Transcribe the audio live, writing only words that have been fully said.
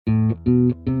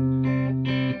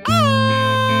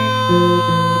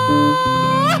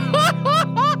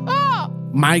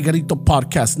My Garito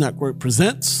Podcast Network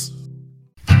presents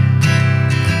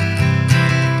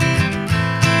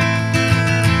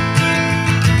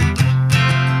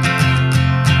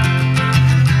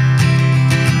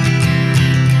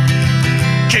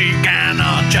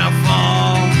Chicano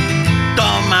Shuffle,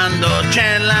 tomando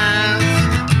chelas,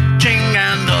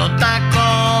 chingando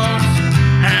tacos,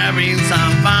 having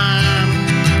some fun.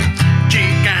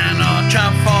 Chicano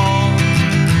Shuffle,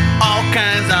 all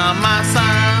kinds of masa.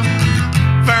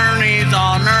 Bernie's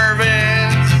all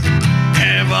nervous,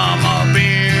 give him a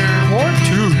beer or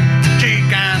two.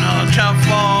 Chicano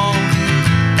Shuffle,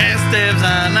 Esteve's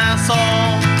an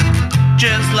asshole,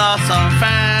 just lost some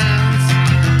fans.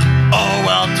 Oh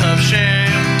well, tough shit.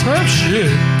 Tough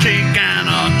shit.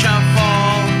 Chicano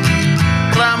Shuffle,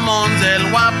 Ramon's el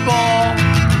guapo,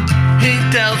 he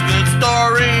tells good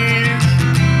stories.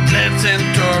 Let's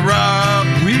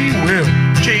interrupt. We will.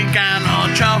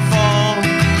 Chicano Shuffle,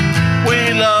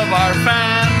 we love our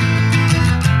fans.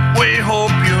 We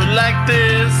hope you like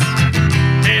this.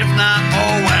 If not,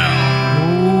 oh well.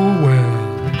 Oh well.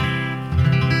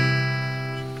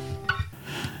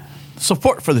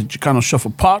 Support for the Chicano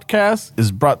Shuffle podcast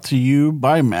is brought to you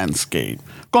by Manscaped.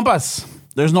 Compas,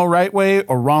 there's no right way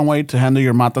or wrong way to handle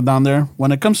your mata down there.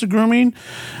 When it comes to grooming,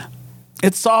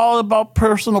 it's all about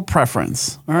personal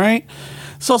preference, all right?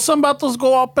 So some vatos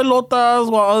go all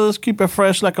pelotas while others keep it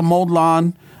fresh like a mowed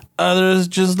lawn. Others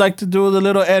just like to do the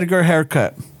little Edgar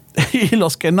haircut.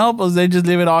 Los que no, pues they just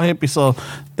leave it all hippie. So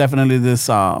definitely this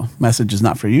message is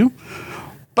not for you.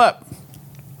 But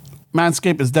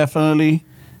Manscaped is definitely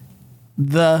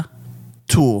the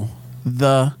tool,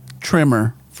 the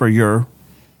trimmer for your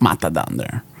mata down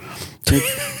there.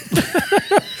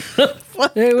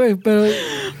 Hey, wait, but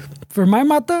for my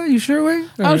mata, you sure, wait?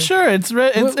 I'm sure it's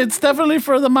definitely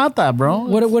for the mata, bro.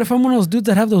 What if I'm one of those dudes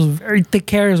that have those very thick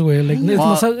hairs, way? Like,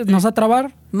 no se va a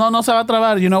trabar? No se va a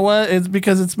trabar. You know what? It's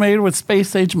because it's made with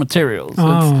space-age materials.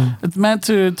 Oh. It's meant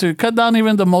to cut down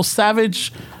even the most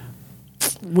savage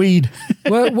weed.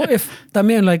 What if,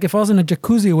 también, like, if I was in a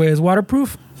jacuzzi, way, is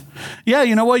waterproof? Yeah,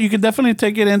 you know what? You could definitely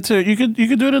take it into... You could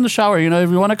do it in the shower. You know,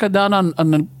 if you want to cut down on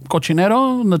the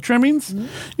cochinero, on the trimmings,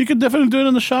 you could definitely do it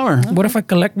in the shower. What if I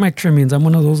collect my trimmings? I'm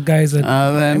one of those guys that...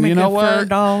 Then you know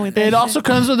what? It also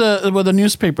comes with a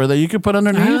newspaper that you could put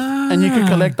underneath, and you could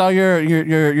collect all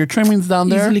your trimmings down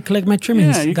there. Easily collect my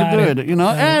trimmings. Yeah, you could do it. You know,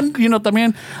 and you know,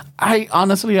 también, I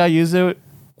use it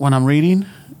when I'm reading,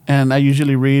 and I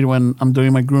usually read when I'm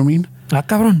doing my grooming. Ah,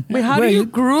 cabrón. Wait, how do you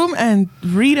groom and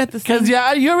read at the same time?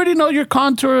 Because, you already know your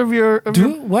contour of your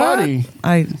body.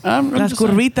 Las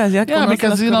curvitas, ya. Yeah,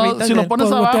 because, you know, si lo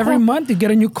pones abajo. Every month you get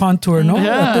a new contour, no?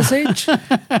 Yeah. At this age.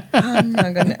 I'm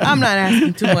not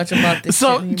asking too much about this.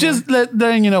 So, just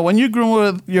then, you know, when you groom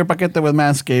with your paquete with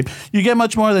Manscaped, you get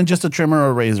much more than just a trimmer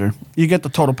or a razor. You get the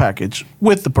total package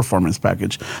with the performance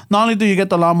package. Not only do you get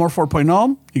the Lawnmower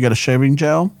 4.0, you get a shaving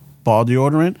gel, ball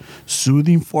deodorant,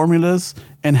 soothing formulas,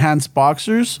 enhanced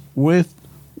boxers with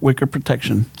wicker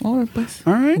protection. Oh, pues.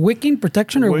 All right. Wicking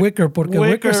protection or wicker? Porque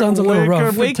wicker sounds a little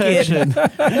rough. Protection.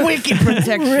 Wicked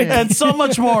protection. And so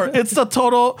much more. It's the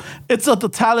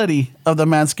totality of the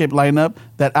Manscaped lineup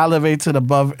that elevates it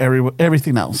above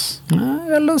everything else.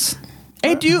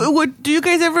 Hey, do you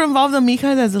guys ever involve the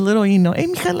mijas as a little, you know? Hey,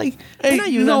 mija, like,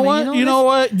 you know what?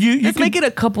 Let's make it a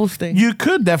couples thing. You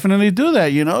could definitely do that.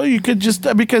 You know, you could just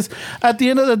because at the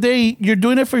end of the day, you're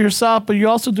doing it for yourself, but you're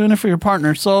also doing it for your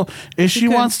partner. So if she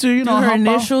wants to, you know, her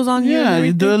initials on you. Yeah,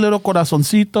 you do a little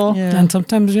corazoncito. Yeah. And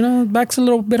sometimes, you know, back's a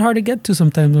little bit hard to get to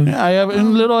sometimes. Yeah, I have a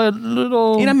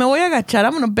little. Mira, me voy a agachar.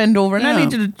 I'm gonna bend over, and I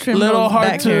need you to trim. Little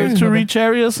hard to reach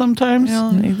areas sometimes. You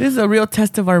know, this is a real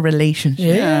test of our relationship.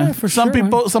 Yeah, for sure.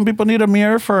 Some people need a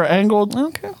mirror for angled.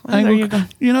 Okay, well, there you go.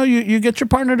 You know, you get your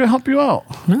partner to help you out.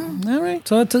 All right.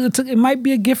 So it might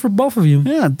be a gift for both of you.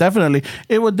 Yeah, definitely.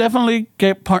 It would definitely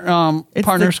get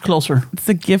partners closer. It's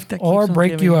a gift that or keeps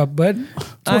break you up, but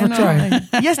it's worth a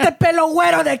try. ¿Y este pelo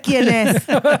güero de quién es?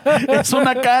 Es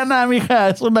una cana, mija.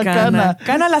 Es una cana.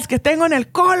 Cana las que tengo en el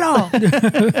colo.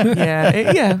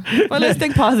 Yeah. Well, let's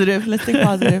think positive.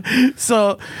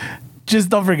 So, just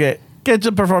don't forget. Get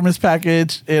your performance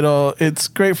package. It's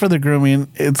great for the grooming.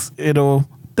 It'll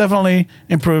definitely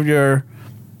improve your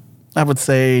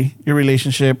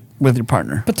relationship with your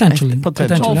partner. Potentially.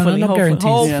 Hopefully. No guarantees.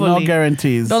 Hopefully. Yeah, no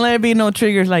guarantees. Don't let it be no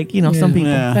triggers like, some people.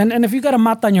 Yeah. And if you got a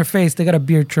mat on your face, they got a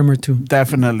beard trimmer too.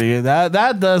 Definitely.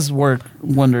 That does work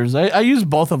wonders. I use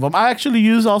both of them. I actually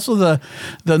use also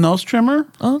the nose trimmer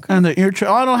and the ear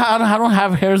trimmer. I don't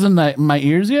have hairs in my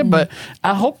ears yet, but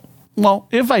I hope Well,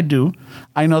 if I do,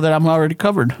 I know that I'm already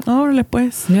covered. Órale,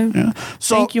 pues. Yeah.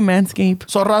 So, Thank you, Manscaped.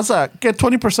 So, Raza, get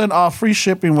 20% off free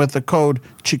shipping with the code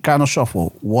Chicano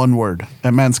Shuffle, one word,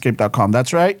 at manscaped.com.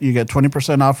 That's right. You get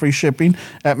 20% off free shipping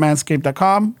at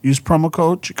manscaped.com. Use promo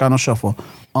code Chicano Shuffle.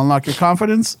 Unlock your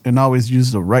confidence and always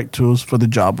use the right tools for the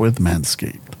job with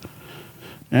Manscaped.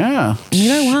 Yeah.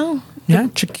 Mira, wow. Yeah,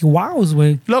 chiquihuaos,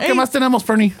 güey. Lo que más tenemos,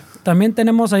 Fernie. También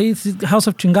tenemos ahí House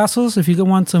of Chingazos. If you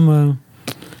want some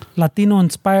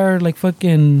Latino-inspired, like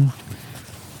fucking,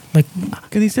 like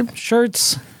 ¿Qué dice?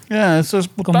 shirts. Yeah, eso es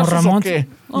Como putazos Ramón, o qué.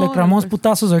 like Ramon's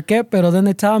putazos or qué, pero then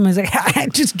they tell him, he's like,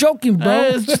 just joking, bro.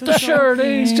 It's just a shirt,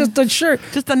 eh? It's just a shirt.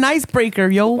 Just an icebreaker,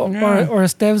 yo. Or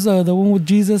Steve's the one with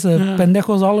Jesus,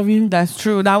 pendejos, all of you. That's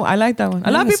true. I like that one.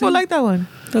 A lot of people like that one.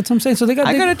 That's what I'm saying. So they got.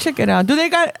 I gotta check it out. Do they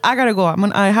got? I gotta go.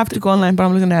 I have to go online, but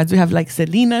I'm looking at. Do we have like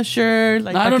Selena shirt,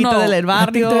 like I don't Paquita know. del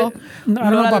Barrio? I don't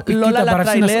know about Piquita, Lola la but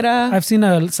Trailera. I've seen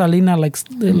a Salina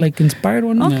like inspired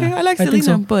one. Okay, I like I think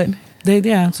Selena, so.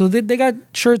 but So they got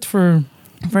shirts for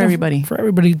everybody. For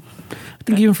everybody. I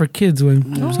think even for kids.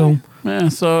 So Yeah,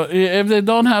 so if they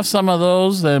don't have some of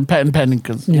those, then patent pending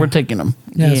because we're taking them.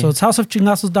 yeah, so it's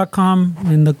houseofchingazos.com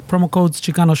and the promo code's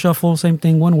Chicano Shuffle, same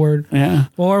thing, one word. Yeah.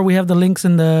 Or we have the links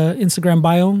in the Instagram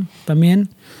bio también.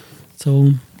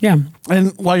 So yeah.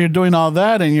 And while you're doing all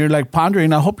that and you're like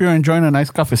pondering, I hope you're enjoying a nice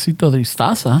cafecito de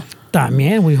Istaza.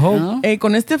 También, we hope. Yeah. Hey,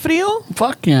 con este frío,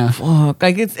 Fuck yeah. fuck,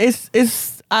 like it's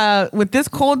with this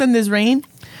cold and this rain,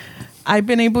 I've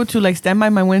been able to like stand by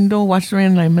my window, watch the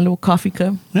rain, like my little coffee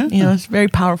cup. Yeah. You know, it's very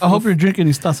powerful. I hope you're drinking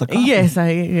Istaza coffee. Yes, Oh,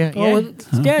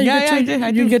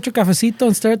 you get your cafecito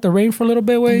and stare at the rain for a little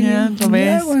bit, way. Yeah,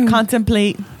 güey.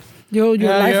 contemplate. Your life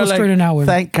you're will like, straighten out, güey.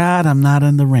 Thank God I'm not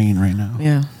in the rain right now.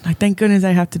 Yeah, I thank goodness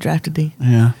I have to drive today.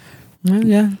 Yeah.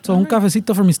 Yeah. So un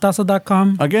cafecito from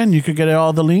istaza.com. Again, you could get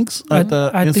all the links at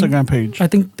the I think- Instagram page. I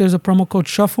think there's a promo code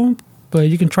Shuffle, but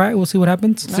you can try it. We'll see what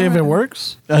happens. See if it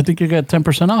works. I think you get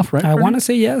 10% off, right? I want to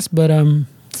say yes, but I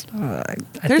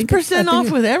There's think percent off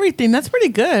with everything. That's pretty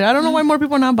good. I don't know why more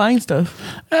people are not buying stuff.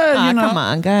 You know, Come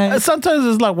on, guys. Sometimes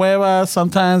it's like hueva.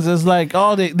 Sometimes it's like,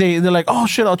 oh, they're like, oh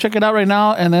shit, I'll check it out right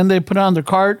now, and then they put it on their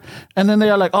cart, and then they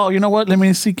are like, oh, you know what? Let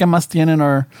me see qué más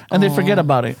tienen, and they forget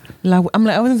about it. I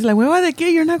was like, hueva de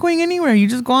qué? You're not going anywhere. You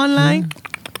just go online.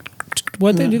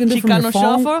 what you can do from your Chicano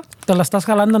phone. Shuffle. Te la estás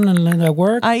jalando en el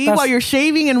work. Ahí while you're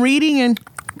shaving and reading and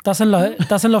Estás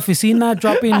en la oficina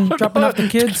dropping off the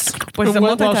kids. pues While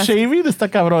multitask. shaving, está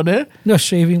cabrón, eh? No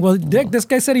shaving. Well, this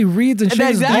guy said he reads and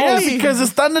shaves. Exactly. Yeah, balls. because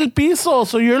está en el piso,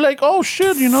 so you're like, oh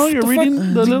shit, you know, you're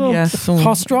reading the little, Yes, so,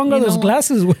 How strong are you those know,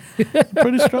 glasses?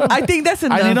 pretty strong. I think that's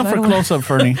enough. I need them for don't wanna- close up,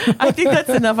 Fernie. I think that's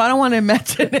enough. I don't want to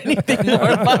imagine anything more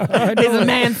about his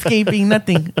manscaping.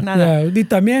 Nothing. Nada. Yeah, y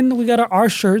también we got our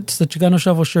shirts, the Chicano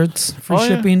Shuffle shirts, free Oh, yeah.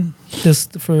 shipping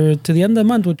to the end of the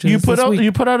month, which is You put this out week.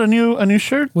 you put out a new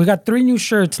shirt. We got 3 new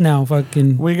shirts now.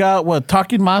 Fucking We got what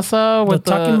Talking Masa the with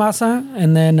Talking Masa,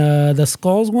 and then the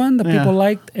Skulls one that Yeah. people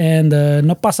liked, and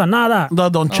No Pasa Nada. the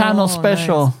Don Chano Oh,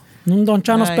 special. Un Don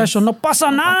Chano Nice. special. No pasa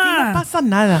Aquí no nada. pasa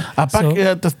nada. Apa, So-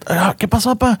 ¿qué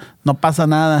pasó, papá? No pasa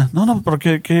nada. No,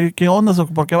 porque ¿qué onda?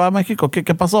 ¿Por qué va a México? ¿Qué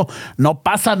pasó? No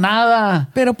pasa nada.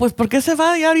 Pero pues, ¿por qué se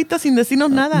va ya ahorita sin decirnos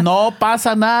nada? No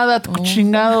pasa nada,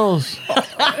 chingados.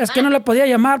 Es que no le podía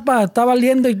llamar, estaba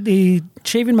liendo y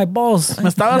shaving my balls. Me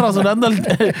estaba rasurando el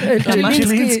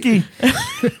Chilinsky.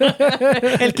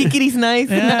 El Kikiri's nice.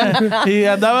 Yeah. Y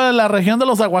andaba en la región de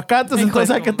los aguacates, Hijo entonces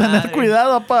de hay que tu tener madre.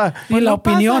 cuidado, papá. Y la no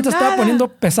opinión pasa se estaba nada. poniendo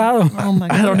pesado. Oh my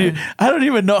I God. don't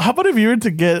even know. How about if you were to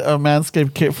get a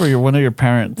Manscaped kit for one of your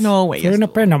parents? No, wait. You're in a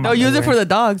pair, no, No, use it for the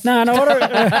dogs. No,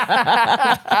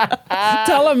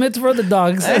 tell them it's for the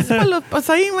dogs. Es para los, pues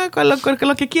ahí, con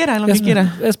lo que quieran, lo que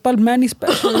quieran. Es para el Manny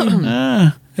special.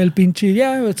 Ah. El pinche.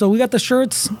 Yeah, so we got the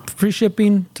shirts, free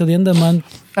shipping to the end of the month.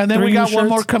 And then 3 we new got one shirts.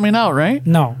 more coming out, right?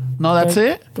 No. No, that's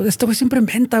it? Pues este güey siempre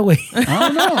inventa, güey. I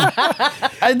don't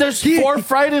know. There's 4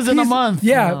 Fridays in a month.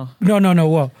 Yeah. No.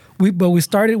 Well, we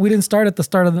didn't start at the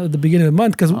start of the beginning of the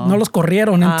month because no los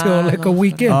corrieron until like a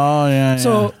weekend. Oh, yeah.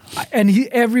 So, and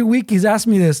every week he's asked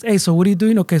me this. Hey, so what are you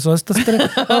doing? Okay, so estas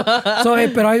tres. So, hey,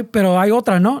 pero hay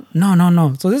otra, ¿no?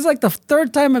 No. So this is like the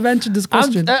 3rd time I've answered this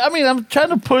question. I'm trying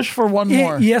to push for one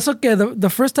more. Y eso que the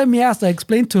first time he asked, I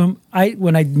explained to him,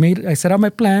 when I set out my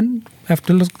plan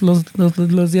after los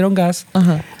dieron gas,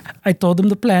 I told him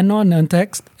the plan on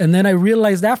text, and then I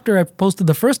realized after I posted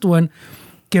the first one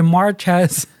que March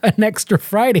has an extra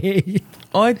Friday.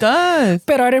 Oh, it does.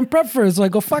 Pero I didn't prep for it, so I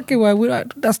go, fuck it,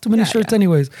 that's too many shirts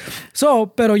anyways. So,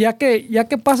 pero ya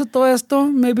que pasa todo esto,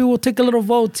 maybe we'll take a little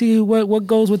vote, see what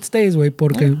goes, what stays, güey,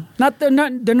 porque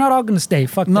they're not all gonna stay.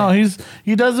 Fuck No, that.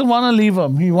 he doesn't want to leave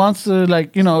them. He wants to,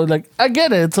 like, I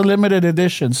get it. It's a limited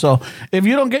edition. So if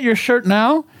you don't get your shirt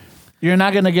now, you're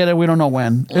not going to get it. We don't know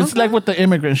when. It's like with the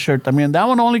immigrant shirt. I mean, that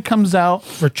one only comes out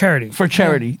For charity.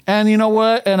 Yeah. And you know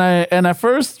what? And at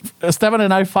first, Esteban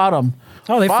and I fought them.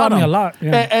 Oh, they fought me a lot.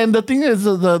 Yeah. And the thing is,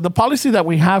 the policy that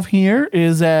we have here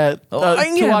is that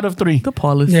 2 out of 3. The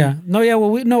policy. Yeah. No,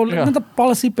 not the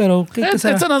policy, pero... It's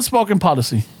an unspoken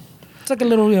policy. It's like a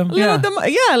little...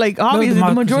 Like obviously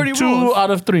the majority 2 rules. out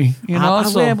of 3. You know,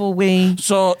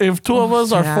 so if 2 of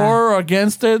us are for or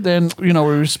against it, then we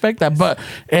respect that. But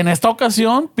en esta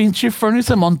ocasión, pinche Fernie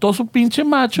se montó su pinche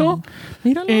macho.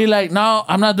 Y like, no,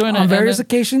 I'm not doing it. On various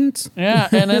occasions. Yeah,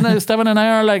 and then Esteban and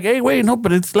I are like, hey, wait, no,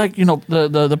 but it's like,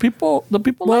 the people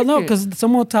Well, like no, it. because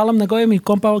someone will tell them, like, oye, mi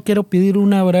compa, quiero pedir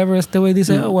una, whatever. Este güey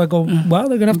dice, I go, well,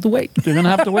 they're going to have to wait. You're going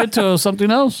to have to wait till something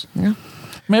else. Yeah.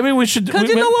 Maybe we should... Because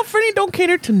you know what, Fernie don't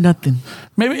cater to nothing.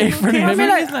 Maybe, hey, Fernie, I mean,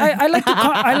 I like to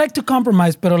I like to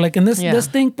compromise, pero like in this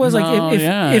thing, pues, like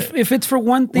if it's for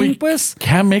one thing, we pues,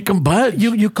 can't make them budge.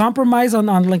 you compromise on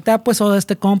like that, pues, oh,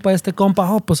 este compa,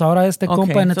 oh, pues ahora este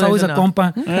compa, and it's so always it's a enough.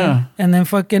 compa. Yeah. And then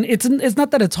fucking, it's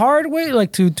not that it's hard, way,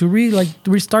 like to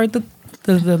restart the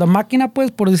máquina, pues,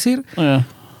 por decir. Yeah.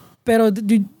 Pero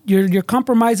you're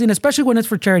compromising, especially when it's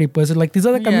for charity, pues. Like these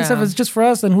other camisas, if it's just for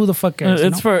us, then who the fuck cares?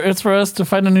 It's for us to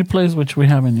find a new place, which we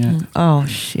haven't yet. Oh,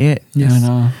 shit. Yes. I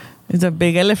know. It's a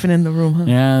big elephant in the room, huh?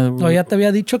 Yeah. Oh, ya te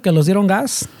había dicho que los dieron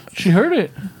gas. She heard it.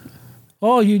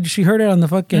 Oh, she heard it on the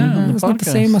fucking... Yeah, on the it's not the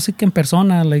podcast. same así que en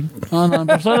persona, like... Oh, no,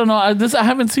 but I don't know. I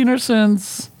haven't seen her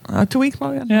since... 2 weeks,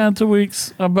 probably. Yeah, 2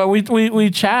 weeks. But we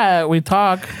chat, we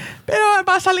talk. Pero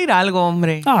va a salir algo,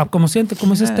 hombre. Ah, como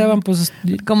dice Esteban, pues...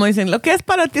 Como dicen, lo que es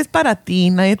para ti,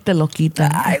 nadie te lo quita.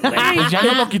 Ay, güey. Pues ya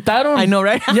no lo quitaron. I know,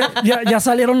 right? ya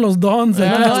salieron los dons.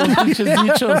 Yeah, los pinches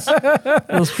dichos.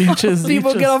 Los pinches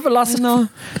People get dichos. off philosophy. No.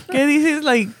 ¿Qué dices?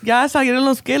 Like, ya salieron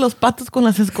los patos con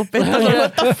las escopetas. Like,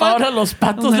 what the fuck? Ahora los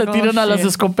patos I'm le like, tiran oh, a las shit.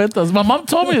 escopetas. My mom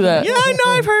told me that. Yeah, I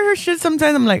know. I've heard her shit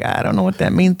sometimes. I'm like, I don't know what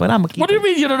that means, but I'm a keep What do you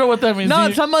mean you don't know what that means? No,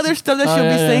 You- some other stuff that she'll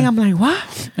yeah, be saying. yeah. I'm like,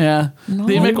 what? Yeah. No.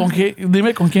 Dime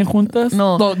con quién juntas.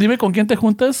 No. Dime con quién te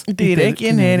juntas. Te diré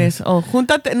quién eres. Oh,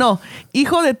 júntate. No,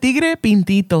 hijo de tigre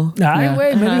pintito. Ay,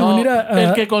 güey, maybe Oh, we'll need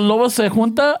el que con lobos se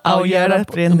junta, Aullar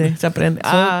aprende. Se aprende.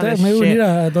 maybe we shit. need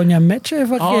a Doña Meche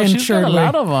fucking Oh, she's shirt, got a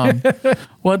lot of them.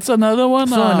 What's another one?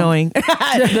 So annoying.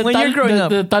 When you're growing up.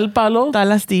 De tal palo.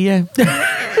 Tal astilla.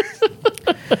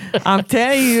 I'm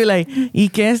telling you, like, y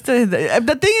que esto,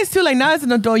 the thing is too, like, now as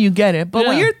an adult, you get it. But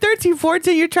when Yeah. you're 13,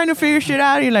 14, you're trying to figure shit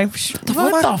out. You're like,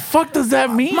 What the fuck does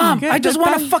that mean? Mom, I just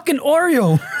want a fucking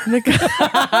Oreo.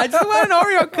 I just want an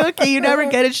Oreo cookie. You never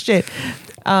get it shit.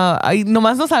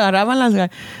 Nomás nos agarraban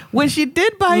when she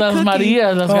did buy Las cookies.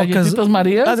 Marías, las Oh, 'cause- galletitas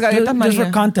Marías. Las galletas Just for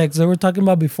María. context, they were talking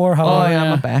about before how Oh, yeah,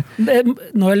 my bad.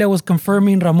 Noelia was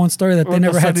confirming Ramon's story that they With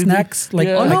never the had sunny snacks, like,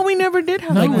 Yeah. Oh, like, no, we never did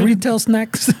have like that. retail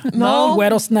snacks. No.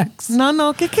 Güero snacks. No.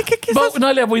 ¿Qué es But eso?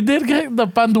 no, we did get the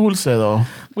pan dulce though.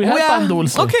 We had pan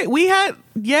dulce. Okay, we had,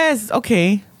 yes,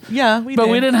 okay. Yeah, we But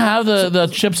did. we didn't have the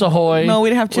Chips Ahoy. No, we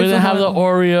didn't have Chips We didn't have the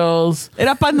Ahoy. Oreos.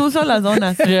 Era pan dulce o las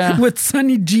donas. Yeah. With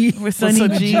Sunny G. With Sunny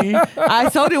G. I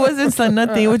thought it wasn't sun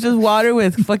nothing. It was just water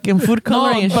with fucking food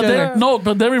coloring and sugar.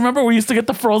 But then remember we used to get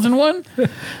the frozen one?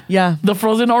 Yeah. The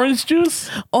frozen orange juice?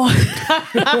 Oh,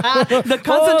 the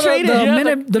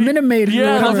concentrated. The Minute Maid.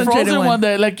 Yeah, the concentrated frozen one. one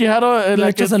that like you had to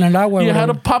like echas en el agua, you had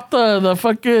to whatever. pop the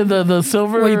fucking the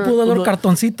silver. Well, you pull a little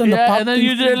cartoncito in the yeah, pop and then thing.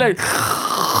 you did like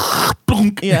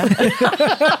plunk. Yeah.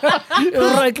 It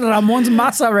was like Ramon's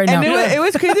masa right now. And it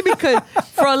was crazy because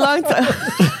for a long time.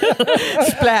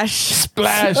 Splash.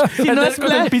 Splash. Si And no then es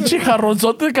con el splash. pinche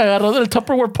jarronzote que agarró del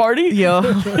Tupperware party. Yo.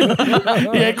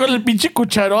 Y ahí con el pinche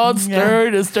cucharón,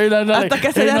 stirred and stirred. And Hasta like,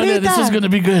 que se hey, no, derrita. this is going to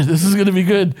be good. This is going to be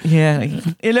good. Yeah.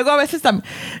 Y luego a veces también.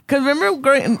 Because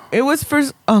remember, it was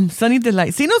first Sunny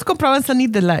Delight. Sí nos compraban Sunny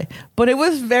Delight. But it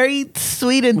was very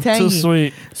sweet and tangy. Too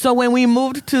sweet. So when we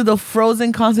moved to the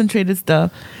frozen concentrated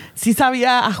stuff, sí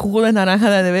sabía a jugo de naranja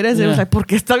de veras. It was like, ¿por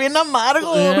qué está bien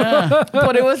amargo? Yeah.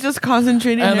 But it was just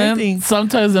concentrated And and then everything.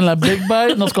 sometimes in la Big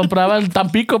Bite nos compraba el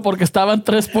Tampico porque estaban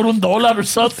 3 por $1 or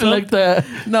something like that.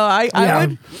 No, I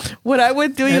would, what I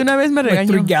would do, y una vez me Like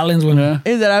 3 regañó, gallons. When Yeah.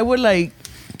 is that I would like,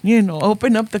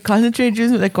 open up the concentrated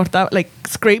juice, like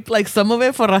scrape like some of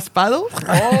it for raspado.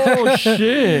 Oh,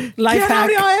 shit. Life ¿Quién hack.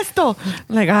 abrió esto?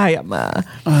 Like, ay, ama.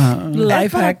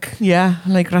 Life hack. Yeah,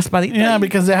 like raspadita. Yeah,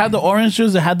 because they had the orange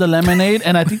juice, they had the lemonade,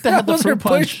 and I think they had That the was your fruit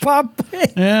punch. push pop.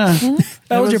 Yeah.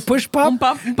 That was your push pop.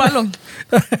 Un palo.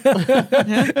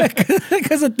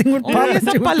 Because the thing would pop. Oye,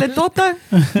 esa paletota.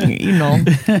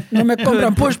 No me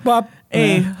compran push pop.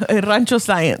 Rancho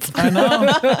science. I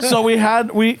know. So we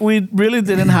really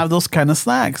didn't have those kind of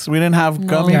snacks. We didn't have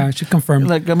gummy, Yeah, she confirmed.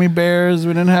 like gummy bears.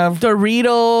 We didn't have.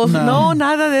 Doritos. No. No,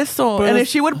 nada de eso. But and it's- if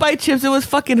she would buy chips, it was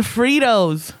fucking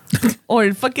Fritos.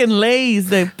 Or fucking Lay's,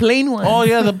 the plain ones. Oh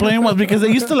yeah, the plain ones because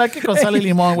they used to like it con sal y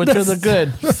limón, which are the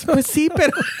good. Pues sí,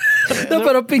 pero... No,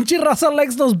 pero pinche raza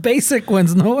likes those basic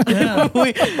ones, no?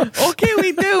 we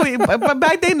do. But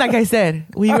back then, like I said,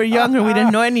 we were younger. We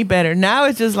didn't know any better. Now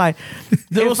it's just like...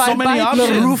 There if was I so many buy options.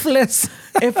 The chips- roofless.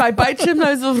 If I buy chips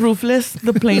now, it's those roofless,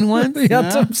 the plain ones. Yeah,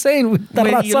 that's what I'm saying. The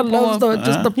Wait, raza loves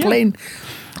just the plain.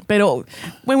 Pero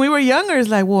when we were younger, it's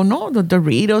like, well, no, the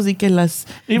Doritos y que las...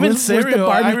 Even Where's the cereal.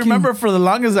 I barbecue? remember for the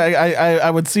longest, I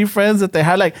would see friends that they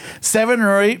had like 7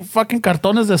 or 8 fucking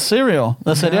cartones de cereal.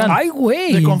 The cereal. Ay,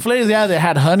 güey. The conflays, yeah, they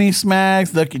had Honey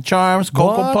Smacks, Lucky Charms,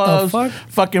 Cocoa What the Puffs, fuck?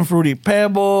 fucking Fruity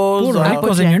Pebbles, Puro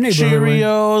ricos in your neighborhood, güey.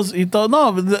 Cheerios, y todo.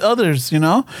 No, the others,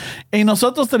 Y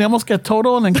nosotros teníamos que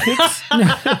Total and Kicks.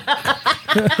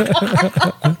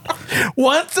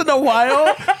 Once in a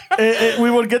while,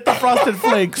 we would get the Frosted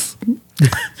Flakes.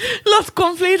 Los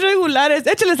conflays regulares.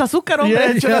 Échales azúcar, hombre.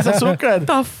 Yeah, échales azúcar.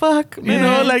 The fuck,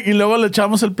 man. Y luego le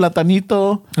echamos el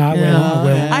platanito. Ah, Yeah.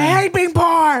 bueno. I hate being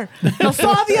poor. Los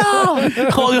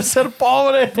odio. Odio ser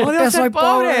pobre. Odio soy ser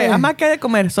pobre. pobre. Mamá, ¿qué de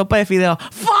comer? Sopa de fideo.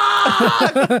 Fuck.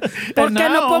 ¿Por And qué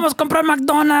no now- podemos comprar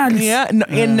McDonald's? Yeah. No,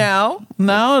 and now,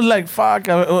 Now it's like, fuck.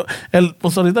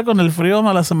 Pues ahorita con el frío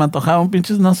se me antojaba un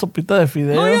pinche una sopita de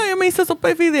fideo. no, yo me hice sopa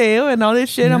de fideo and all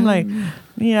this shit. I'm like,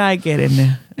 yeah, I get it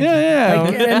now. Yeah.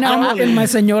 And now in my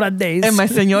señora days. En my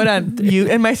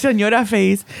señora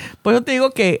face. Pues yo te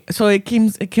digo que, so it came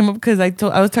up because I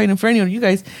was talking to Fernie, you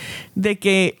guys, de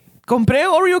que compré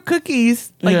Oreo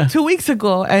cookies like Yeah. 2 weeks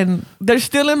ago and they're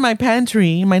still in my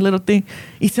pantry, my little thing.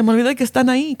 Y se me olvida que están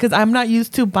ahí because I'm not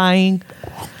used to buying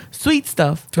sweet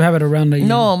stuff. To have it around the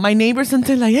No, my neighbors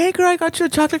sometimes like, hey girl, I got you a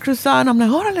chocolate croissant. I'm like,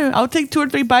 órale, I'll take 2 or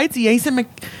 3 bites y ahí se me...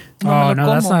 Oh, me lo no,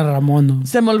 that's como. not Ramon. No.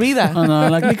 Se me olvida. Oh, no, I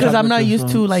like because I'm not chocolate used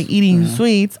to croissants. like eating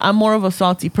sweets. I'm more of a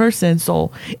salty person. So,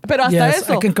 pero hasta Yes,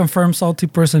 eso. I can confirm salty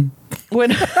person.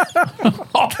 When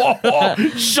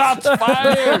Shots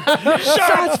fired!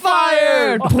 shots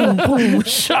fired. Boom, boom.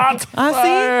 Shots Ah, sí?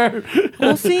 fired!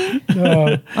 Oh, sí.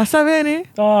 A saber, eh.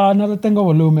 Oh, no le tengo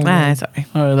volumen. Ah, güey. sorry.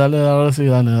 A ver, dale, ahora sí,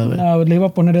 dale. No, le iba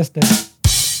a poner este.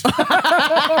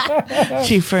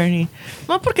 Chief Fernie.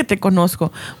 No porque te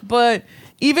conozco. But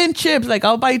even chips, like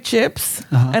I'll buy chips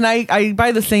and I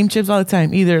buy the same chips all the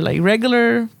time. Either like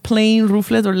regular, plain,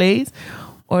 roofless or Lay's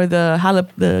or the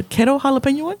keto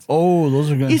jalapeno ones. Oh,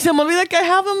 those are good. Y se me olvida que I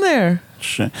have them there.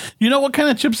 Shit. You know what kind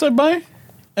of chips I buy?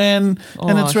 And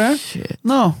it's rare? Shit.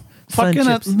 No. Sun Fucking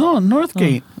chips. no,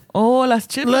 Northgate. Oh, las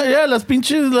chips. Las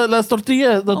pinches, las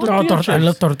tortillas. The tortilla chips.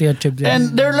 Los tortilla chips. Yeah.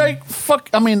 And they're like, fuck,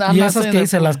 I mean, I'm Y not esas saying que that-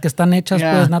 dice, las que están hechas,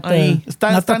 Yeah. pues, not the, Ahí.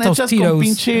 Están not the hechas con Tostitos.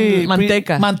 pinche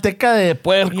Manteca. manteca de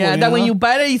puerco. Yeah, you that when know? you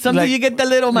bite it, sometimes Like- you get that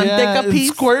little manteca it piece.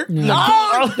 Squirt. Yeah.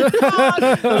 Oh,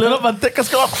 the little mantecas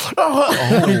go. Oh,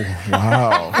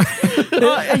 wow.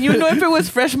 And you know if it was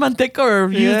fresh manteca or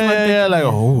used manteca. Yeah, like,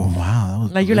 oh, wow. That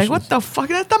was Like you're like, delicious. what the fuck?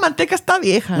 Esta manteca está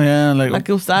vieja. Yeah, like, La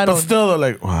que usaron. but still, they're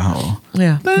like, wow.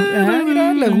 Yeah. Ah,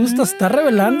 mira, le gusta, está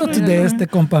revelando de este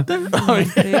compa.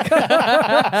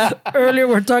 Earlier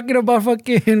we're talking about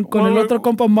fucking con el otro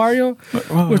compa Mario.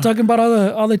 We're talking about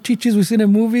all the chichis we've seen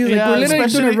in movies. Like we're literally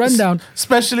doing a rundown.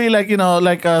 Especially like,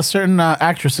 like certain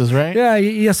actresses, right? Yeah,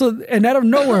 y eso, and out of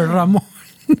nowhere,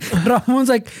 Ramon's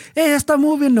like, hey, esta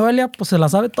movie, Noelia, pues se la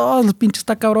sabe todas, las pinches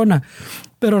está cabrona.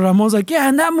 Pero Ramon's like, yeah,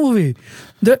 in that movie,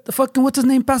 the fucking, what's his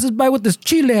name, passes by with this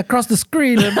chile across the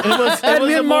screen. And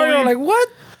me a and Mario are movie. like, what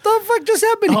the fuck just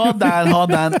happened?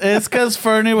 Hold on. It's because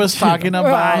Fernie was talking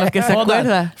about. que se Hold on.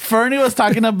 acuerda. Fernie was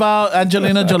talking about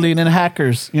Angelina Jolie in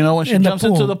Hackers. You know, when she In the jumps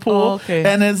into pool. the pool. Oh, okay.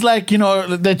 And it's like,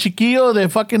 the chiquillo, the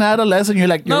fucking adolescent. You're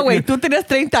like, No, you're- güey, tú tenías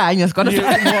 30 años cuando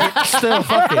well, still,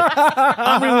 fuck it.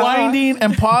 I'm rewinding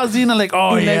and pausing and like,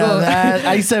 oh, Y yeah, luego- that,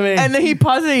 ahí se ve. And then he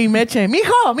paused it y me eche,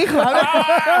 mijo, a ver.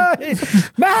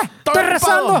 Estoy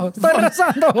rezando.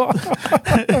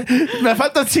 Me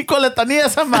faltan 5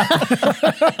 letanías, ama.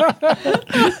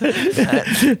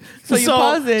 So you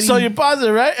pause it. So you pause it,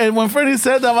 right? And when Freddie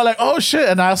said that, I'm like, oh shit.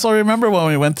 And I also remember when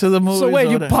we went to the movies. So wait,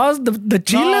 you paused the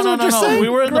chiles? No, What you're saying? We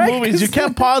were in the Right? movies. You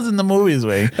can't pause in the movies,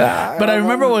 way. But I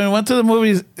remember when we went to the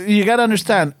movies, you got to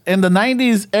understand, in the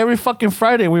 90s, every fucking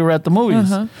Friday we were at the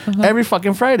movies. Every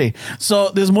fucking Friday. So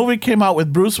this movie came out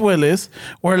with Bruce Willis,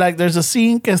 where like there's a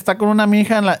scene que está con una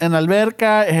mija en la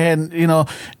alberca, and you know,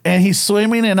 and he's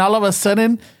swimming, and all of a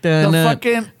sudden the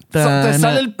fucking te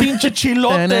sale el pinche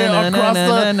chilote across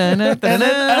the, and then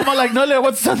I'm like, no,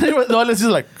 what's the name? No, he's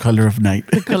like, Color of Night.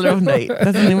 Color of Night.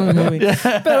 That's the name of the movie.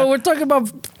 But we're talking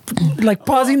about like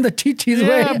pausing the chichis,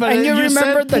 Yeah, way, but and you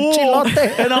remember said the pool.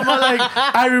 chilote. And I'm like,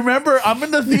 I remember I'm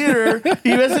in the theater.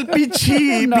 Y ves el pinche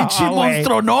way.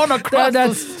 monstronón across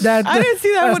That I didn't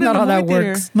see that that's one not in how the that movie theater.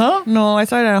 works. No? No, I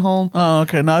saw it at home. Oh,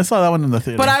 okay. No, I saw that one in the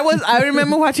theater. But I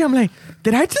remember watching. I'm like,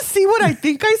 did I just see what I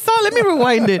think I saw? Let me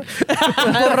rewind it.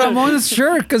 But Ramon's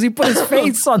sure because he put his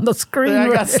face on the screen. I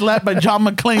got right? slapped by John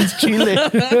McClane's chile.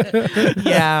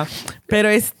 Yeah. Pero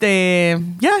ya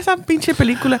esa pinche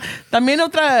película. También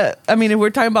otra, I mean, if we're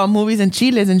talking about movies and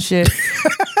chiles and shit.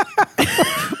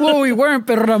 Well, we weren't,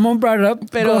 pero Ramon brought it up.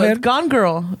 Pero Go ahead. Gone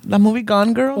Girl, la movie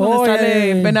Gone Girl, Oh, donde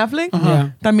sale yeah. Ben Affleck. Yeah.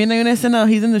 También hay una escena,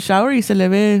 he's in the shower y se le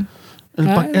ve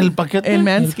El paquete. el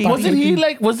Manscaped.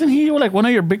 Wasn't he like one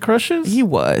of your big crushes? He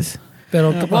was.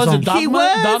 Pero ¿qué Was pasó? it He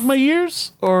was- Dogma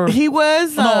years? Or He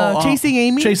was Chasing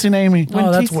Amy. Chasing Amy.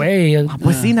 Oh, that's Chasing- way.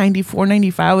 Was he 94,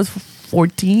 95? I was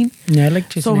 14. Yeah, I like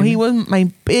chasing. So he was my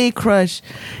big crush.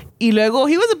 Y luego,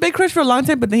 he was a big crush for a long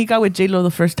time, but then he got with J-Lo the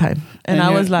first time. And I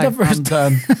you're- was like, The first I'm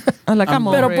done. I'm like, I'm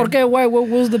Pero over ¿por it. qué? Why? What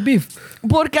was the beef?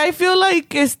 Porque I feel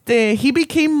like he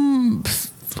became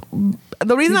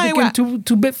the reason He I became went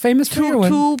too bit famous for you. or what?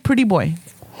 too pretty boy.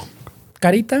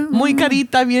 Carita? Muy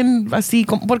carita, bien así.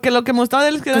 Porque lo que me gustaba de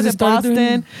él es que era 'Cause he de started Boston.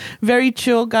 doing- Very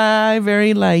chill guy.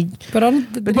 Very like. Pero I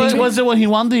don't, But was it when he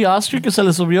won the Oscar que se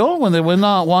le subió? When they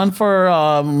won for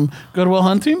Good Will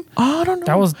Hunting? Oh, I don't know.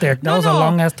 that was there. That No, was no. a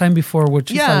long ass time before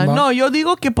what you Yeah, talking about. no, yo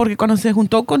digo que porque cuando se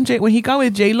juntó con when he got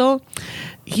with J-Lo,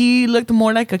 he looked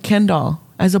more like a Ken doll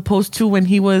as opposed to when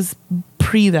he was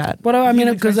pre that. But I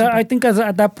mean, because I think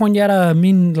at that point you had a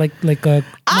like a.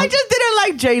 I just didn't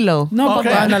like J-Lo. No, Okay.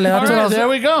 but ándale, All that's what I right, was. there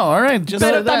we go. All right. Just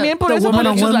Pero like that. también por The eso woman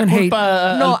porque- on Echas la woman hate.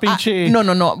 culpa No, al pinche,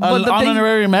 no. But al the thing-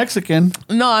 honorary Mexican.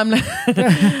 No, I'm not.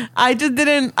 I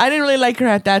didn't really like her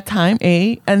at that time,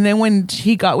 and then when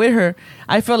he got with her,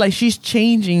 I felt like she's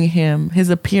changing his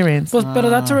appearance. Pues, pero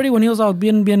that's already when he was out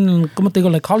bien, ¿cómo te digo?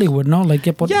 Like Hollywood, no? Like,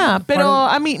 Yeah, pero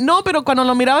I mean, no, pero cuando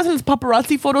lo mirabas en los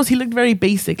paparazzi photos, he looked very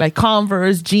basic, like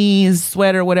Converse, jeans,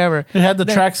 sweater, whatever. He had the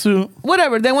tracksuit.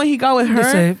 Whatever. Then when he got with her,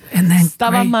 Dice, and then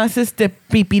estaba great. más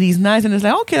pipiris nice, and it's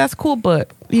like, okay, that's cool, but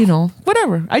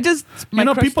whatever. I just my You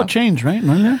know, crush people stopped. change, right?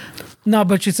 No, No,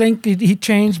 but she's saying he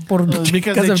changed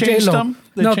because they of changed J-Lo. him?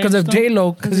 They No, because of changed him?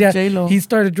 J-Lo. Because Because of J-Lo. he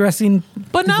started dressing.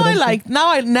 But now I diferente. like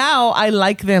I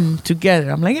like them together.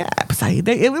 I'm like, yeah, pues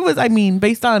it was. I mean,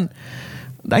 based on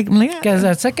like, I'm like, yeah, Because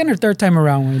that second or third time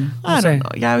around, güey. I No don't sé. know.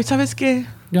 Yeah, sabes que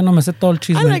Yo no me sé todo el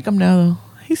chisme. I like him now though.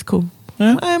 He's cool.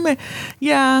 Yeah?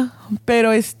 Yeah,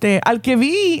 pero al que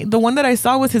vi, the one that I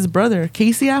saw was his brother,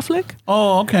 Casey Affleck.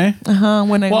 Oh, okay.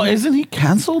 When I Well, isn't he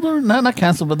canceled or not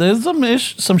canceled? But there's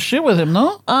some shit with him,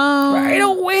 no? Right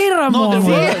away, Ramon. No, there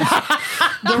güey.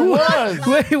 was. There was.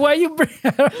 Wait, why you bring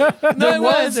There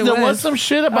was some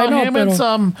shit about know, him and pero-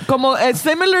 some. Como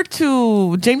similar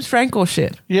to James Franco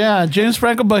shit. Yeah, James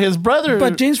Franco, but his brother.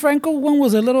 But James Franco one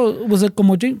was it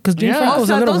como James? Because James Yeah. Franco was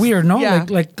O a sea, little those- weird, no? yeah.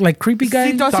 Like creepy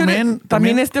guy.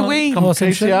 También este güey Como Oh, some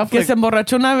Casey shit. Affleck. que se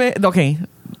emborrachó una vez. Okay,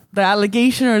 the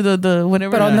allegation or the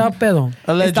whatever. Pero andaba pedo.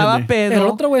 Estaba Allegedly. El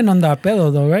pedo. otro güey no andaba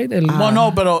pedo, though, right? Well,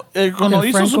 no, pero cuando El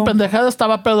hizo su Franco. pendejada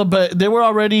estaba pedo, but they were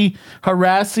already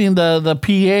harassing the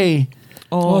PA.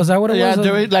 Oh, is that what it Yeah, was? they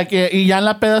were, like, y ya en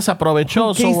la peda se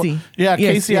aprovechó. Who, Casey? Yeah,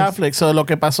 Yes, Casey yes. Affleck. So lo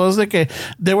que pasó es de que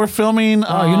they were filming.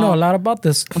 Oh, you know a lot about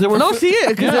this. They were No, sí,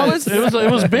 because yeah,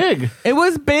 it was big. it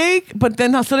was big, but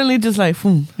then suddenly just like,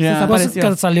 boom, Yeah. Pues desapareció.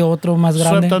 que salió otro más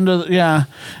grande. Swept under, yeah.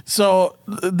 So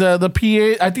the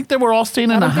PA, I think they were all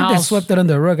staying I in a don't think they house. swept it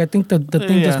under the rug. I think the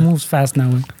thing just Yeah. moves fast now.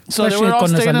 güey. So they Especially were all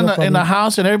cuando staying salió in the public.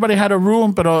 house and everybody had a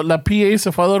room, pero la PA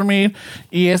se fue a dormir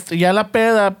y ya la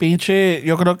peda, pinche,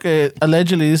 yo creo que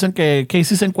allegedly dicen que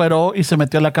Casey se encueró y se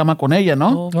metió a la cama con ella,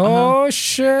 ¿no? Oh,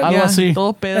 shit. Algo Yeah, así.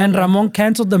 todo pedo. And Ramon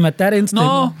canceled them at that instant.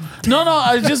 No.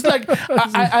 I just like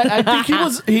I think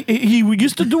he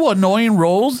used to do annoying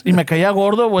roles y me caía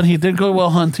gordo when he did Good Will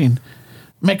Hunting.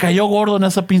 Me cayó gordo en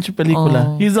esa pinche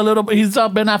película. He's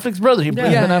Ben Affleck's brother. He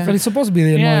plays Ben Affleck. He's supposed to be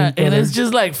the annoying Yeah, and brother. it's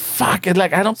just like, fuck it.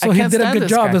 Like, I So can't he did a stand good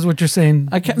this job, guy. is what you're saying.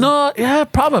 I can't. No, yeah,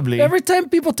 probably. Every time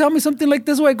people tell me something like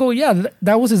this, I go, yeah,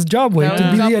 that was his job, way That to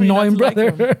was be his job the for you not annoying to like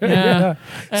brother. him. Yeah.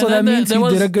 So that means he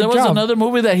did a good There was job. another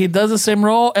movie that he does the same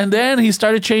role, and then he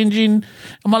started changing.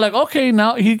 I'm like, okay,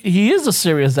 now he is a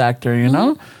serious actor, you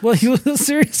know? Well, he was a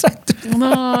serious actor.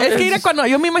 No, Es que mira,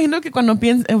 yo me imagino que cuando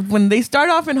when they start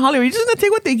off in Hollywood, you're just gonna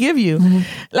take what they give you.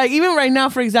 Like even right now,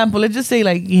 for example, let's just say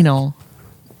like, you know,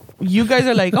 you guys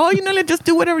are like, oh, you know, let's just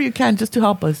do whatever you can just to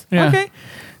help us. Yeah. Okay.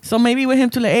 So maybe with him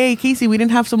to like, hey, Casey, we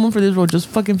didn't have someone for this role. Just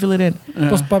fucking fill it in.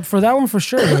 Pues, but for that one, for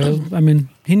sure. I mean,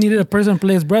 he needed a person to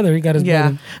play his brother. He got his Yeah.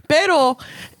 brother. Pero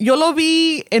yo lo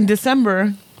vi in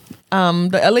December.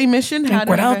 The LA Mission had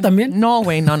an ¿Encuerado event. también? No,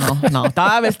 güey, no.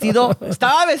 Estaba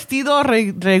vestido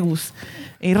regus.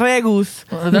 Y regus.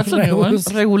 That's a new one.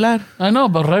 Regular. I know,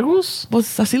 but Regus?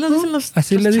 Pues así lo dicen los,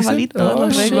 ¿Así los le dicen? chavalitos, Oh,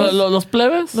 los shit. regus. Los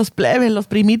plebes? Los plebes, los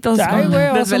primitos Ay, güey,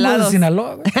 ahora somos de desvelados.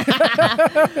 Sinaloa.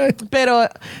 Pero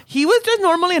he was just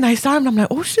normally, and I saw him, and I'm like,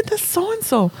 oh shit, that's so and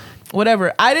so.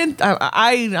 Whatever.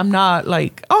 I'm not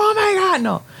like, oh my God,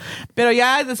 no. Pero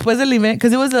ya después del event,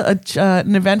 because it was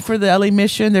an event for the LA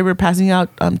Mission, they were passing out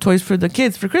toys for the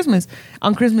kids for Christmas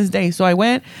on Christmas Day. So I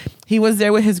went. He was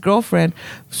there with his girlfriend,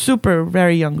 super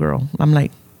very young girl. I'm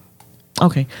like,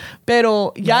 okay.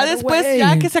 Pero ya Right después, away.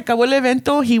 ya que se acabó el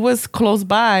evento, he was close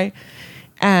by.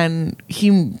 And he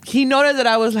noticed that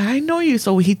I was like, I know you.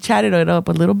 So he chatted it up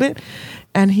a little bit.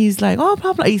 And he's like, oh,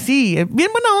 blah, blah. Y sí, bien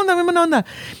buena onda.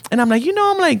 And I'm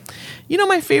like,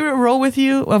 my favorite role with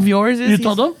you, of yours is... You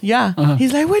told him? Yeah. Uh-huh.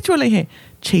 He's like, which one? Like, hey,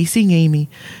 Chasing Amy.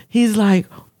 He's like,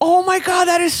 oh my God,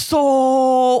 that is so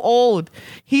old.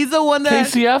 He's the one that...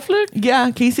 Casey Affleck?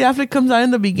 Yeah, Casey Affleck comes out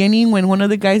in the beginning when one of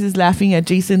the guys is laughing at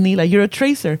Jason Lee, like, you're a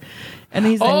tracer. And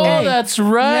he's like, Oh, hey. that's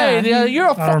right. Yeah. Yeah, you're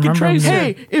a fucking remember him. tracer.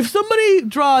 Hey, if somebody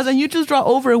draws and you just draw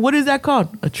over, what is that called?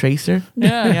 A tracer.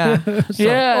 Yeah. Yeah.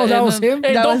 Yeah. Oh, that and was then- him?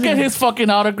 Hey, That don't was get him. his fucking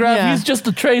autograph. Yeah. He's just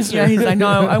a tracer. Yeah, he's like, no,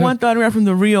 I want the autograph from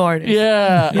the real artist.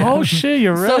 Yeah. Oh, shit,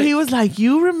 you're right. So he was like,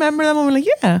 you remember that moment? I'm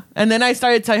like, yeah. And then I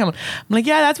started telling him, I'm like,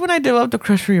 yeah, that's when I developed a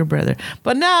crush for your brother.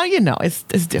 But now, it's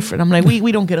different. I'm like,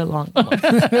 we don't get along.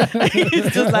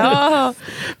 He's just like, oh.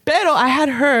 Pero I had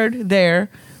heard there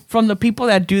from the people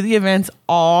that do the events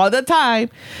all the time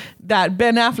that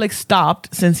Ben Affleck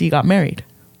stopped since he got married.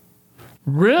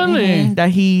 Really? That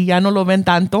he ya no lo ven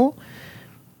tanto.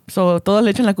 So todos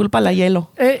le echan la culpa a la hielo.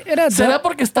 ¿Será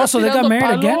porque está so they got tirando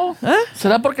married again? palo?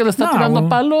 ¿Será porque le está No, tirando well.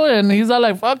 palo? And he's all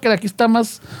like, fuck it, aquí está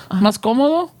más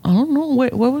cómodo. I don't know.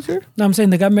 Wait, what was your? No, I'm saying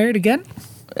they got married again?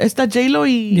 Está J-Lo y...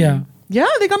 Yeah. Yeah,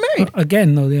 they got married.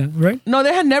 Again, no, yeah, right? No,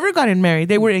 they had never gotten married.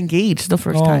 They were engaged the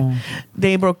first Oh. time.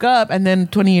 They broke up, and then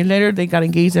 20 years later, they got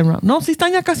engaged. And no, sí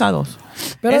están ya casados.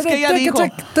 But Es que ella dijo...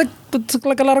 It's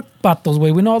like a lot of vatos,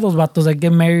 güey. We know all those vatos that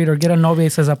get married or get a novia y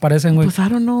se desaparecen, güey. Pues I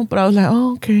don't know, but I was like,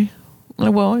 oh, okay.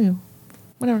 Like, well, yeah,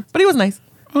 whatever. But he was nice.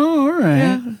 Oh, all right.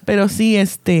 Yeah. Pero sí,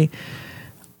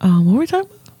 what were we talking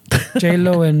about?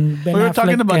 J-Lo and Ben We were Affleck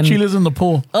talking about and chiles in the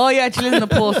pool. Oh, yeah, Chile's in the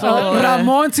pool. So,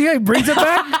 Ramon, see how he brings it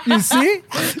back? You see?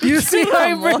 You see how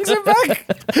he brings it back?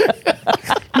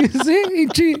 You see?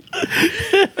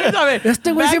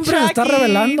 Este güey siempre se está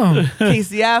revelando.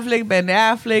 Casey Affleck, Ben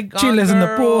Affleck, Gone Chiles in the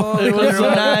Girl, pool.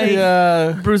 Killer Knight,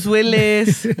 Yeah. Bruce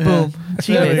Willis. Boom.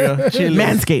 There we go. Chiles. Chiles.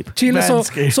 Manscaped. Chile,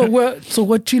 Manscaped. so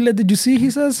what Chile did you see, he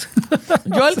says?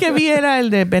 Yo el que vi era el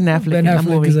de Ben Affleck. Ben en la Affleck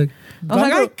movie. is like, I was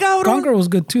like, ay, cabrón. Gone Girl was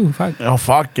good too. Fuck. Oh,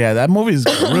 fuck yeah. That movie's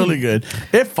really good.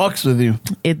 It fucks with you.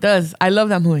 It does. I love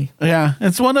that movie. Yeah.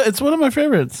 It's one of my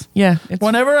favorites. Yeah.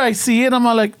 Whenever I see it, I'm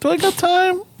all like, do I got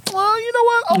time? Well, you know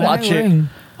what? I'll watch it.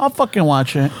 I'll fucking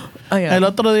watch it. Oh, yeah. El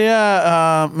otro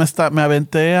día me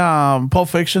aventé Pulp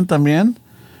Fiction también.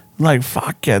 Like,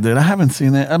 fuck yeah, dude. I haven't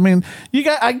seen it. I mean, you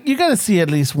got to see it at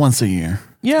least once a year.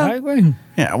 Yeah. Ay, güey.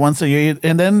 Yeah, once a year.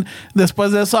 And then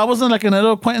después de eso, I was in like a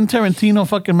little Quentin Tarantino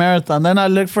fucking marathon. Then I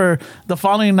looked for, the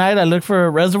following night, I looked for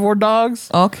Reservoir Dogs.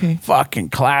 Okay. Fucking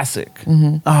classic.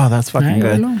 Oh, that's fucking Ay,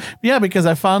 good. bueno. Yeah, because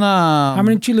I found How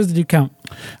many chiles did you count?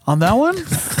 on that one.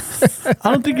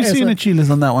 I don't think you see any chiles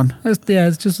on that one.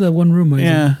 It's just one room. I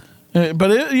think. Yeah.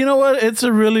 But you know what? It's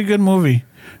a really good movie.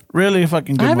 Really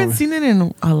fucking good I haven't movie. seen it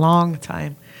in a long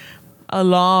time. A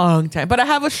long time. But I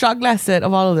have a shot glass set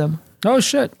of all of them. Oh,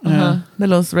 shit. De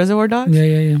los Reservoir Dogs.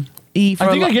 Yeah. Y for I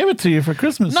think a I lo- gave it to you for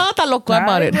Christmas. No, está loco. I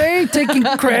bought it. Hey, taking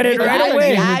credit right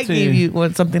away. I gave you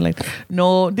one, something like that.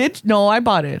 No, I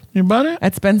bought it You bought it?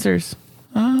 at Spencer's.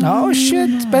 Oh,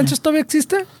 shit. ¿Spencer's todavía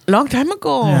existe? Long time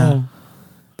ago. Yeah.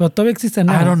 Pero todavía existe,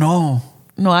 ¿no? I don't know.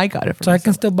 No, I got it. For So I can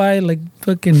myself. still buy like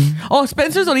fucking Oh,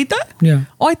 Spencer's ahorita? yeah.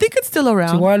 Oh, I think it's still Si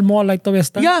around. voy al mall, like todavía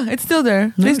está. Yeah, it's still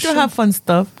there. No They still shit. have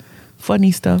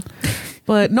funny stuff.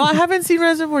 But no, I haven't seen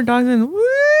Reservoir Dogs in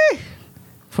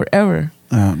forever.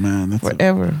 Oh man, that's a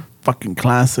Forever. fucking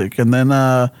classic. And then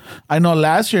I know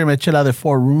last year me eché la de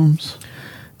 4 Rooms.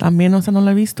 También, o sea, no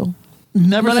la he visto.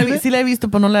 Never No la seen vi, it? sí la he visto,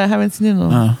 pero no la haven't seen it. No,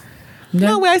 Oh,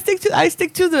 no way, I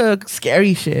stick to the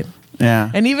scary shit. yeah.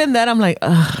 And even that, I'm like,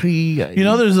 ugh. You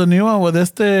know, there's a new one with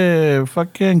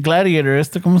fucking Gladiator.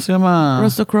 ¿Cómo se llama?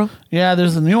 Russell Crowe. Yeah,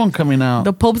 there's a new one coming out.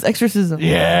 The Pope's Exorcism.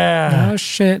 Yeah. Oh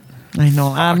shit. I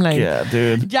know. I'm like, Yeah,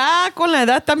 dude. ya con la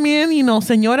edad también,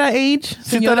 señora age.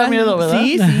 Sí te Señora, da miedo, ¿verdad?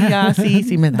 Sí, ya,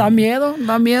 sí me da. Da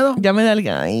miedo. Ya me da el,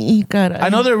 ay, caray. I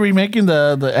know they're remaking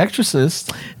the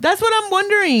Exorcist. That's what I'm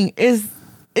wondering. Is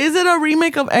it a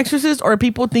remake of Exorcist, or are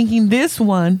people thinking this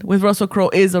one with Russell Crowe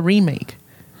is a remake?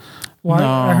 Well, No.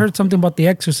 I heard something about the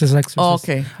Exorcist. Oh,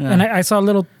 okay. And I saw a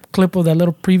little clip of that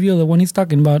little preview of the one he's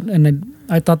talking about, and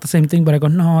I thought the same thing, but I go,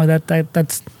 no,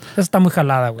 that's está muy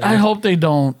jalada, güey. I hope they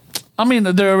don't. I mean,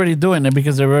 they're already doing it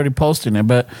because they're already posting it,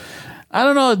 but I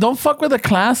don't know. Don't fuck with the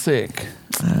classic.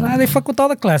 Nah, they fuck with all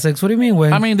the classics. What do you mean,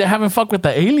 güey? I mean, they haven't fucked with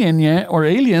the Alien yet or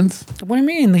Aliens. What do you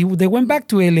mean? They went back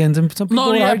to Aliens, and some people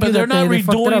No, yeah, argue but they're that not they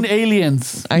fucked it redoing up.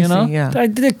 Aliens. I you know? see, yeah. I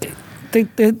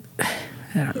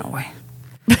don't know why.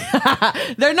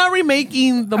 They're not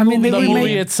remaking the I mean, movie. The they movie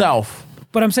remake- itself.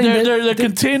 But I'm saying They're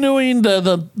continuing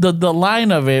the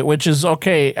line of it, which is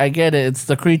okay. I get it. It's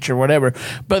the creature, whatever.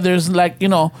 But there's like,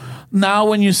 now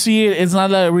when you see it, it's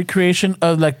not a recreation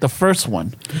of like the first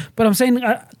one. But I'm saying,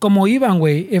 como iban,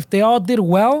 güey, if they all did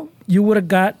well, you would have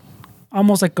got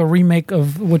almost like a remake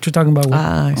of what you're talking about, güey.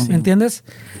 I see. ¿Entiendes?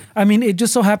 I mean, it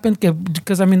just so happened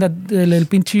because I mean that el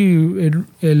pinche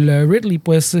el Ridley,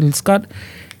 pues el Scott,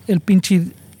 el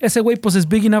pinche ese güey, pues is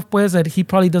big enough, pues that he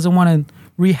probably doesn't want to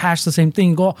rehash the same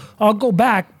thing. I'll go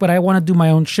back, but I want to do my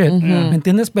own shit.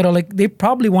 ¿Entiendes? Pero like they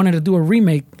probably wanted to do a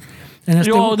remake. And it's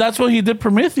Oh, that's what he did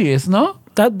Prometheus, no?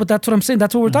 but that's what I'm saying.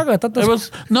 That's what we're talking about. I thought that's, It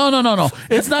was no.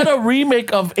 It's not a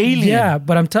remake of Alien. yeah,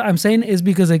 but I'm saying is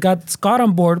because they got Scott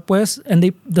on board, pues, and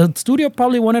the studio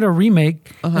probably wanted a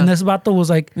remake, and this vato was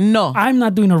like, No. I'm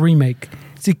not doing a remake.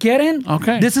 Si quieren,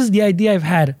 Okay. this is the idea I've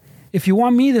had. If you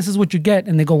want me, this is what you get.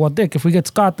 And they go, well, Dick, if we get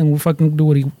Scott, then we'll fucking do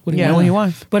what he What he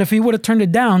wants. But if he would have turned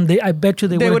it down, I bet you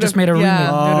they would have just made a yeah, remake.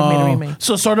 they would have made a remake.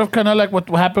 So sort of kind of like what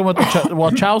happened with the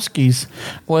Wachowskis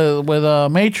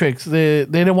with Matrix. They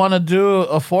didn't want to do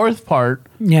a fourth part,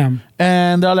 Yeah.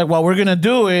 and they're like, well, we're gonna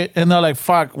do it, and they're like,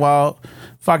 fuck,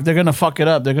 they're gonna fuck it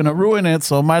up. They're gonna ruin it.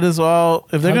 So might as well,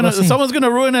 if someone's gonna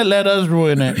ruin it, let us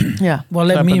ruin it. Yeah. Well,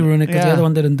 let me Happened. ruin it because the Yeah. other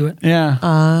one didn't do it. Yeah.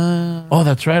 Oh,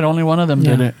 that's right. Only one of them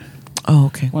did Yeah. it. Oh,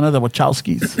 okay. One of the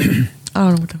Wachowskis. I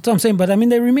don't know what So I'm saying, but I mean,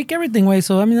 they remake everything, way.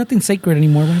 So I mean, nothing's sacred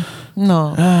anymore, way.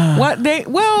 No. What they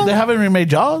they haven't remade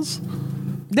Jaws.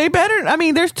 better. I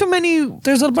mean, there's too many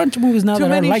There's a bunch of movies now that are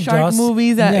many like shark Jaws.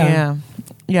 movies that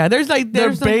yeah. There's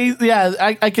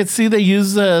I could see they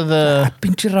use the.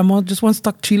 Pinche Ramon just wants to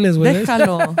talk chiles, güey.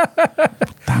 Déjalo.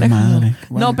 Ta madre. No,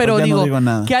 Bueno, pero pues ya digo, no digo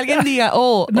nada. que alguien diga,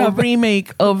 a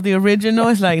remake of the original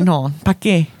is like, no, ¿pa'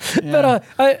 qué? But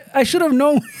I should have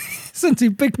known since he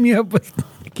picked me up.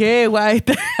 ¿Qué, guay?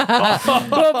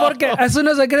 No, porque as soon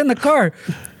as I get in the car,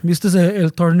 ¿viste el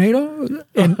tornado?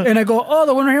 And I go, oh,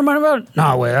 the one right here, about?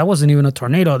 No, wait, that wasn't even a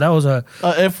tornado. That was a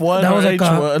F1 that or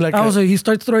was H1. he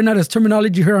starts throwing out his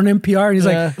terminology here on NPR, and he's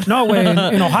like, no way,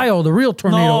 in Ohio, the real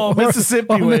tornado. No, Mississippi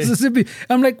Or way. Mississippi.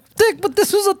 I'm like, Dick, but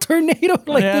this was a tornado.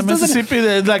 Like, Yeah, this doesn't. Mississippi,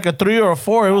 it's like a 3 or a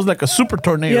 4. It was like a super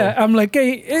tornado. Yeah, I'm like,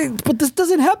 hey, but this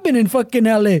doesn't happen in fucking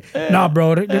LA. Nah,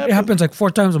 bro, it happens like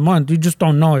 4 times a month. You just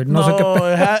don't know it. No,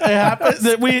 it happens.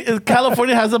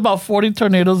 California has about 40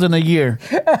 tornadoes in a year,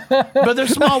 but they're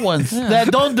small ones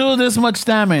that don't do this much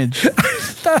damage.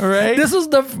 Right? This was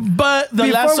the. But the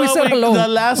Before last we one, said hello. the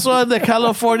last one, that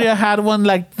California had one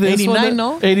like this. 89, one,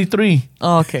 no? 83.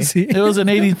 Oh, okay. See? It was an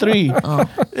 83.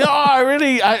 Yeah,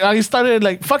 I started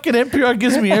like fucking NPR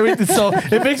gives me everything, so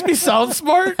it makes me sound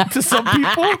smart to some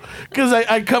people because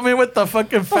I come in with the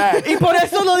fucking fact. Y por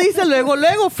eso lo dice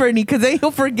luego, Fernie, because then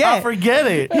he'll forget. I forget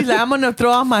it. He's like, I'm going to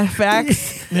throw out my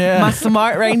facts, Yeah. my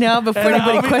smart right now before And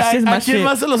anybody questions my ¿A quién shit.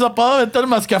 más se los puedo aventar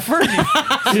más que a Fernie?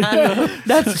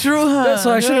 That's true, huh?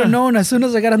 So I should have known as soon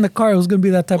as I got in the car, it was gonna be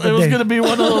that type It of was day. going to be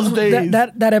one of those days.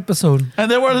 that episode. And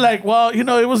they were like, well,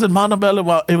 it was in Montebello, Montebello.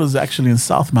 Well, it was actually in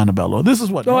South Montebello. This is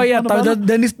what. Oh North yeah, Montebello?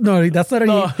 then no, that's not.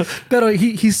 No. Pero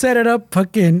he set it up.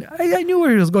 Fucking, I knew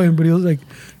where he was going, but he was like,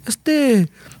 aquí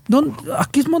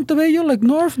es Montebello, like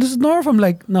north. This is north. I'm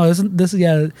like, no, this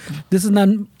is not.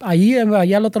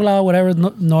 Allá al otro lado, whatever,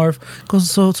 north.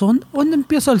 So ¿dónde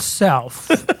empieza el south?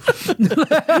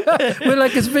 With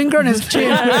like his finger on his chin.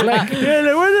 Like,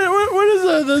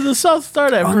 where does the South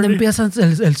start at? ¿dónde empieza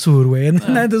el sur, güey? And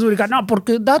then this would go, no,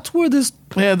 porque that's where this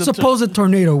supposed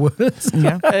tornado was.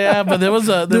 Yeah, but there was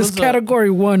a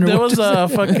category 1. There was a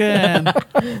fucking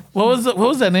what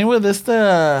was that name of this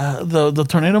the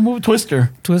tornado movie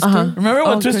Twister. Remember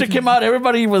when Twister came out?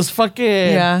 Everybody was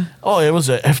fucking Oh, it was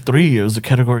a F3. It was a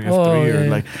category F3 or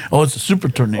like it's a super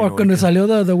tornado. Or cuando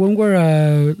salió the one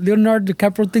where Leonardo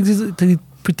DiCaprio thinks he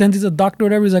pretends he's a doctor or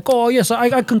whatever. He's like, oh yes,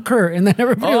 I concur, and then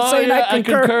everybody was saying I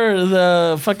concur.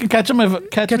 The fucking catch me if you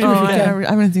can. I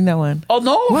haven't seen that one. Oh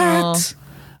no, what?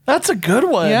 That's a good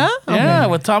one. Yeah? Yeah,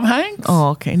 with Tom Hanks. Oh,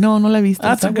 okay. No la he visto.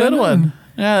 That's a good one.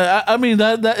 Yeah, I mean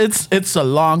that it's a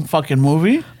long fucking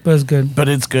movie, but it's good. But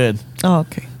it's good. Oh,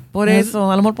 okay. Por eso,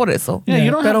 a lo mejor por eso. Yeah,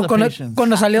 you don't have the patience.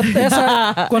 Cuando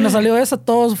salió esa,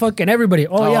 todos fucking everybody.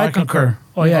 Oh yeah, I concur.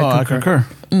 Oh yeah, I concur.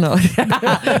 No.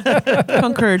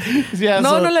 Concurred. Yeah,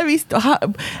 no la he visto. I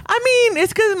mean,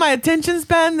 it's because my attention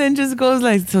span then just goes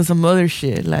like to some other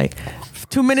shit. Like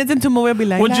 2 minutes into a movie, I'll be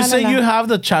like, would you say you have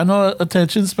the channel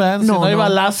attention span? No, si no hay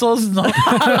balazos, no.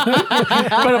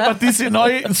 Pero para ti, si no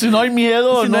hay miedo. Si no hay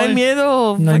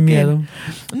miedo. No hay miedo.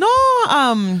 No,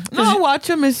 I watch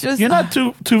them. It's just... You're not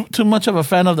too much of a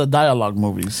fan of the dialogue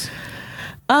movies.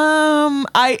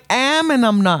 I am and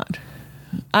I'm not.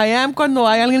 I am cuando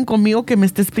hay alguien conmigo que me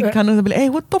esté explicando. Hey,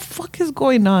 what the fuck is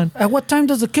going on? At what time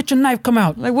does the kitchen knife come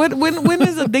out? Like, when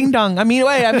is the ding dong? I mean,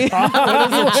 wait,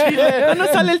 ¿cuándo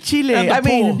sale el chile? I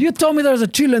mean, you told me there was a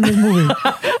chile in this movie.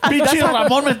 Pinche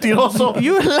Ramón mentiroso.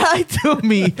 You lied to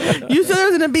me. You said there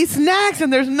was going to be snacks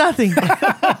and there's nothing.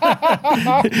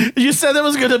 You said there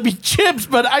was going to be chips,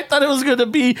 but I thought it was going to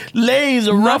be Lay's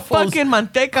or Ruffles. Fucking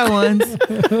manteca ones.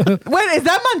 Wait, is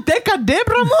that manteca dip,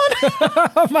 Ramon?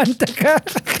 Manteca.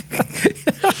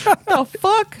 The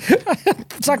fuck?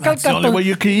 That's the only way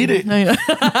you can eat it.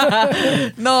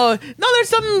 No, there's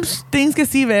some things que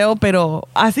sí veo, pero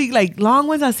así, like, long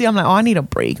ones así, I'm like, I need a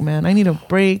break, man. I need a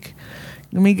break.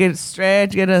 Let me get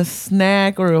stretched, get a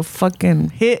snack or a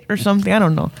fucking hit or something. I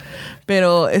don't know.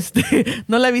 Pero,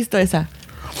 no la he visto esa.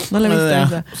 No la he visto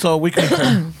esa. So we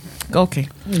can... Okay.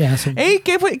 Yeah, so. Hey,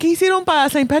 ¿qué hicieron para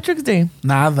St. Patrick's Day?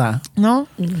 Nada. No?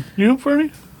 You,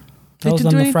 Fernie? That was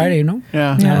on the Friday, no?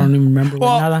 Yeah. I don't even remember.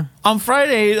 Nada. On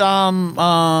Friday,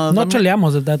 no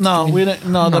chaleamos if that's no, we didn't.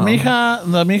 No, the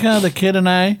mija, the kid and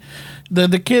I,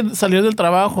 the kid salió del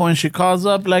trabajo and she calls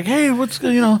up like, hey, what's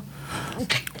going on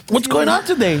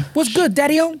today? What's good,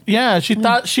 Daddy-o? Yeah, she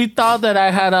thought that I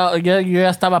had yo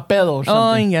ya estaba pedo or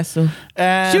something. Oh, yes.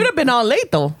 And She would have been all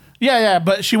late though. Yeah,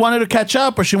 but she wanted to catch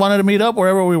up or she wanted to meet up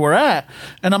wherever we were at.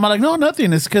 And I'm like, no,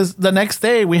 nothing. It's because the next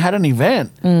day we had an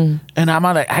event. And I'm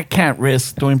like, I can't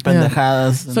risk doing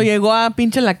pendejadas. So llegó a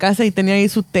pinche la casa y tenía ahí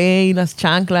su té y las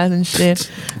chanclas and shit.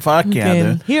 Fuck yeah,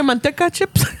 dude. Here, manteca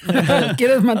chips.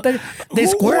 ¿Quieres manteca? They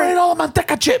Who squirt. ate all the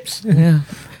manteca chips? Yeah.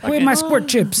 Where's my squirt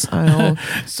chips? I know.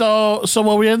 So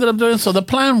what we ended up doing, so the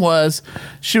plan was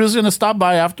she was going to stop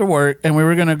by after work and we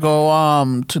were going to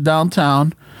go to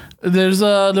downtown. There's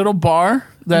a little bar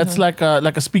that's like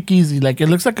a speakeasy. Like it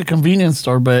looks like a convenience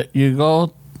store, but you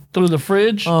go through the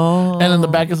fridge and in the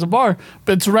back is a bar.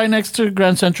 But it's right next to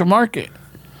Grand Central Market.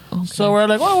 Okay. So we're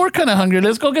like, well, we're kind of hungry.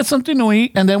 Let's go get something to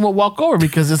eat and then we'll walk over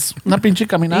because it's una pinche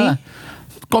caminada.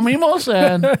 Comimos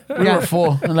and we were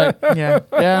full. And like,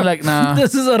 like nah.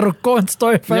 This is a Rocon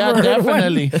story.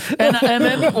 Definitely. And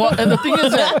the thing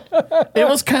is that it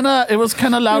was kind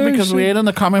of loud because we ate in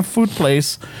the common food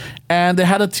place, and they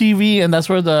had a TV, and that's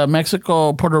where the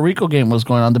Mexico-Puerto Rico game was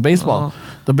going on, the baseball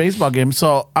game.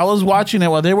 So I was watching it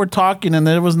while they were talking, and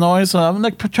there was noise. So I'm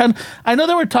like I know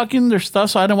they were talking their stuff,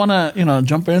 so I didn't want to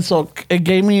jump in. So it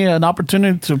gave me an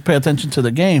opportunity to pay attention to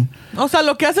the game. O sea,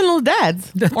 lo que hacen los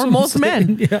dads or most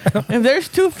men. Yeah. If there's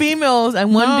two females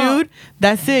and one dude,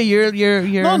 that's it. You're.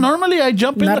 No, normally I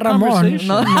jump in the conversation.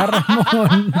 Not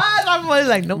Ramon. Ramon's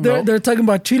like, no. They're talking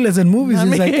about chiles and movies.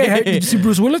 It's like, hey, did you see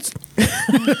Bruce Willis?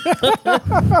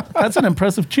 That's an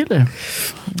impressive chile.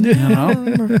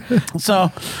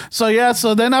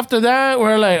 So then after that,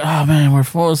 we're like, oh man, we're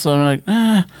full. So I'm like,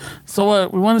 so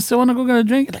what? We still want to go get a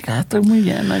drink? Like, estoy muy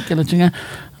llena, que la chingada.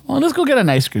 Well, let's go get an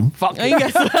ice cream. Fuck. So we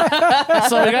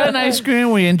got an ice cream.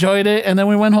 We enjoyed it, and then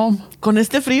we went home. Con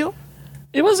este frío?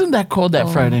 It wasn't that cold that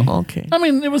Friday. Okay. I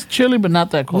mean, it was chilly, but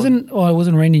not that cold. It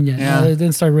wasn't raining yet. Yeah. No, it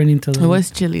didn't start raining till It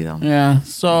was chilly though. Yeah.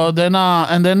 So then,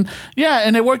 and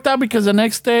it worked out because the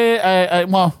next day,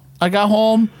 I got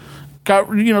home,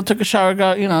 took a shower, and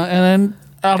then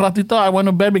al ratito I went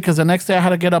to bed because the next day I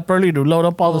had to get up early to load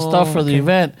up all the stuff for the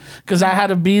event because I had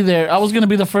to be there. I was going to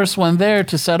be the first one there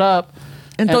to set up.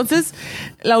 Entonces,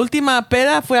 la última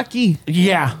peda fue aquí.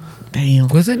 Yeah. Damn.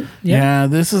 Was it? Yeah,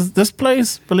 this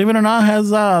place, believe it or not, has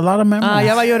a lot of memories.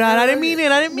 Ya va a llorar. I didn't mean it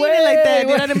like that.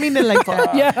 I didn't mean it like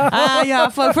that. Yeah.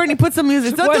 Fernie, put some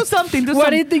music. Do something. Why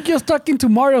do you think you're talking to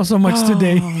Mario so much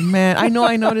today? Oh, man. I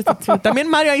noticed it too. También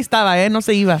Mario ahí estaba, no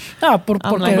se iba. Porque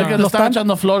Porque le están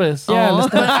echando flores. Yeah,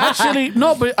 But actually,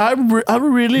 no, but I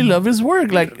really love his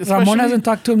work. Like Ramon hasn't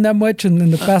talked to him that much in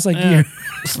the past year.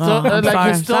 Still,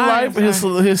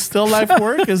 his still life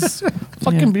work is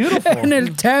fucking beautiful. And El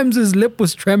Tams, his lip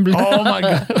was trembling. Oh my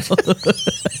god!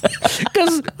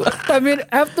 Because I mean,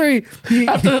 after he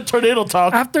After the tornado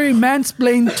talk, after he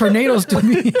mansplained tornadoes to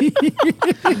me,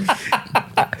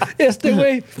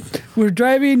 way we're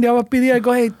driving. I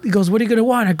go, hey, he goes, what are you gonna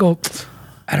want? I go,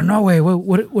 I don't know, way.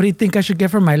 What do you think I should get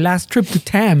for my last trip to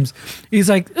Tams? He's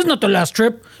like, it's not the last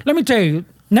trip. Let me tell you.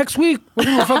 Next week, we're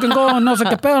going to fucking go on no sé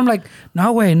qué pedo. I'm like,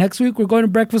 no, güey. Next week, we're going to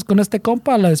breakfast con este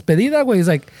compa, la despedida, güey. He's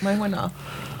like, Mine went off.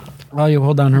 oh, you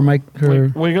hold on. Her mic.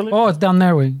 Wiggle it? Oh, it's down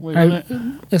there, güey.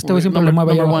 Este güey siempre le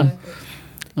mueve allá Number abajo.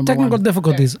 one. Technical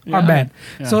difficulties are bad.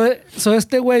 Yeah. So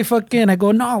este way fucking, I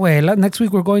go, no, güey. Next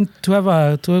week, we're going to have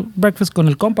a breakfast con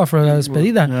el compa for la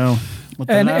despedida. Yeah.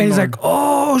 And he's like,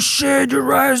 oh, shit, you're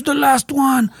right. It's the last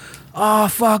one. Oh,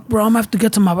 fuck, bro. I'm going to have to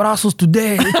get some abrazos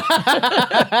today.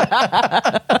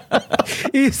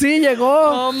 Y sí, llegó.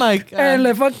 Oh, my God. And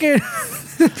le fucking...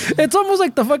 It's almost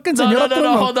like the fucking señora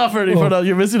No, hold on, Freddie. Hold on.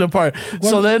 You're missing a part.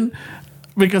 So then,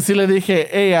 because sí le dije,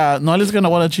 hey, Noel's going to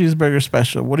want a cheeseburger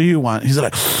special. What do you want? He's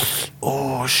like,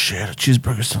 oh, shit, a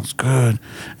cheeseburger sounds good.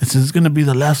 It's going to be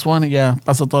the last one. Yeah,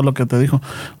 pasa todo lo que te dijo.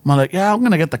 I'm like, yeah, I'm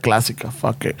going to get the clásica.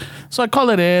 Fuck it. So I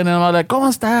call it in, and I'm like, ¿cómo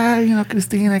está?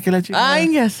 Cristina, que la chica.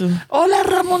 Ay, eso. Hola,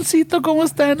 Ramoncito, ¿cómo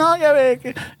está? No, ya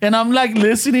ve. And I'm like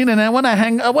listening, and then when I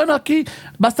hang up, bueno, aquí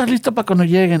va a estar listo para cuando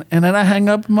lleguen. And then I hang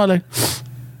up, and I'm like,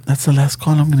 that's the last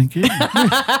call I'm going to get.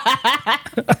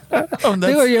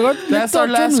 That's our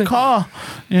last call,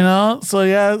 So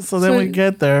yeah, so then we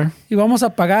get there. Y vamos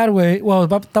a pagar, güey. Well,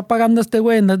 está pagando este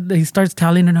güey, and he starts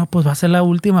telling her, no, pues va a ser la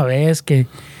última vez que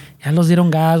ya los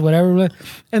dieron gas, whatever.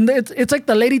 And it's like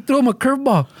the lady threw him a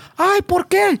curveball. Ay, ¿por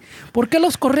qué? ¿Por qué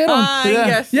los corrieron? Ay,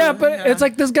 yes. Yeah, but it's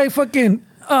like this guy fucking...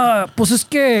 pues es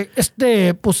que es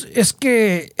que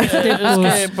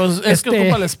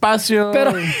ocupa el espacio.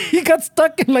 Pero he got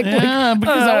stuck in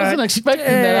because I wasn't expecting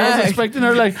that. I was expecting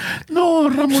her like, no,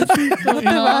 Ramoncito, no te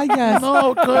vayas.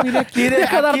 No,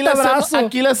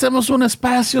 aquí le hacemos un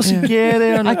espacio si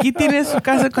quiere. Aquí tiene su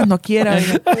casa cuando quiera.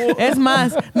 Es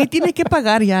más, ni tiene que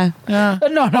pagar ya. Yeah.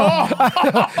 No.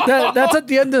 That's at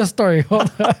the end of the story.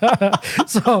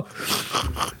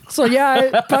 So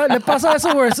yeah, le pasa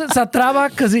eso where se atraba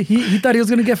because he thought he was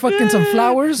gonna get fucking some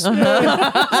flowers.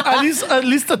 At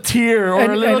least a tear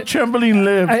or a little trembling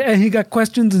lip. And he got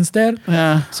questions instead.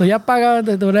 Yeah. So ya paga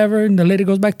whatever, and the lady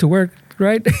goes back to work,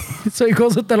 right? So he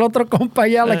goes with el otro compa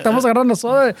ya, like estamos agarrando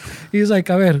soda. He's like,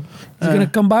 a ver, is he gonna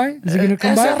come by? Is he gonna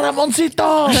come by? Ese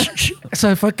Ramoncito.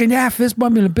 So fucking fist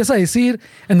bump y le empieza a decir,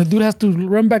 and the dude has to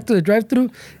run back to the drive-thru.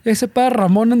 Y se para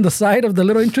Ramon on the side of the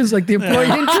little entrance, like the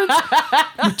employee entrance,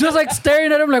 just like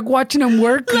staring at him, like watching him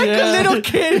work, like a little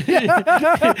kid,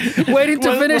 waiting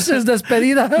to finish his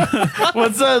despedida.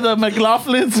 What's the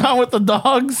McLaughlin song with the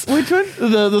dogs? Which one?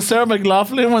 The Sarah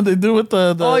McLaughlin when they do with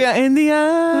the oh yeah, in the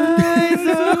eyes.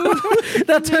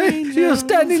 That's why he was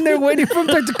standing there waiting for him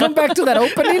to come back to that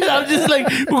opening. I'm just like,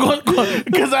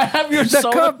 because I have your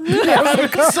soda. I have your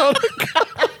soda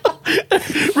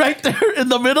right there in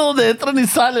the middle de entran y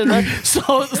salen, right?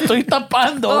 So estoy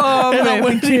tapando. Oh, and I'm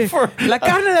waiting for la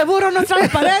carne de burro no es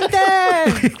transparente.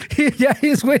 Yeah,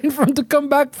 he's waiting for him to come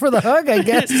back for the hug, I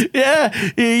guess. Yeah,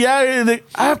 y ya,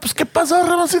 pues ¿qué pasó,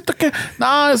 Ramoncito? Que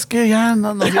no, es que ya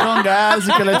nos dieron gas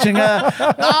y que la chingada.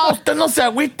 No, usted no se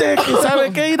agüite, que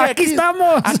sabe que ir aquí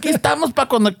estamos. Aquí estamos para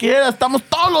cuando quiera. Estamos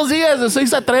todos los días de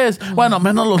 6 a 3. Bueno,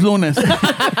 menos los lunes.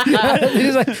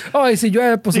 He's like, oh, y si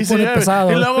llueve, pues se pone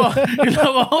pesado. Y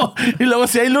luego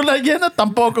si hay luna llena,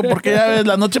 tampoco, porque ya ves,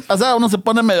 la noche pasada uno se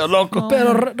pone medio loco.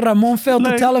 Pero Ramon failed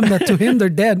to tell him that to him they're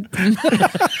dead.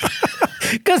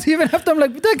 Because even after I'm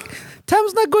like,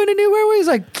 Tam's not going anywhere. He's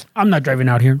like, I'm not driving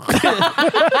out here.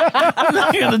 I'm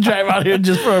not going to drive out here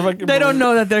just for a fucking They don't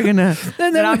know that they're going to,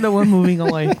 that I'm the one moving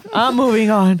away. I'm moving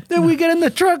on. Then we get in the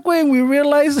truck way and we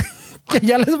realize que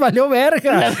ya les valió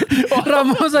verga.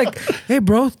 Ramon's like, hey,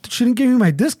 bro, she didn't give me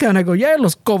my discount. I go, yeah,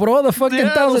 los cobró the fucking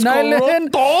Yeah, los 1,000 cobró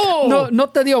Island. todo. No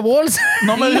te dio bolsa.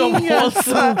 No me dio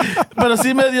bolsa. Pero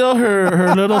sí me dio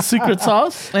her little secret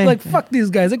sauce. Like, fuck these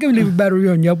guys. I can leave a bad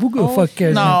review on Yelp. Who gives a fuck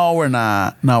cares? No, we're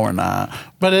not. No, we're not.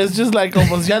 But it's just like,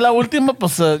 pues ya la última,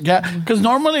 pues ya. Because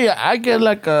normally I get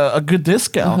like a good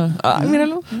discount.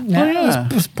 Míralo. Yeah,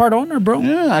 it's part owner, bro.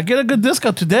 Yeah, I get a good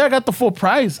discount. Today I got the full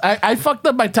price. I fucked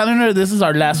up by telling her this is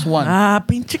our last one.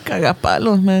 Pinche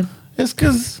cagapalos, man. It's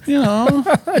because, you know.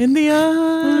 In the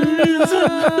eyes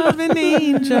of an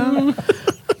angel.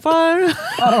 Far.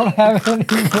 I don't have any.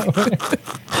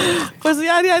 Pues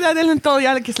ya denle todo,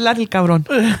 ya que se largue el cabrón.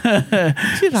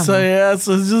 Sí, Ramón. So yeah,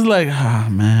 so it's just like, oh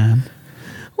man.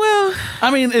 Well,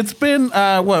 I mean, it's been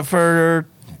what for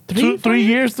 3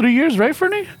 years, right,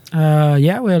 Fernie?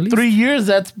 Yeah, well, at least. 3 years.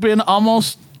 That's been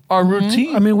almost our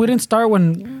routine. I mean, we didn't start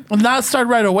when... Well, not start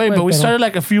right away, but we started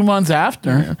like a few months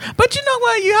after. but you know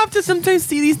what? You have to sometimes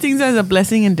see these things as a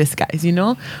blessing in disguise, you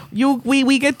know?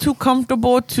 We get too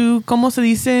comfortable, too, ¿cómo se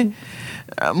dice?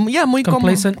 Yeah, muy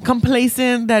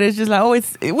complacent that it's just like,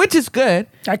 which is good.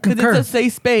 I concur. It's a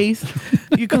safe space.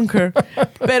 You concur.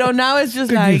 But now it's just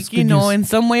Good like, use, you good know, use. in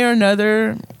some way or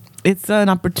another, it's an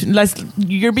opportunity. Like,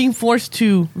 you're being forced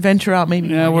to venture out, maybe.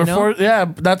 Yeah, more,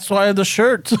 that's why the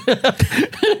shirts.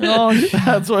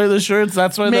 That's why the shirts.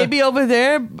 That's why maybe over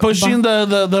there pushing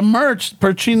the merch,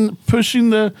 pushing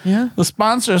the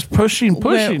sponsors, pushing.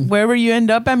 Wherever you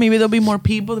end up at, maybe there'll be more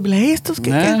people. They'll be like, hey, estos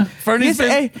que Yeah.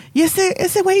 y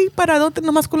ese güey paradote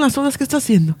nomás con las sodas que está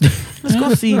haciendo. Let's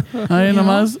go see. Ahí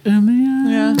nomás.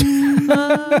 Yeah.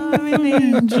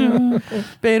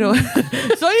 Pero,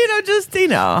 so, you know, just, you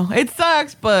know, it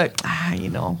sucks, but, you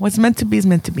know, what's meant to be is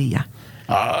meant to be, yeah.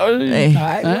 Ay,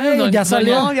 ya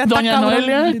salió. Ya está Doña cabrón.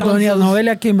 Noelia. Doña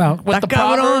Noelia came out. With Está the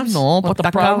cabrón. Proverbs. No, pues With the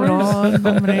está cabrón,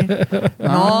 hombre.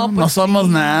 No, No pues somos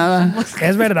nada.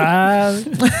 Es verdad.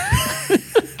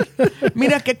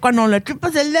 mira que cuando le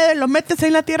chupas el dedo y lo metes ahí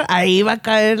en la tierra, ahí va a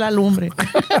caer la lumbre.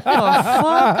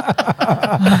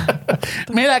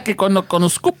 Mira que cuando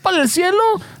escupa el cielo,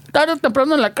 tarde o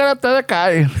temprano en la cara te ha de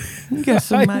caer. Que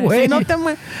su Ay, madre. güey. Si no te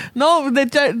no,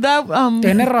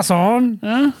 Tienes razón.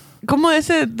 ¿Cómo es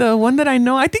it? The one that I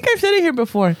know. I think I've said it here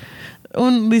before.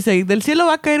 Dice, del cielo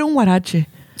va a caer un guarache.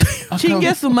 Chingue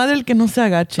a su madre el que no se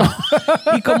agache.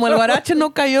 Y como el guarache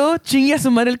no cayó, chingue a su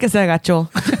madre el que se agachó.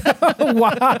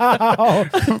 Wow.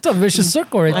 It's a vicious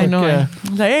circle right I know. Yeah.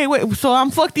 Like, hey, wait, so I'm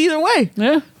fucked either way.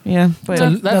 Yeah. Yeah.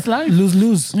 But, That's life.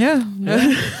 Lose. yeah.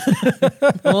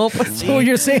 No, pues So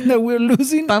you're saying that we're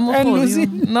losing Estamos and jodidos.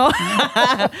 losing? No.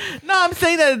 No, I'm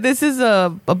saying that this is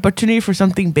a opportunity for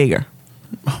something bigger.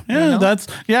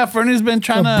 Yeah, Fernie's been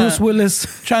trying to Bruce Willis.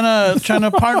 trying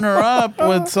to partner up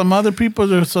with some other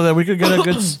people so that we could get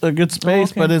a good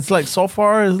space. Okay. But it's like so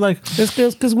far it's like It's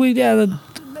because we're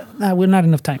not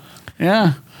enough time.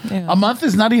 yeah. Yeah. A month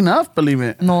is not enough, believe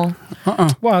it. No.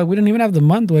 Well, we didn't even have the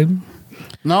month, way.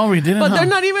 No, we didn't. But huh? they're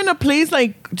not even a place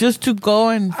like just to go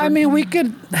and. I mean, we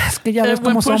could. Es que ya ves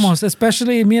Everyone como push. somos,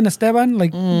 especially me and Esteban.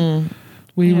 Like,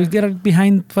 we get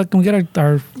behind. Fucking, we get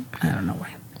our. I don't know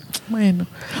why. Bueno.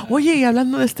 Oye, y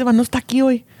hablando de Esteban, no está aquí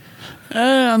hoy.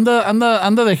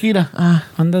 Anda de gira.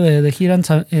 Anda de gira en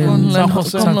San José. Con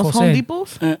San los José. Home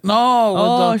Depots. No.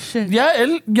 Oh, with shit. Ya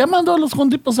él ya mandó a los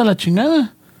Hondipos a la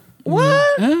chingada. What?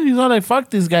 He's all like, fuck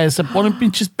these guys. Se ponen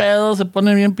pinches pedos, se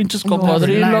ponen bien pinches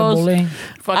cocodrilos. reliable,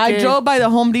 I drove by the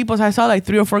Home Depots. I saw like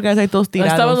 3 or 4 guys ahí todos Ahí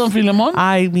tirados. estaba Don Filemón.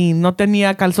 I mean, no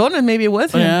tenía calzones. Maybe it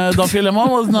was him. Yeah, Don Filemón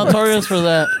was notorious for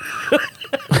that.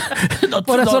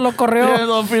 Por eso lo corrió.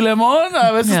 Don Filemón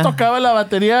a veces Yeah. tocaba la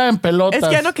batería en pelotas. Es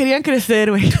que ya no querían crecer,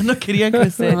 güey. No querían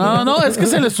crecer. No, es que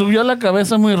se le subió la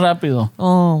cabeza muy rápido.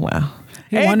 Oh, wow.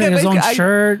 He wanted his own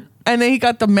shirt. And then he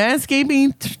got the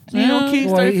manscaping, you know, he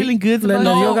started feeling good. Le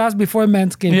dio gas before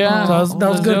Manscaped. Yeah. So that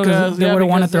was good because they would have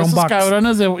wanted their own box.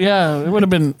 Cabrones it would have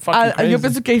been fucking crazy. Yo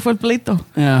pienso que ahí fue el pleito.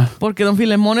 Yeah. Porque Don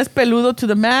Filemón es peludo to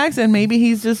the max, and maybe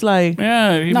he's just like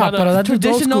Yeah, he No, might have- pero that's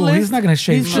old school. He's not going to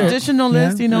shave He's shit.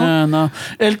 traditionalist, you know. Yeah, no.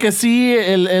 El que sí,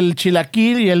 el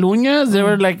chilaquil y el uñas, they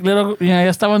were like little, ya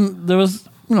estaban, there was,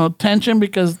 tension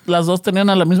because las dos tenían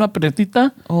a la misma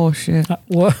pretita. Oh, shit.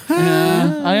 What?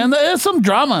 Yeah. Ahí anda, it's some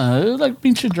drama. It was like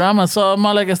pinche drama. So,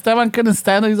 like, Esteban couldn't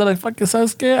stand it. He's like, fuck,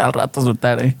 ¿sabes qué? Al rato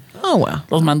soltaré. Oh, wow.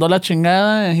 Los mandó la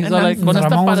chingada. And he's like, con este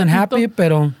Ramon wasn't happy, aparatito,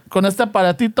 pero... con este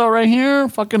aparatito right here,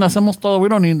 fucking hacemos todo. We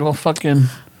don't need no fucking...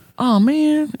 Oh,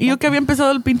 man. Y yo que había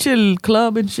empezado el pinche el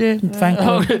club and shit. Fan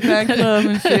club. Fan club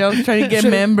and shit. I was trying to get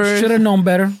members. Should have known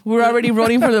better. We're already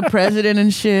voting for the president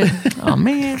and shit. Oh,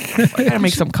 man. I gotta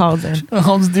make some calls then.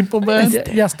 Homes Depot band.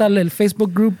 Ya está el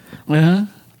Facebook group. Yeah.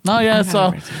 No, yeah.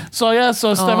 So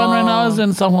Esteban right now is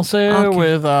in San Jose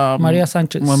with Maria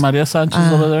Sanchez. With Maria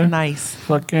Sanchez over there. Nice.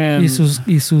 Fucking. Y sus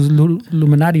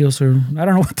luminarios, or I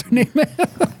don't know what their name is.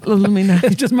 Los Luminarios.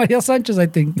 It's just Maria Sanchez, I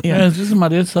think. Yeah, it's just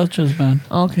Maria Sanchez, man.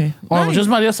 Okay. Or Nice. just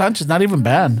Maria Sanchez, not even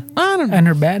band. I don't know. And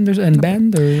her band, or I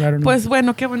don't know. Pues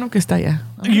bueno, qué bueno que está allá.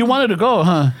 You wanted to go,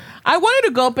 huh? I wanted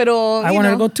to go, pero I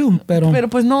wanted to go too, pero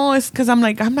pues no, it's because I'm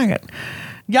like, I'm not gonna.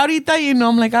 Ya ahorita,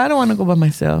 I'm like, I don't want to go by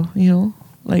myself,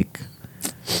 like.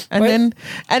 And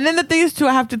then the thing is too,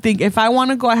 I have to think, if I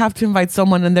want to go, I have to invite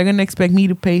someone, and they're gonna expect me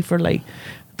to pay for like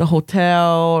the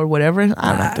hotel or whatever.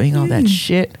 I'm not doing all that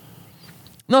shit.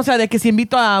 No, o sea, de que si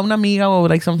invito a una amiga or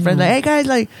like some friends, like, hey guys,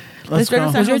 like, let's go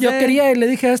to San Pues yo Jose. quería y le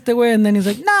dije a este güey, and then he's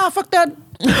like, nah, fuck that.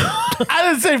 I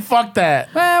didn't say fuck that.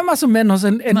 Más o menos,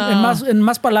 en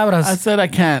más palabras. I said I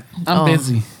can't. I'm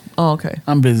busy. Oh, okay.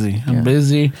 I'm busy. I'm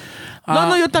busy.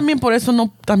 No, yo también por eso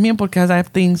no, también porque I have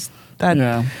things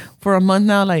that for a month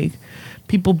now, like,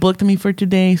 people booked me for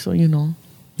today, so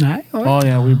Ay, Oh,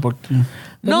 yeah, we booked you.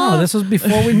 No, this was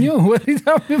before we knew. What are you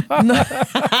talking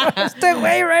about? Stay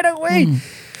away right away.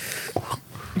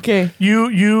 Okay. You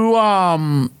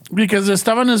because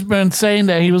Esteban has been saying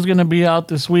that he was gonna be out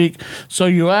this week, so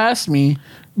you asked me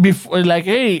before, like,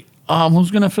 hey, who's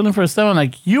gonna fill in for Esteban?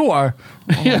 Like, you are.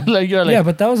 You're like, yeah,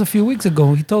 but that was a few weeks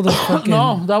ago. He told us fucking.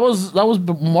 No, that was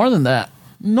more than that.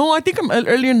 No, I think I'm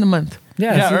earlier in the month.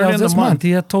 Yeah, Yeah, see, early that was in the this month. month.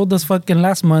 He had told us fucking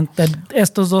last month that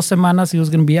estos 2 semanas he was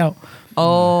gonna be out.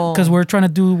 Oh. Because we're trying to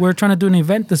do an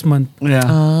event this month. Yeah.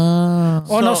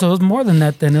 No, so it was more than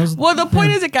that then. It was, Well, the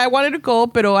point is that I wanted to go,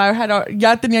 pero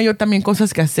ya tenía yo también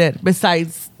cosas que hacer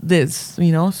besides this,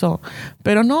 so.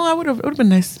 Pero no, it would have been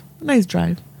nice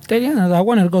drive. yeah, I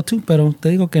wanted to go too, pero te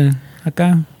digo que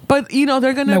acá But,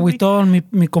 they're going me to agüitó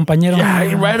mi compañero.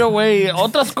 Yeah, right away.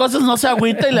 Otras cosas no se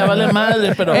agüita y le vale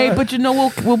madre, pero. Hey, but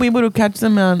we'll be able to catch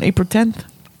them on April 10th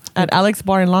at Alex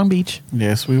Bar in Long Beach.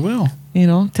 Yes, we will.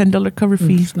 $10 cover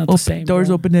fee. It's not the same, Doors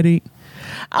bro. open at 8.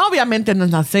 Obviamente no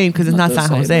es the same because it's not San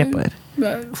Jose, but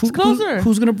Who's closer.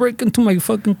 Who's gonna break into my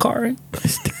fucking car? Eh?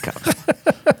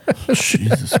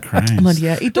 Jesus Christ.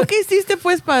 María. ¿Y tú qué hiciste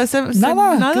pues para hacer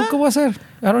Nada. ¿Qué voy a hacer?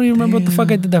 I don't even remember what the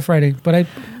fuck I did that Friday, but I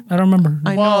don't remember.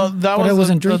 Well, that But I was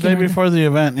wasn't the drinking day or before the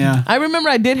event, yeah. I remember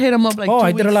I did hit him up like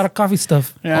I did a lot of coffee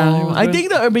stuff. Yeah. he was I good.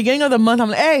 think the beginning of the month, I'm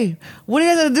like, hey, what are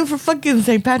you guys gonna do for fucking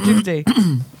St. Patrick's Day?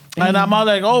 And I'm all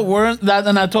like, oh, we're in that,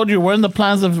 and I told you we're in the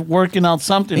plans of working out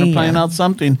something or planning out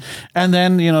something, and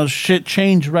then shit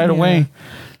changed right away.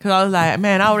 Because I was like,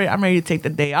 man, I'm ready to take the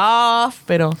day off,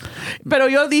 pero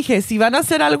yo dije, si van a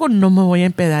hacer algo, no me voy a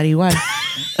empedar igual.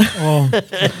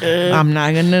 I'm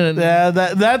not gonna. Yeah,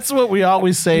 that's what we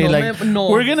always say.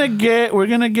 We're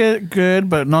gonna get good,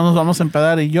 but no nos vamos a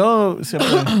empedar. Y yo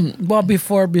siempre. Well,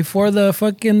 before the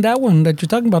fucking that one that you're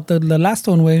talking about, the last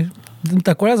one way.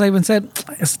 ¿Te acuerdas? I even said,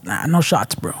 no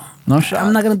shots, bro. No shots.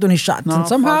 I'm not gonna do any shots. No, and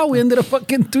somehow we ended up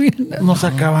fucking doing that. Nos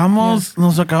acabamos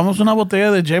una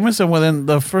botella de Jameson within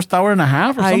the first hour and a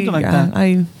half or something like that.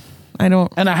 I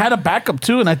don't. And I had a backup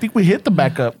too, and I think we hit the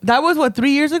backup. That was what, 3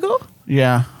 years ago?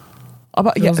 Yeah.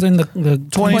 About That was in the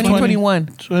 2021.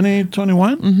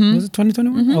 2021? Was it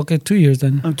 2021? Okay, 2 years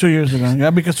then. 2 years ago.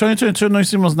 Yeah, because 2022 no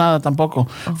hicimos nada tampoco.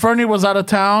 Fernie was out of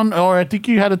town, or I think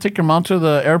you had to take your mom to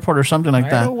the airport or something like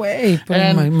that. Right away.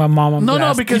 And My mom on No,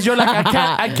 blast. because you're like,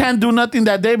 I can't do nothing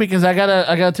that day because I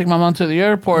gotta take my mom to the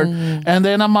airport. And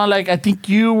then I'm all like, I think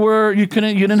you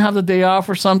didn't have the day off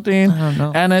or something. I don't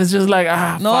know. And it's just like,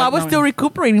 No, I was still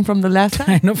recuperating from the last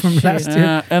time. I know from last year.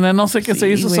 Yeah, and then no sé qué se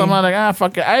hizo, so I'm like,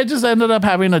 fuck it. I just ended up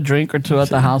having a drink or two at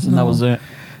the house, and that was it.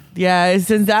 Yeah,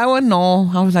 since that one,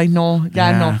 no. I was like, no.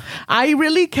 Yeah, no. I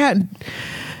really can't.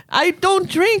 I don't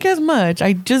drink as much.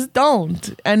 I just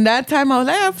don't. And that time I was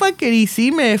like, fuck it. Y sí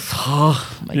me.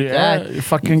 Oh, my God. You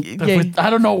fucking. Yeah. I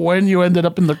don't know when you ended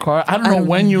up in the car. I don't know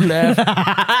when you left.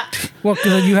 Well,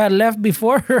 because you had left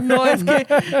before. No, es que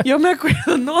yo me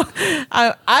acuerdo, no.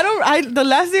 The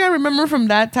last thing I remember from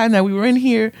that time that we were in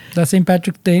here, The St.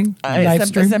 Patrick thing, live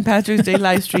stream. St. Patrick's Day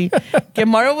live stream, que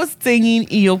Mario was singing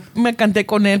y yo me canté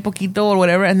con él poquito or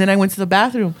whatever, and then I went to the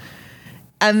bathroom.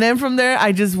 And then from there,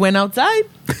 I just went outside.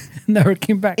 Never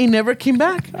came back. He never came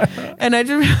back. And I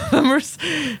just remember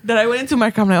that I went into my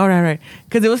car. I'm like, all right.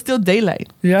 Because it was still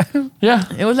daylight. Yeah. Yeah.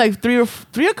 It was like 3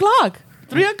 o'clock.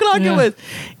 3 o'clock Yeah. it was.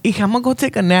 Y I'm going to go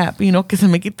take a nap, que se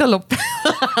me quita lo...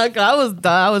 I was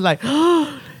done. I was like,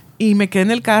 y me quedé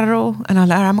en el carro. And I was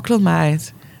like, I'm going to close my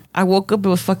eyes. I woke up. It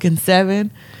was fucking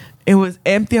 7. It was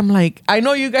empty. I'm like, I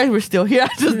know you guys were still here. I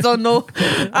just don't know.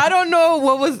 I don't know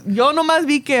what was... Yo nomás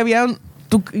vi que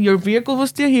your vehicle was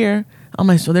still here. I'm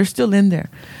like, so they're still in there.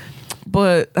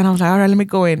 And I was like, all right, let me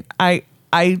go in. I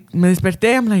I me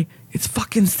desperté. I'm like, it's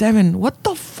fucking 7. What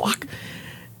the fuck?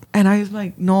 And I was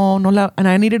like, no, and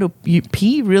I needed to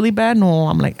pee really bad. No,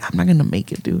 I'm like, I'm not gonna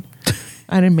make it, dude.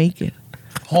 I didn't make it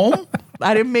Home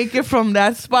I didn't make it from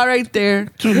that spot right there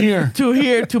to here.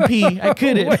 to pee. I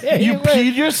couldn't. You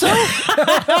peed yourself?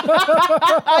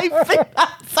 I peed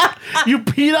outside. You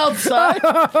peed outside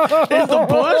in the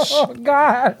bush? Oh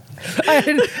God! I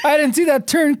didn't see that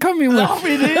turn coming. No,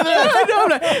 me neither. I know,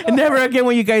 like, never again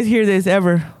when you guys hear this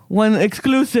ever. One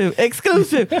exclusive. Me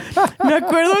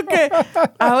acuerdo que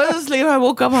I was asleep. I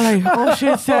woke up. I'm like, oh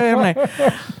shit, 7. I'm like,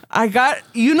 I got.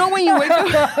 You know when you wake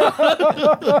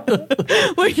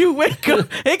up.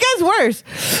 It gets worse.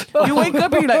 You wake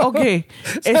up and you're like, okay,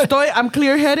 I'm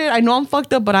clear-headed. I know I'm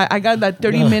fucked up, but I got that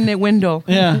 30-minute window.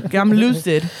 Yeah. Okay, I'm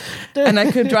lucid, and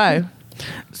I could drive.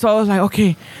 So I was like,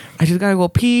 okay, I just gotta go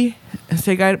pee and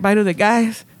say bye to the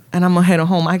guys, and I'm gonna head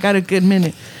home. I got a good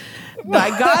minute.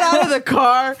 I got out of the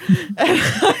car, and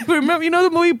I remember, you know the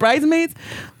movie Bridesmaids,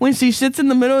 when she shits in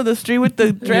the middle of the street with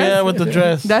the dress? Yeah, with the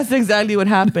dress. That's exactly what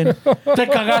happened. Te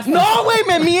cagaste. No, wait,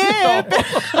 me mié.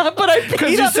 But I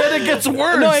Because you said it gets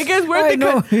worse. No, it gets worse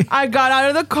because I got out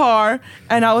of the car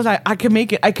and I was like, I can't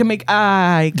make it. I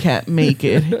can't make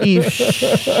it.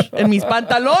 En mis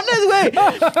pantalones, güey.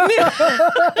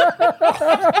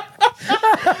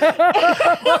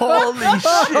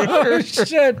 Holy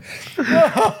shit.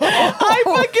 I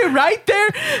fucking right there.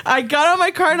 I got out of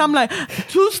my car and I'm like,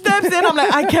 2 steps in. I'm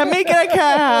like, I can't make it. I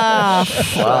can't.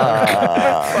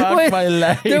 Fuck Wait, my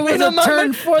life. there was a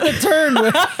turn for the turn.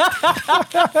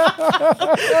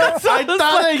 I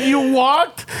thought that you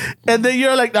walked and then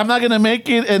you're like, I'm not going to make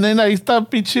it. And then ahí está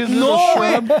pinches little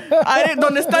shrub.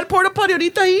 ¿Dónde está el porta potty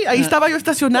ahorita ahí? Ahí estaba yo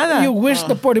estacionada. You wish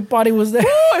the porta potty was there.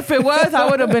 If it was, I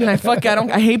would have been like, fuck it,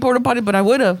 I hate porta potty, but I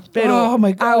would have. Oh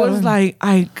my God. I was like,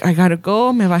 I gotta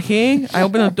go, me bajé. I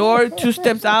opened the door, 2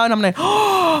 steps out, and I'm like,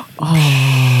 oh.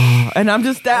 And I'm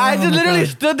just, I just literally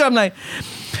stood there. I'm like,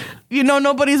 you know,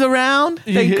 nobody's around.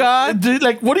 Thank God. Dude,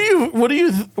 like, what do you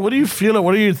feel? Or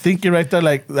what are you thinking right there?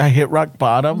 Like, I hit rock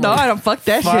bottom. No, Like, I don't fuck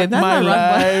that fuck shit. That's my not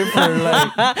life. Or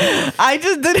like, I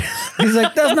just did. He's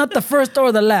like, that's not the first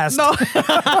or the last. No.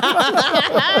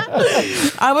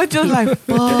 I was just like,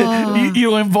 fuck.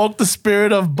 you invoke the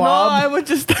spirit of No, Bob. I was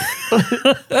just.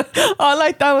 All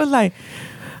I thought was like,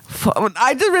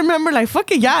 I just remember like,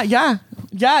 fuck it, yeah.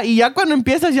 Y ya cuando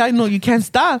empiezas, ya no, you can't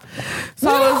stop. So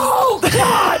No,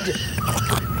 God!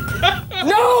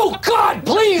 No, God,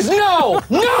 please, no!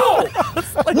 No!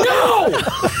 No!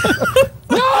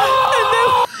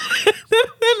 No!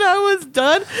 And I was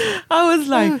done. I was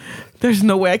like, there's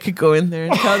no way I could go in there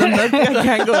and tell them nothing. I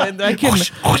can't go in there. I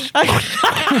can't. Oh, shit.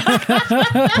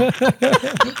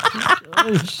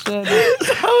 So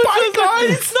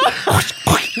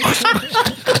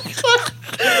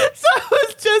I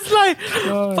was just like,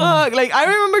 fuck. Like, I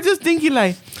remember just thinking,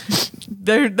 like,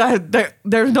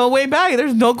 there's no way back.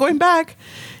 There's no going back.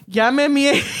 Ya me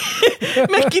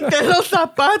quité los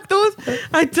zapatos.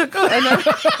 I took them and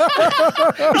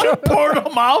You poured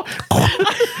them out.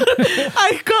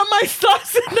 I got my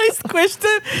socks and I squished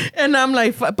them. And I'm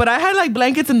like, but I had like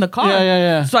blankets in the car.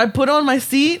 Yeah. So I put on my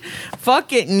seat.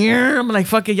 Fuck it. I'm like,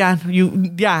 fuck it.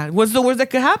 Yeah. What's the worst that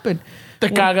could happen? Te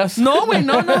cagas. No, wait,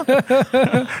 no.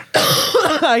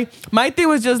 My thing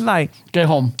was just like, Get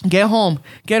home. get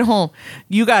home.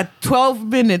 You got 12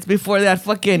 minutes before that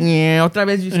fucking, otra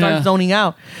vez you start zoning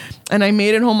out. And I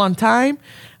made it home on time.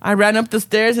 I ran up the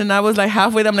stairs and I was like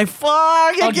halfway there. I'm like, fuck,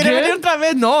 I can't Again? otra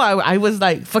vez. No, I was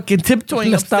like fucking tiptoeing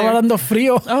Le estaba upstairs. dando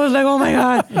frío. I was like, oh my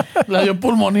God. La dio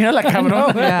pulmonía la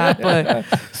cabrón. Yeah, but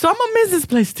so I'm gonna miss this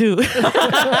place too. Which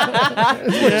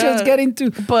I was getting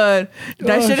to. But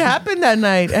that shit happened that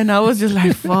night, and I was just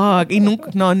like, "Fuck!"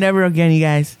 No, never again, you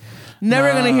guys.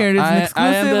 Never gonna hear this. An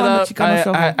exclusive on the Chicano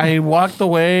Show. I walked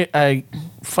away. I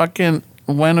fucking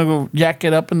went to go yak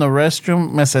it up in the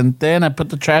restroom. Me senté and I put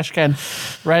the trash can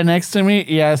right next to me.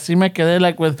 Yeah, así me quedé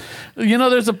like with,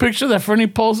 there's a picture that Fernie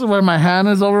posted where my hand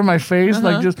is over my face,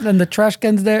 like just. And the trash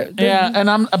can's there.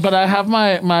 Yeah, but I have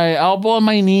my elbow on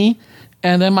my knee.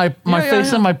 And then my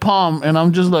face in my palm, and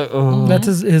I'm just like, oh. That's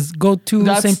his go-to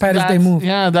St. Patrick's Day move.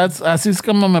 Yeah, that's así es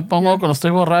como me pongo cuando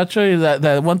estoy borracho. Y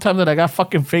that one time that I got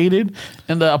fucking faded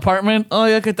in the apartment. Oh,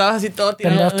 yeah, que estabas así todo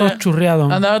tirado. Andabas todo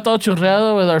churreado. Andaba todo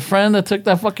churreado with our friend that took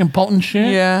that fucking potent shit.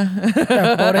 Yeah.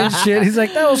 That potent shit. He's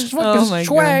like, that was fucking my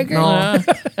swag. God.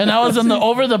 Yeah. And I was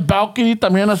over the balcony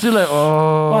también así like,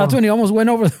 oh. Well, that's when he almost went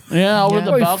over. Over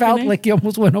the He balcony. felt like he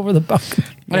almost went over the balcony.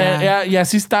 Yeah,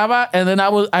 así estaba. And then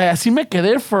I así me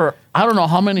quedé for I don't know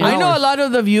how many hours. I know a lot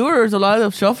of the viewers, a lot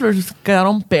of shufflers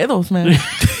quedaron pedos, man.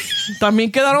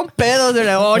 También quedaron pedos. They're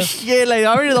like, oh shit, like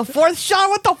already the fourth shot.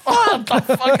 What the fuck? What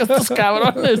the fuck is this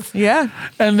cabrones? Yeah.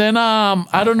 And then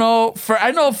I don't know.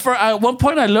 At one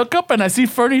point I look up and I see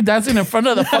Fernie dancing in front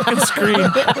of the fucking screen.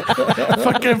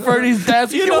 Fucking Fernie's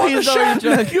dancing. You know he's already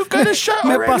drunk. You got a shot.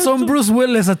 Me pasó un Bruce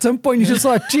Willis. At some point, you just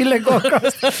saw Chile go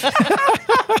across.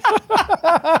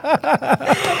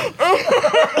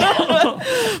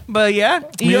 But yeah.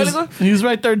 He's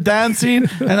right there dancing.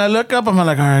 And I look up. I'm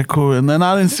like, all right, cool. And then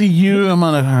I didn't see you. I'm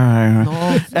like, all right.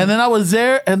 No. And then I was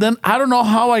there. And then I don't know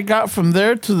how I got from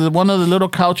there to one of the little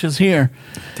couches here.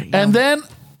 Damn. And then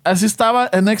así estaba,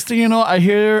 and next thing you know, I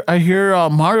hear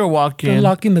Mario walk in.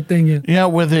 Unlocking the thing, yeah. Yeah,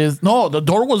 the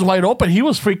door was wide open. He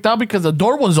was freaked out because the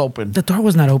door was open. The door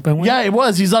was not open. Yeah, it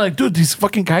was. He's like, dude, these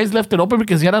fucking guys left it open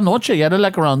because he had a noche. He had it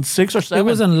like around 6 or 7. It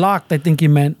wasn't locked, I think he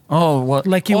meant. Oh, what?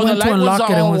 Like he went to unlock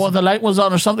it. The light was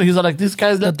on or something. He's like, these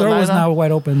guys left the door was on. not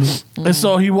wide open. And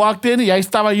so he walked in y ahí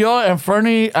estaba yo, and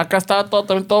Fernie acá estaba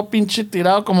todo pinche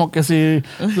tirado, como que si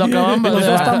lo acaban de... Los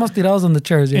dos estábamos tirados on the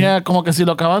chairs, yeah. Yeah, como que si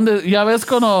lo acaban de... Ya ves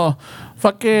cuando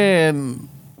fucking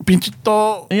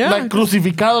pinchito, like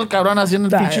crucificado el cabrón haciendo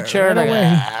el pinche chair, like,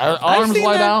 arms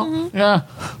wide out. Mm-hmm. Yeah,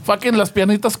 fucking las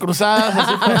piernitas cruzadas,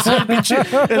 así el pinche,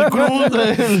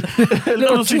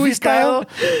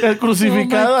 el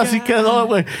crucificado, así quedó,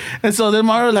 güey. And so then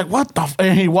Mario like, what the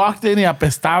and he walked in y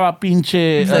apestaba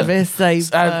pinche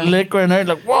liquor and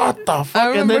everything, like, what the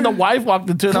fuck? And then the wife walked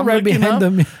into it, and I'm right looking behind up,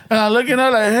 them. and I'm looking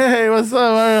up like, hey, what's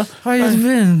up, Mario? How you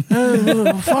been?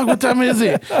 Fuck, what time is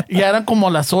it? Ya eran como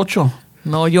las 8.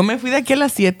 No, yo me fui de aquí a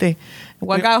las 7.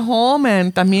 I got home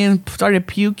and también started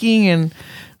puking and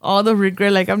all the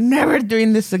regret, like, I'm never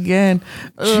doing this again.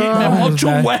 Mucho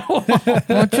huevo.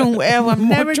 Mucho huevo. I'm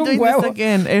never doing this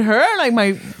again. It hurt, like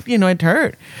it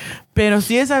hurt. Pero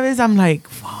sí, esa vez, I'm like,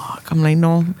 fuck. I'm like,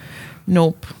 no.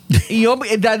 Nope.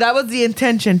 That was the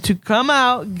intention, to come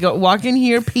out, walk in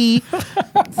here, pee.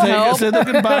 Say the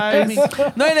goodbyes.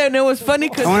 No, it was funny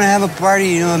because I want to have a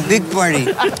party, a big party.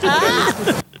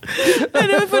 And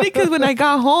it was funny because when I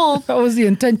got home, that was the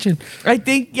intention. I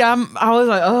think, I was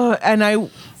like, oh, and I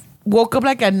woke up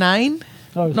like at 9.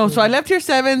 So I left here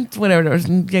 7, whatever.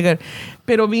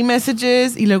 Pero vi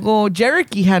messages, y luego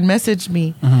Jericho had messaged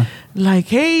me, like,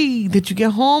 hey, did you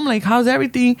get home? Like, how's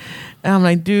everything? And I'm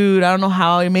like, dude, I don't know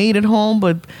how I made it home,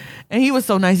 and he was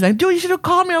so nice. He's like, dude, you should have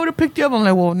called me. I would have picked you up. I'm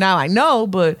like, well, now I know,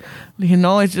 but,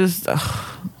 it's just...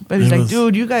 But he's like,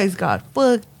 dude, you guys got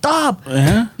fucked up.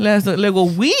 Yeah. Like, all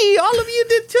of you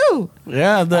did too.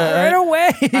 Yeah. Right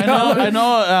away. I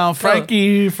know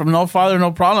Frankie from No Father,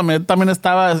 No Problem. Él también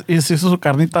estaba, y se hizo su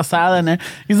carnita asada. And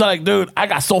he's like, dude, I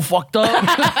got so fucked up.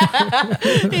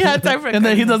 He had time for it. And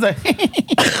then he does that.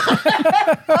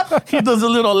 He does a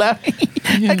little laugh.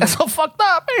 I got so fucked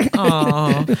up.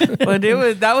 But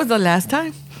that was the last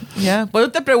time. Yeah. Pues yo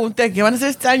te pregunté, ¿qué van a hacer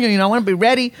este año? I want to be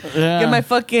ready. Yeah. Get my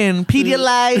fucking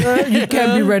Pedialyte. You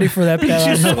can't be ready for that.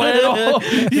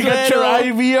 You got your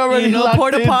IV already locked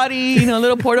porta in. potty,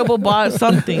 little portable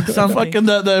something. Fucking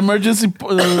the emergency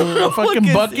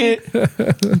fucking bucket.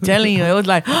 I'm telling you, it was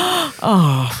like,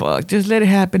 oh, fuck. Just let it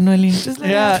happen, Noeline. Just let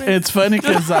it happen. It's funny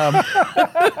because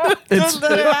Just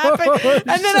let it happen.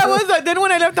 And then I was like, then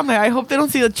when I left, I'm like, I hope they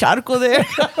don't see the charco there.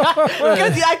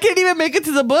 Because I can't even make it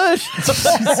to the bush.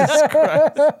 Jesus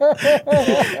Christ.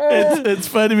 It's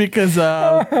funny because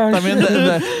I mean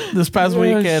this past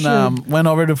weekend went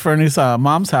over to Fernie's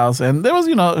mom's house, and there was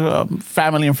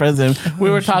family and friends, and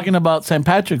we were talking about St.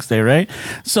 Patrick's Day, right?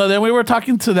 So then we were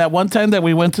talking to that one time that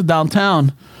we went to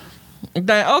downtown.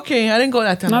 Okay, I didn't go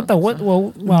that time. Not the what?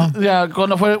 Well, Yeah,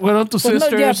 cuando fueron tus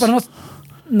sisters. No, yeah, but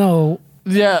no.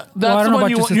 Yeah, that's the one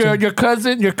your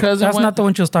cousin. That's not the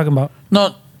one she was talking about.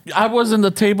 No. I was in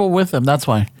the table with him. That's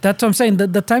why. That's what I'm saying.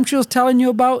 The time she was telling you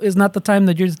about is not the time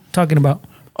that you're talking about.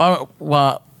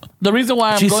 Well, the reason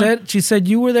why she said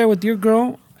you were there with your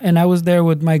girl and I was there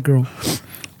with my girl,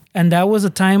 and that was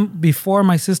a time before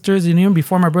my sisters and even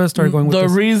before my brother started going with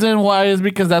us. The reason why is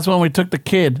because that's when we took the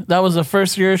kid. That was the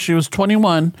first year. She was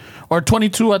 21 or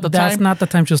 22 at the time. That's not the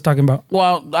time she was talking about.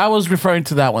 Well, I was referring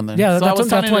to that one then. Yeah, so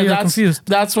that's why you're confused.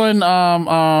 That's when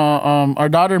our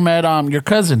daughter met your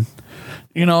cousin.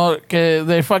 They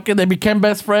became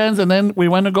best friends, and then we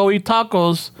went to go eat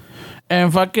tacos, and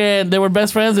they were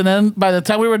best friends, and then by the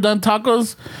time we were done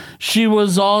tacos, she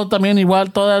was all también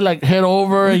igual, toda like head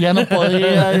over, ya no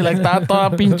podía, y like estaba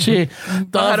toda pinche,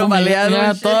 toda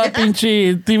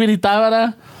pinche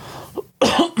tibiritábara.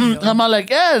 I'm like,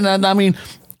 yeah, and I mean,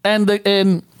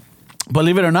 and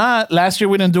believe it or not, last year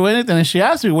we didn't do anything. And she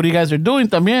asked me, what you guys are doing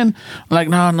también? I'm like,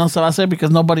 no se va a hacer because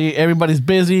everybody's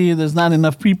busy. There's not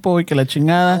enough people. Y que la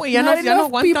chingada. Uy, ya no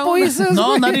aguanta people, una. he says, No,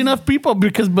 güey. not enough people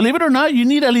because believe it or not, you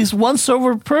need at least one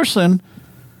sober person.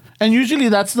 And usually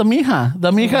that's the mija.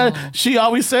 The mija, she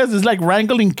always says, is like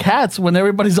wrangling cats when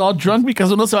everybody's all drunk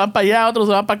because uno se va para allá, otro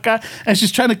se va para acá. And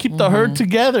she's trying to keep the herd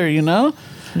together, you know?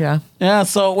 Yeah. Yeah,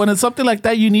 so when it's something like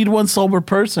that, you need one sober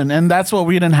person. And that's what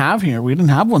we didn't have here. We didn't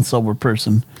have one sober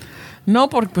person. No,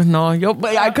 porque pues no.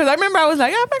 Because I remember I was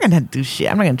like, I'm not going to do shit.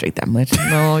 I'm not going to drink that much.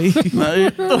 No.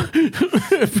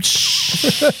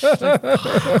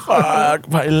 Fuck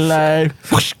my life.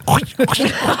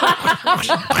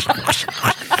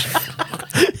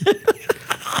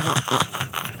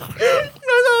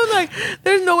 No, like,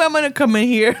 there's no way I'm going to come in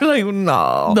here. Like,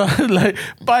 no. Like,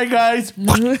 bye, guys. Oh,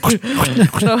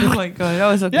 my God. That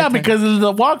was a good Yeah, time. because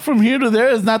the walk from here to there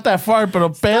is not that far, pero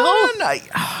pedo,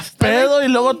 pedo y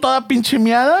luego toda pinche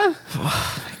miada.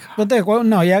 No te acuerdo.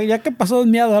 No, ya que pasó el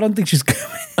miedo, I don't think she's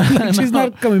coming. Like, she's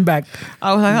not coming back.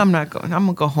 I was like, I'm not going. I'm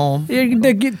going to go home.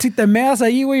 Si te meas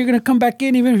ahí, güey, you're going to come back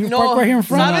in even if you park right here in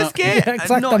front. ¿Sabes qué?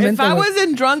 Yeah, No, exactamente. if I güey.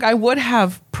 wasn't drunk, I would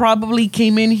have probably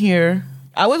came in here.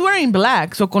 I was wearing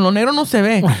black, so con lo negro no se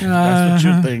ve. That's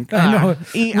what you think. I know.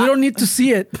 Y- We don't need to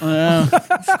see it.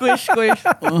 Squish, squish.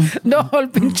 No, el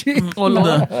pinche.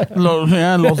 Olor. Los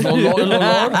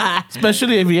olor.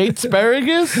 Especially if you ate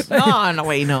asparagus. No,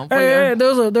 wait, no. Hey, there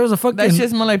was a fucking That shit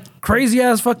smell like crazy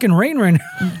ass fucking rain right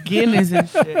now. Guinness and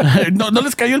shit. ¿No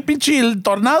les cayó el pinche el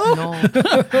tornado?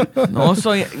 No,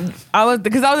 so I was,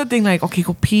 because that was the thing, like, okay,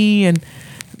 go pee, and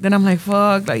then I'm like,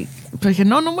 fuck, like, but dije,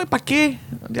 no, voy pa' qué.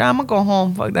 Ya, I'm gonna go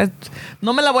home. Fuck that.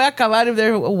 No me la voy a acabar if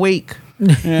they're awake.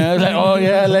 Yeah, like, oh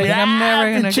yeah, like, I'm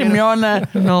never gonna pinche get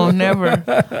miona. No, never.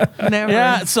 Never.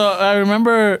 Yeah, so I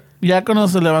remember ya cuando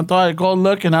se levantó, I go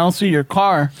look and I don't see your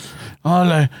car. Oh,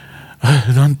 like,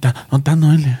 ¿dónde está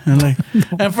Noelia? And like,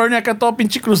 and Fernie acá todo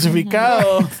pinche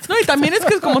crucificado. No, y también es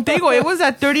que, como te digo, it was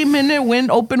that 30-minute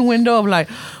open window of like,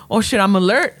 oh shit, I'm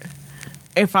alert.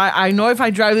 If I know if I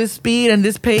drive this speed and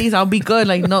this pace, I'll be good.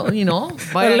 Like, no, you know.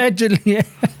 But Allegedly.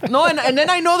 no, and then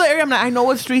I know the area. I'm like, I know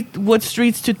what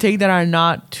streets to take that are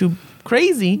not too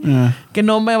crazy. Yeah. Que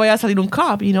no me vaya a salir un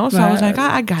cop, you know. So I was like,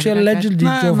 I got She it. allegedly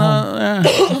drove home. Yeah.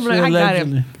 I'm like, I got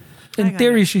it. In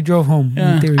theory, she drove home.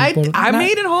 Yeah. In theory, I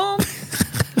made it home.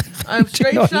 I'm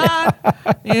straight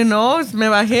shot. You know, me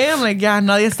bajé. I'm like, ya,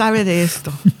 nadie sabe de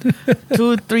esto.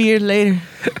 2-3 years later,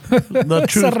 The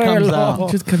truth comes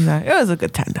out. just comes out. It was a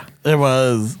good time though. It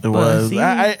was. see?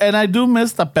 I do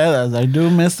miss the pedas. I do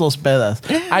miss those pedas.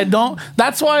 I don't.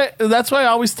 That's why I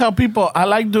always tell people I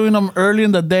like doing them early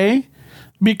in the day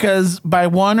because by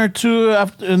 1 or 2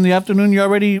 in the afternoon you're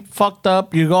already fucked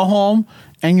up. You go home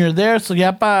and you're there. So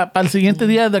ya pa el siguiente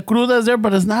día the cruda is there,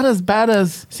 but it's not as bad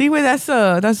as. See, wait, that's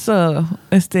a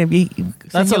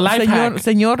life hack.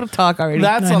 Señor talk already.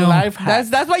 That's a life hack.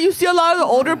 That's why you see a lot of the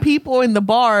older people in the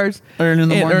bars Early in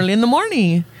the morning. Early in the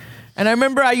morning. And I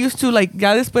remember I used to like,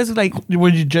 ya después like, Were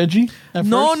you judgy? At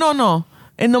no. first?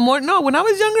 In the morning, no. When I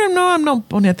was younger, no, I'm not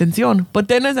pone atención. But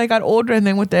then as I got older, and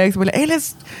then with the ex, we're like, hey,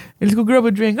 let's go grab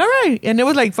a drink. All right. And it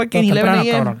was like fucking 11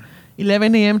 a.m.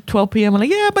 11 a.m., 12 p.m. I'm like,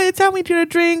 yeah, by the time we do a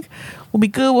drink, we'll be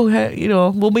good. We'll have,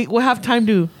 we'll have time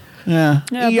to. Yeah.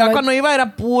 Yeah, Y ya but cuando iba era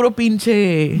puro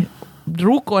pinche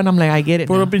ruco, and I'm like, I get it.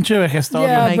 Puro now. pinche vegetal.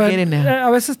 Yeah, I but get it now.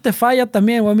 a veces te falla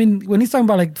también. I mean, when he's talking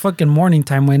about like fucking morning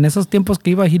time, when esos tiempos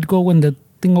que iba, he'd go when the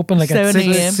thing opened like at 7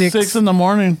 a.m. 6 in the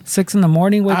morning. 6 in the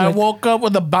morning. With I like, woke up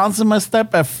with a bounce in my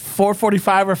step at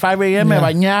 4:45 or 5 a.m. Yeah. Me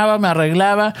bañaba, me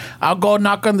arreglaba. I'll go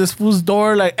knock on this fool's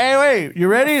door like, hey, wait, you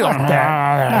ready? Like,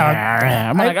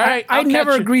 I'm like, all right, I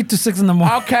never agreed to 6 in the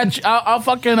morning. I'll catch.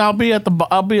 I'll be at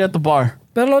the bar.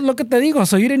 Pero lo que te digo,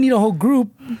 so you didn't need a whole group.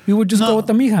 You would just go with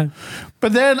the mija.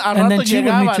 But then al And rato then she would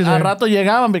meet you there.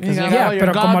 llegaban because Yeah, llegaba your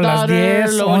pero como a las goddaughter,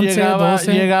 10, luego 11, 12.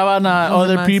 llegaban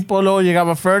other más. people, luego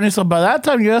llegaba Fernie. So by that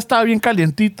time, yo estaba bien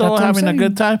calientito, That's what I'm having a saying.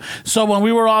 good time. So when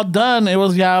we were all done, it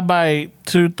was ya by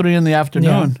 2-3 in the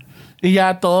afternoon. Y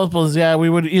ya todos, pues ya, we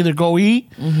would either go eat,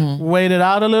 wait it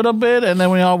out a little bit, and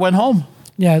then we all went home.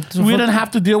 Yeah. We didn't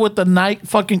have to deal with the night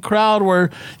fucking crowd where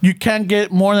you can't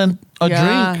get more than a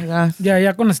drink. Yeah.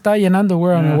 Ya cuando está llenando,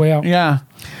 we're on our way out. Yeah.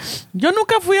 Yo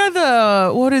nunca fui a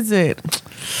the, what is it?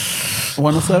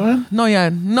 107? No, yeah.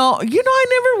 No, I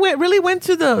never really went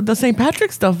to the St.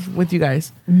 Patrick stuff with you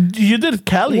guys. You did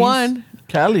Cali's. One.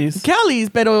 Cali's. Cali's,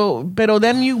 pero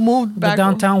then you moved back.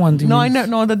 downtown ones, you No, mean?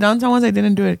 no, the downtown ones I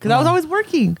didn't do it because I was always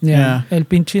working. Yeah. El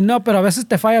pinche, no, pero a veces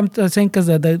te falla. I'm saying because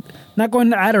not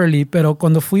going out early, pero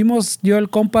cuando fuimos, yo el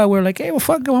compa, we're like, hey, well,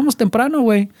 fuck, vamos temprano,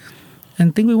 güey.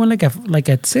 And I think we went like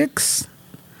at 6.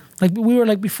 Like we were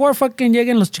like before fucking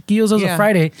lleguen los chiquillos, it was a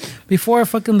Friday. Before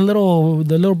fucking the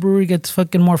little brewery gets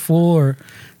fucking more full or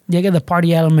llegue the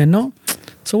party element, no?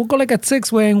 So we'll go like at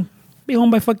 6, güey, and be home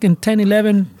by fucking 10,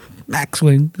 11 max,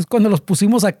 güey. Es cuando los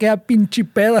pusimos a aquella pinche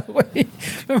peda, güey.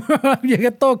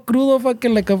 Llegué todo crudo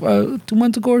fucking like 2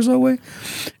 months ago or so, güey.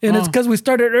 And it's because we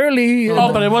started early.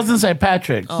 Oh, but it wasn't St.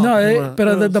 Patrick's. No,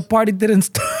 but the party didn't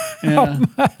start. Yeah.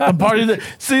 The party.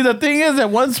 See, the thing is that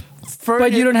once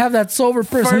but you don't have that sober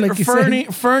person like you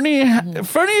said.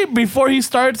 Fernie, before he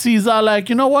starts, he's like,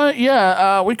 you know what?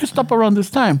 Yeah, we could stop around this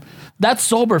time. That's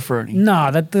sober Fernie. No,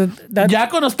 that ya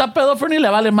cuando está pedo Fernie le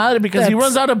vale madre because he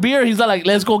runs out of beer. He's like,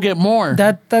 let's go get more.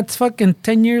 That's fucking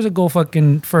 10 years ago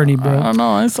fucking Fernie, bro. I don't know.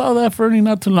 I saw that Fernie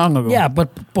not too long ago. Yeah, but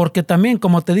porque también,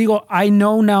 como te digo, I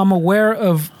know now, I'm aware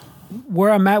of where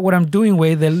I'm at, what I'm doing,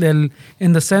 way,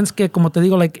 in the sense que, como te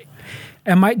digo, like,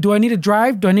 do I need to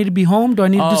drive? Do I need to be home? Do I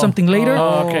need to do something later?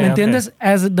 Okay, ¿Me entiendes? Okay.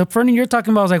 As the Fernie you're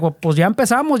talking about, I was like, well, pues ya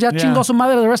empezamos, ya chingó su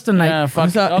madre the rest of the night. Yeah, fuck.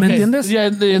 Okay. ¿Me entiendes? Yeah,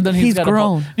 and then he's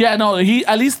grown. Yeah, no, he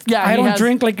at least, yeah. I don't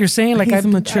drink like you're saying. Like he's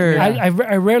mature. I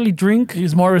rarely drink.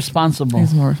 He's more responsible.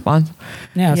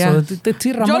 Yeah, Yeah. so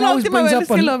Ramon Yo la always última brings vez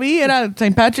up que lo vi era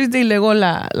St. Patrick's Day y luego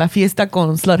la fiesta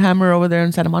con Sluthammer over there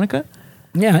in Santa Monica.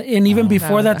 Yeah, and even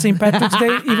before that St. Patrick's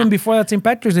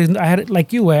Day, I had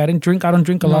like you, I didn't drink. I don't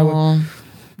drink a lot.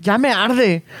 Ya me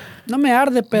arde. No me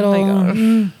arde, pero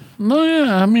No,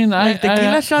 yeah, I mean, like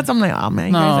tequila shots, I'm like, oh man,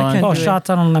 you guys, I can't do shots,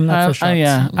 I'm not for shots.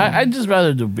 Yeah, I just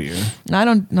rather do beer. I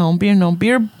don't, no,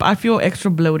 beer, I feel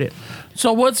extra bloated.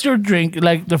 So what's your drink?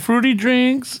 Like the fruity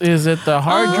drinks? Is it the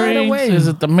hard Right drinks? away. Is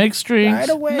it the mixed drinks? Right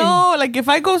away. No, like if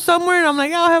I go somewhere and I'm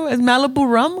like, I'll have Malibu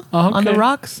rum on the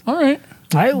rocks. All right.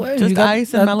 Just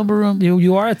ice and Malibu rum.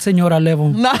 You are at señora level.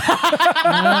 No.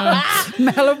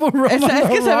 Malibu rum. Es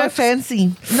que se ve rocks.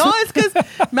 fancy. No, it's because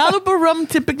Malibu rum,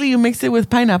 typically you mix it with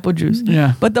pineapple juice.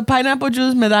 Yeah. But the pineapple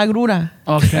juice me da grura.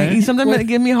 Okay. Like, sometimes it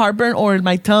give me heartburn or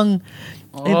my tongue.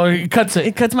 It cuts it.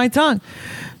 It cuts my tongue.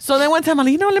 So then one time I'm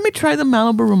like, let me try the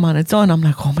Malibu rum on its own. I'm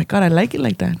like, oh my God, I like it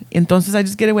like that. Entonces I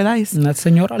just get it with ice. And that's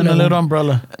señora And a level. little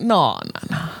umbrella. No.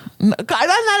 That's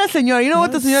not a señora. You know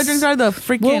what the señora drinks are? The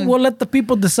freaking... We'll let the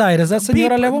people decide. Is that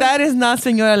señora level? That is not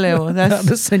señora level. That's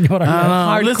the señora level.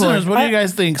 hardcore. Listeners, what do you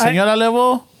guys think? Señora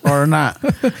level or not?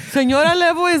 Señora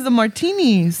level is the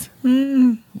martinis.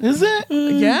 Is it?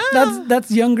 Yeah. That's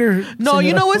younger. No,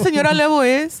 you know what señora level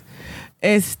is?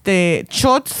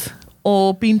 Shots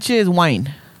o pinches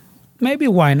wine. Maybe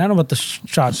wine. I don't know about the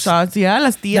shots. Shots, yeah,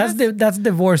 las tías. That's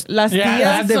divorced. Las Yeah, tías.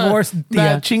 That's divorced La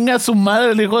tía. chinga su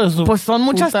madre, el hijo de su Pues son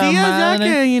muchas puta tías ya madre.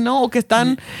 que, o que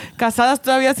están casadas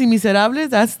todavía sin miserables.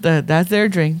 That's their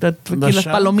drink. Las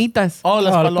shot? palomitas. Oh,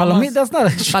 las Oh, palomas. That's not a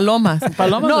shot. Palomas.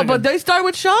 Palomas No, are but good. they start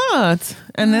with shots.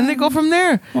 And then they go from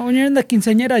there. Well, when you're in the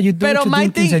quinceañera, you do Pero what you my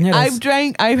do in thing,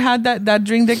 quinceañeras. I've had that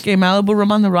drink that came Malibu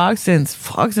rum on the rocks since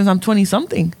I'm 20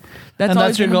 something. And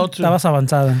that's your go-to. Estabas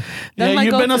avanzada. That's my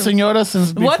Yeah, you've been a go-to. señora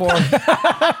since What before.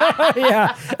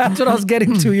 Yeah, that's what I was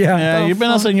getting to. Yeah. Yeah, you've been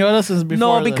a señora since before.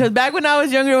 No, then. because back when I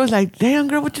was younger, it was like, damn,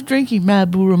 girl, what you drinking?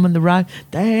 Malibu rum on the rock.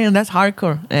 Damn, that's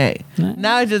hardcore. Hey.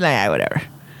 Now it's just like, whatever.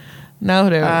 Now,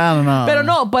 whatever. I don't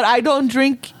know. But I don't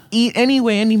eat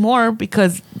anyway anymore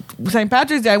because St.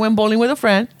 Patrick's Day, I went bowling with a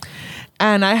friend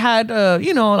and I had, lo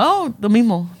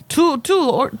mismo. Two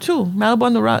Malibu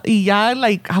on the rock. Y ya,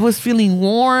 like, I was feeling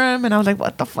warm and I was like,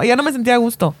 what the fuck? Ya no me sentía a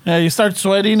gusto. Yeah, you start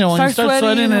sweating, and when you start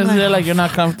sweating, I'm it's like, like you're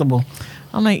not comfortable.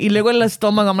 I'm like, y luego el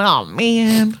estómago, I'm like, oh,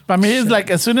 man. For me, it's like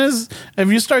as soon as if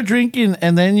you start drinking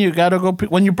and then you gotta go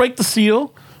when you break the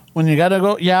seal, when you gotta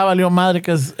go, ya valió madre,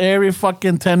 because every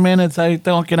fucking 10 minutes I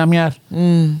tengo que ir a mear.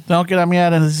 Tengo que ir a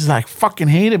mear, and it's just like fucking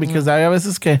hate it because I a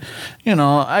veces que,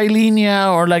 hay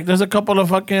línea or like there's a couple of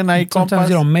fucking Sometimes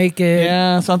you don't make it.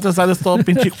 Yeah, sometimes sales todo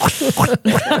pinche.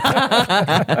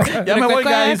 Ya me voy,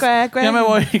 guys. Ya me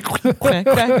voy.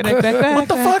 What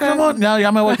the fuck, Ramon?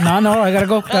 Ya me voy. No, I gotta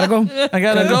go. I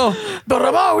gotta go. But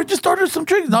Ramon, we just ordered some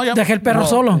drinks. No, ya. Dejé el perro No.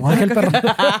 solo. Dejé el perro.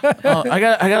 Oh, I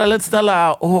gotta let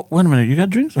Stella. Oh, wait a minute. You got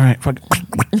drinks? All right, fuck.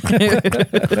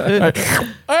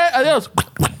 All right, adios.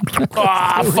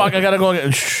 Fuck. I gotta go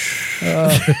again.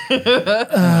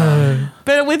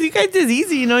 But with you guys, it's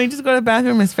easy, you just go to the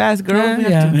bathroom as fast. Girls, we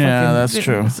have Yeah. to Yeah, fucking- that's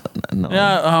true. No.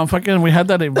 Yeah, fucking. We had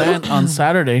that event on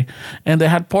Saturday, and they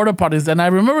had porta potties, and I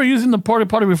remember using the porta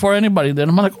potty before anybody. Then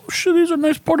I'm like, oh shit, these are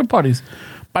nice porta potties.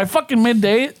 By fucking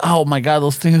midday, oh my god,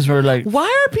 those things were like. Why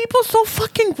are people so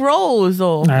fucking gross,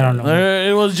 though? I don't know.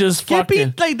 It was just Get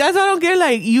fucking. like, that's what I don't get.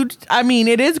 Like,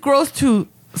 it is gross to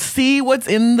see what's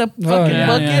in the fucking yeah,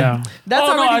 bucket. yeah. That's oh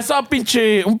no, already I saw un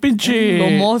pinche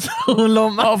lo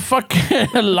a fucking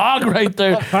log right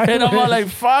there. And I'm all like,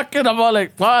 fuck it. I'm all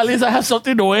like, well, at least I have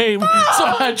something to wave. So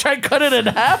I tried cut it in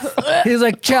half. He's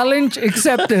like, challenge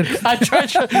accepted. I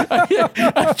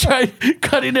tried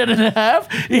cutting it in half.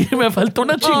 Y me faltó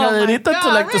una chingaderita to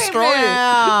like destroy it.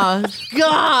 Yeah.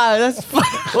 God, that's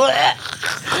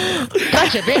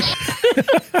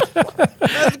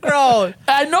that's gross.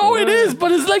 I know it is,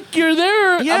 but it's like you're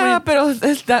there. Yeah, I mean, pero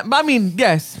it's that. I mean,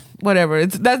 yes, whatever.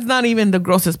 That's not even the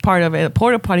grossest part of it, a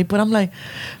porta potty. But I'm like,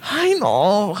 I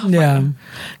know. Yeah.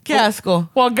 Qué asco.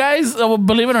 well, guys,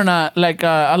 believe it or not, like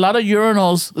a lot of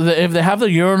urinals, if they have the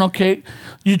urinal cake,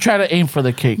 you try to aim for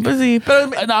the cake. Pues sí,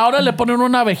 pero And ahora le ponen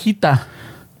una abejita.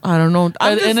 I don't know.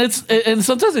 And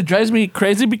sometimes it drives me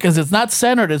crazy because it's not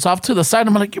centered. It's off to the side.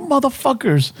 I'm like, you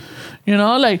motherfuckers. You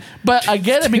know, like, but I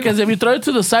get it because if you throw it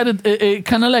to the side, it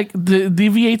kind of like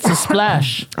deviates the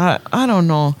splash. I don't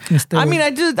know. I mean,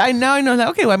 I know, like,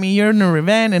 okay, well, I mean, you're in a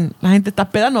event and la gente está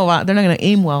peda, no va, they're not going to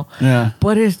aim well. Yeah.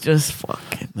 But it's just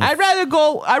fucking. I'd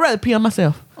rather pee on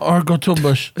myself. Or go to a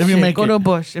bush if you make go it. to a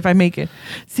bush if I make it.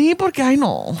 Sí, porque I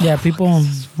know. Yeah, people no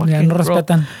Fucking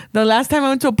respetan. The last time I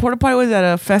went to a porta potty was at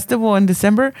a festival in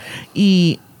December.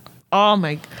 Oh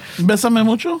my. Bésame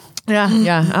mucho. Yeah,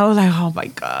 yeah. I was like, oh my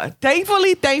God.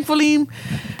 Thankfully,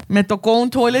 me tocó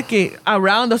un toilet que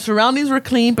the surroundings were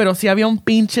clean, pero sí había un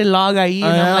pinche log ahí.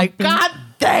 And I'm like, God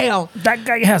damn. That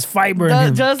guy has fiber in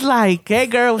him. Just like, hey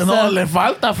girl, what's No, up? le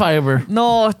falta fiber.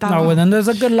 No, está. No, when there's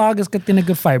a good log, es que tiene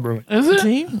good fiber. Güey. Is it?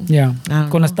 Sí. Yeah. I don't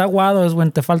Cuando está aguado es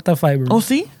when te falta fiber. Oh,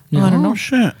 sí? No, I don't Oh, know.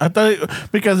 shit. I thought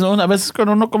because a veces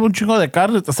cuando uno come un chingo de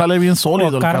carne, te sale bien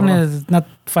sólido. el Carne cabrón. is not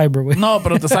fiber. Güey. No,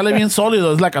 pero te sale bien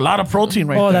sólido. It's like a lot of protein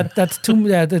right there. that's too.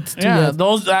 Yeah, that's too. Yeah, Yeah.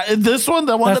 those. This one,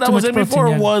 the one That's that I too was much in before,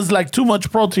 protein, yeah. was like too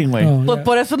much protein, way. Oh, Pues yeah.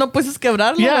 por eso no puedes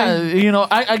quebrarlo. Yeah, güey. you know,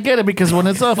 I get it because when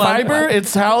it's a fiber,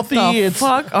 it's healthy. What the It's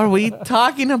fuck are we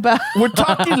talking about? we're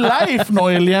talking life,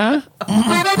 Noelia.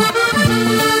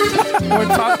 We're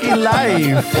talking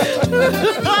life.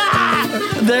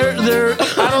 There.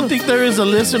 I don't think there is a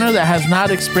listener that has not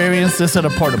experienced this at a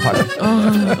porta potty.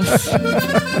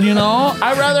 You know,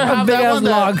 I'd rather have big that ass one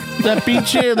log. that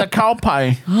pinche the cow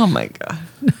pie. Oh my God.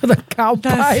 The cow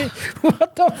pie.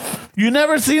 What the? You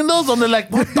never seen those? Donde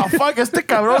like, what the fuck? Este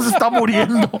cabrón se está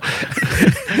muriendo.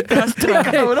 Este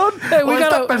cabrón. Hey, we o esta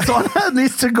gotta- persona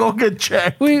needs to go get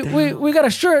checked. We got a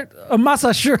shirt, a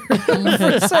masa shirt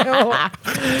for sale.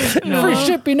 Free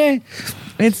shipping, eh?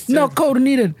 It's No code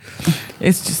needed.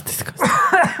 It's just disgusting.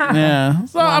 Yeah.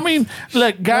 So I mean,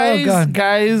 like guys, God.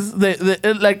 they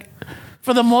like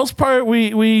for the most part,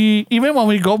 we even when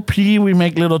we go pee, we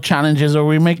make little challenges or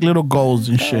we make little goals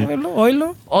and shit.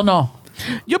 Oilo? Oh no.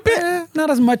 Not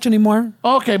as much anymore.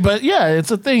 Okay, but yeah,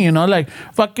 it's a thing, you know, like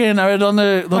fucking a ver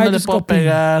dónde le just puedo go pee.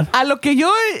 pegar. A lo que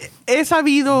yo he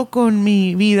sabido con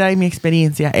mi vida y mi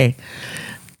experiencia,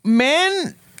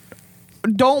 men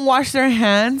don't wash their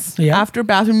hands Yeah. after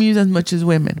bathroom use as much as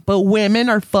women. But women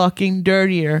are fucking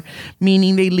dirtier,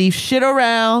 meaning they leave shit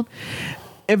around.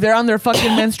 If they're on their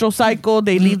fucking menstrual cycle,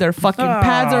 they leave their fucking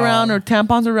pads around or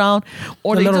tampons around.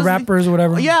 Or The they little just wrappers or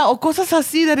whatever. Yeah, o cosas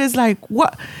así that is like,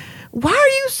 what? Why are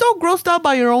you so grossed out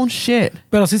by your own shit?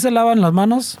 Pero si se lavan las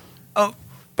manos.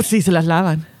 Sí, se las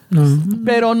lavan. No.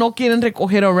 Pero no quieren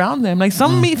recoger around them. Like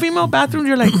some female bathrooms,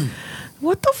 you're like,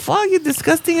 what the fuck, you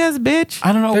disgusting ass bitch.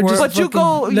 I don't know They're where. just But you fucking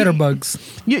go- litter bugs.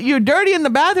 You're dirty in the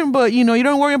bathroom, but you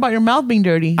don't worry about your mouth being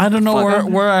dirty. I don't know Fuck.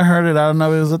 where I heard it. I don't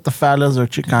know if it was at the Falas or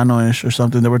Chicano-ish or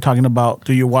something. They were talking about,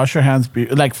 do you wash your hands,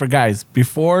 like for guys,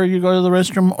 before you go to the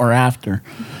restroom or after?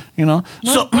 You know?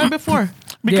 So right before.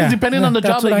 Because Yeah, depending on the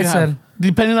that's job that what you I have. said.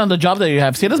 Depending on the job that you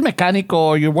have. Si eres mecánico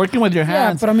or you're working with your Yeah,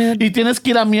 hands but I mean- y tienes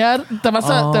que ir a miar,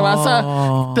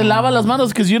 te lava las manos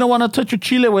because you don't want to touch your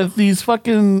chile with these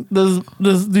fucking,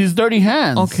 these dirty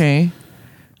hands. Okay.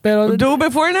 Pero, Do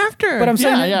before and after. but I'm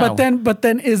saying, Yeah, yeah. but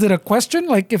then, is it a question?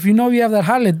 Like, if you know you have that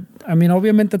jale, I mean,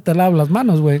 obviamente te lavas las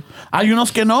manos, güey. Hay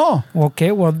unos que no.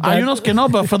 Okay, well, Hay unos que no,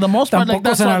 but for the most part, like tampoco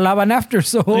that's se la what, lavan after,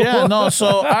 so. yeah, no.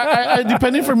 So I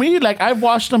depending for me, like I've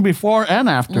washed them before and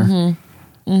after.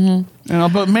 You know,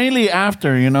 but mainly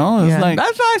after. You know, it's Yeah. like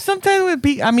That's why sometimes with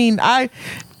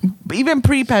even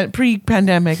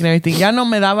pre-pandemic and everything, ya no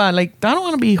me daba, like, I don't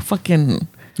want to be fucking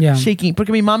Yeah. shaking. Porque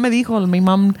mi mom me dijo,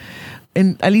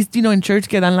 at least, in church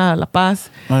que dan la paz.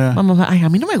 Oh, yeah. Vamos, ay, a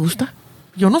mí no me gusta.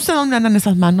 Yo no sé dónde andan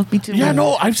esas manos, pinches. Yeah,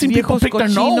 no, I've seen people viejos pick their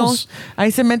nose.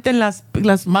 Ahí se meten las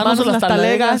manos en las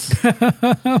talegas.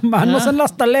 Manos en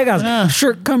las talegas. Yeah.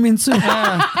 Shirt coming soon.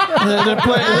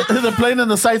 They're playing in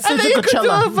the side And stage then of you could do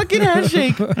a Coachella. fucking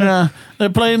handshake. Yeah, they're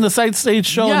playing the side stage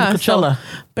show in Coachella.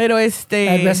 Pero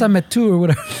Bésame tú or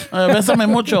whatever. Bésame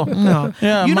mucho. No.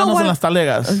 Yeah, You know manos what? en las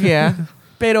talegas. Yeah.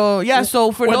 Pero, yeah,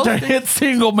 so for With those their hit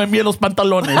single, Me Envié los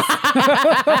Pantalones.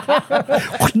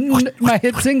 My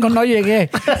hit single, no llegué.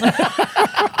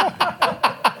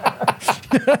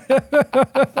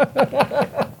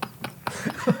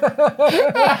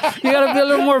 You gotta be a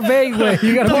little more vague, güey.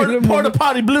 You gotta be a little more. Porta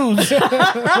Potty Blues.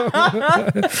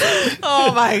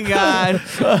 Oh my God.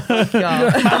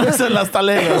 Manos en las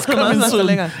talegas. Coming Manos en soon.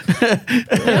 las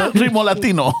Ritmo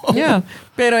latino. Yeah.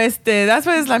 Pero that's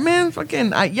why it's like, man,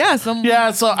 fucking, yeah, some.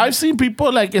 Yeah, so I've seen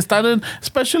people like starting,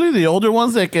 especially the older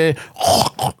ones, and then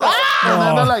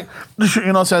they're like,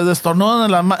 you know, se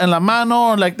destornudan en la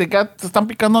mano, or like se están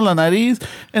picando la nariz.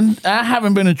 And I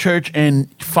haven't been to church in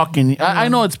fucking, I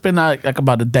know it's been like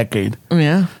about a decade.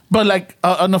 Yeah. But like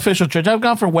an official church, I've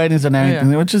gone for weddings and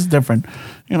everything, which is different.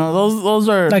 You know, those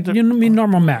are Like, you mean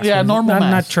normal mass. Yeah, right? normal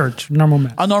mass. Not church, normal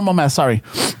mass. a normal mass. Sorry.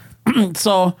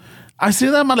 So I see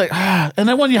them, I'm like, and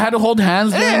then when you had to hold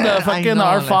hands during the I fucking know,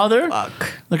 Our like, Father,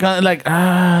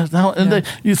 fuck. now, and then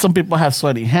some people have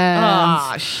sweaty hands.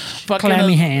 Ah, Fucking,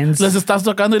 Clammy hands. Les estás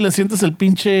tocando y le sientes el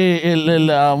pinche,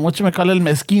 what you me call el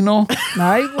mezquino.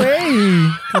 Ay, güey.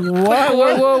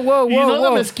 Whoa. You know the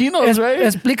mezquinos, right?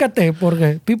 Explícate,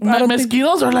 porque people. I don't think-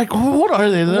 Mezquinos are like, what are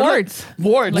they? They're Warts. Like,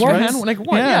 warts, Like right? hand- like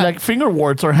what? Yeah, Yeah. like finger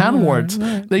warts or hand warts.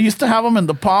 They used to have them in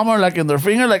the palm or like in their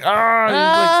finger, like,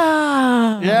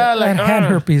 yeah, like, hand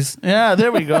herpes. Yeah,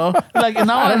 there we go. Like,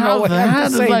 now I don't know have what I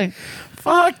have that. to It's say. like,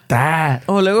 fuck that.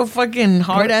 Oh, luego fucking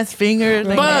hard ass fingers.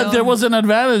 Like, But nails. there was an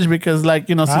advantage because, like,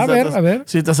 you know, A ver.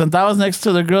 si te sentabas next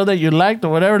to the girl that you liked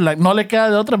or whatever, like, no le queda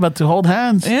de otra but to hold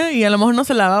hands. Yeah, y a lo mejor no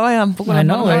se lavaba tampoco I las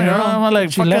know, manos. I know. I'm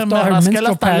like, She fucking left all her rasqué menstrual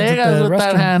las pads at talegas the with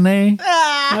that restaurant. hand, eh?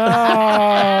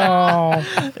 Oh.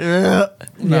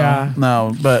 Yeah.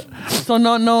 No, but So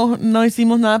no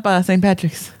hicimos nada para St.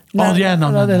 Patrick's. oh yeah,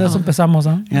 no. De eso empezamos,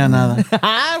 ¿ah? Yeah, nada.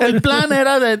 El plan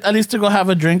era that at least to go have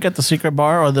a drink at the secret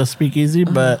bar or the speakeasy,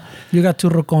 but You got two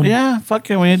rocon. yeah, fuck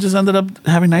it, we just ended up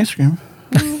having ice cream.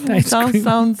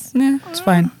 Sounds Yeah, it's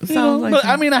fine. sounds like But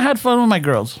I mean, I had fun with my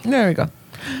girls. there we go.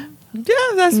 Yeah,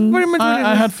 that's pretty much what it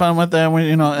I is. had fun with them,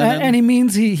 you know. And then- And he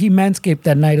means he manscaped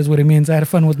that night is what he means. I had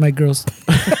fun with my girls.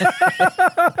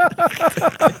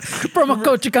 Promo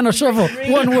code Chicano Shovel.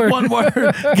 One word. one word,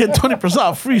 get 20%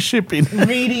 off, free shipping.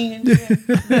 Reading and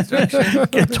shit.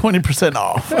 Get 20%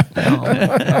 off.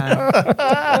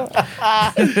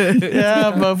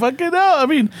 Yeah, but fucking no. I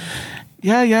mean,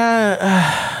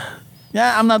 yeah,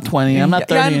 I'm not 20. I'm not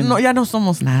 30. Ya no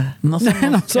somos nada. No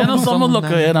somos, ya no somos lo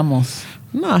que éramos.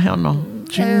 No, hell no.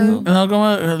 You know,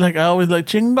 como, like, I always like,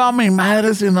 chingo mi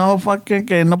madre, si no, fucking,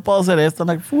 que no puedo hacer esto. I'm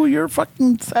like, fool, you're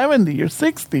fucking 70, you're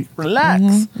 60.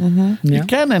 Relax. Yeah. You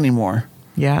can't anymore.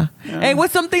 Yeah. Hey,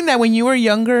 what's something that when you were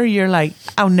younger, you're like,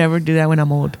 I'll never do that when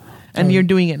I'm old? And you're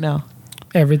doing it now.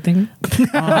 Everything.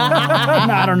 No,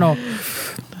 I don't know.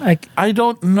 Like, I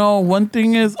don't know. One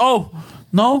thing is,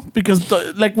 no, because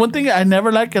like one thing I never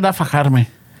liked era fajarme.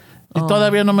 Y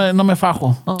todavía no me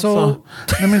fajo. So-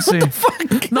 let me see.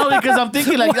 No, because I'm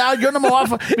thinking like, yo no me voy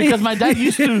a because my dad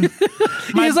used to.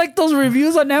 he's like those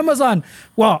reviews on Amazon.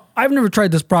 Well, I've never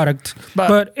tried this product,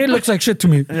 but it looks like shit to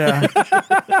me. Yeah.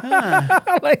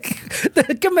 Like, ¿de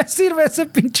qué me sirve ese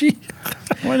pinche?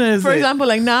 When is For it? example,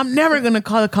 like now I'm never going to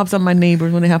call the cops on my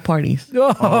neighbors when they have parties. I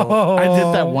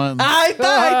did that once. Ahí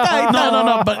está.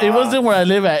 No, but it wasn't where I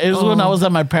live at. It was when I was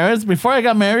at my parents. Before I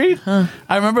got married,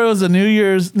 I remember it was a New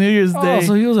Year's Day. Oh,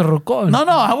 so he was a rocón. No,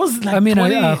 I was like I mean,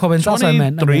 20, jovenzazo, I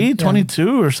meant. 23, Yeah.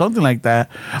 22 or something like that.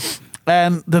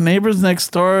 And the neighbors next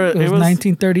door, It was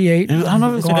 1938. I don't know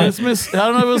if it was Go on. Christmas. I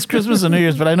don't know if it was Christmas or New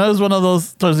Year's, but I know it was one of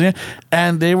those towards the end.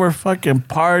 And they were fucking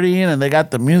partying and they got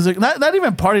the music. Not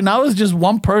even partying. Now it was just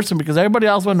one person because everybody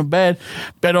else went to bed.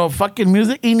 Pero fucking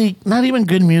music, not even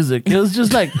good music. It was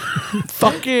just like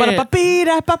fucking. Yeah,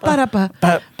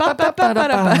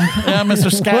 Mr.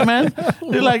 Scatman.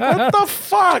 You're like, what the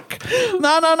fuck?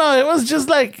 No. It was just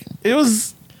like,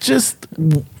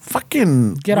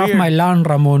 fucking Get off weird. my lawn,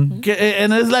 Ramon.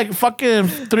 And it's like fucking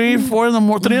 3 in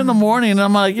the morning, and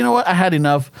I'm like, you know what? I had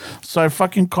enough. So I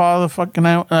fucking call the fucking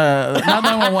not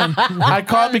 911. I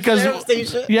called because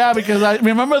because I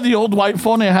remember the old white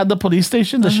phone. It had the police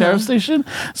station, the sheriff station.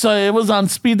 So it was on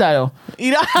speed dial.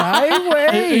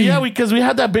 Yeah, because we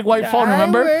had that big white phone.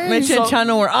 Remember? Mitch and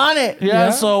Chano were on it.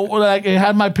 Yeah, so like it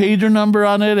had my pager number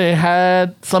on it. It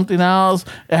had something else.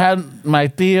 It had my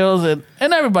tios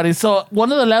and everybody. So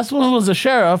one of the last ones was the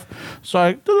sheriff.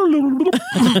 So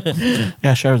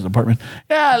sheriff's department.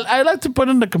 Yeah, I like to put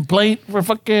in the complaint for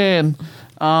fucking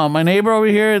my neighbor over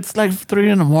here. It's like 3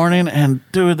 in the morning, and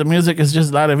dude, the music is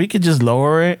just loud. If he could just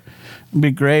lower it, it'd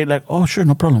be great. Like, oh sure,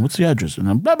 no problem. What's the address? And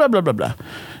then blah blah blah blah blah.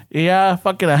 Yeah,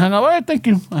 fucking, I hung up. All right, thank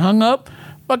you. I hung up.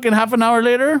 Fucking half an hour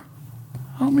later.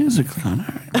 Oh, music's gone.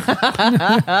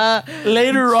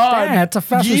 Later on. Yeah, it's a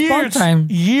fast response time.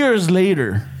 Years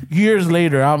later,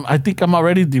 I think I'm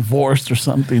already divorced or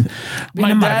something.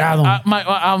 My dad,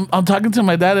 I'm talking to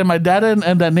my dad, and my dad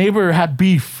and the neighbor had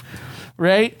beef.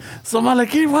 Right? So I'm like,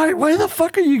 hey, why the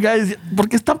fuck are you guys? ¿Por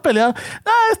qué están peleados?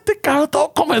 Este cabrón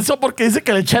todo comenzó porque dice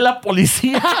que le eché a la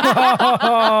policía. I'm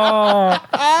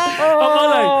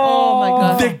like, Oh my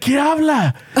God. ¿de qué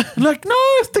habla? Like, no,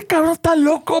 este cabrón está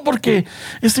loco porque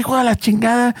ese hijo de la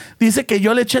chingada dice que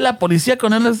yo le eché a la policía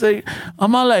con él.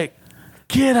 I'm like,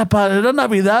 ¿qué era? ¿Era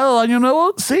Navidad o Año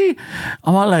Nuevo? Sí.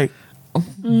 I'm like,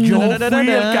 yo fui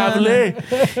el que hablé.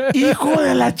 Hijo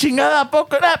de la chingada, ¿a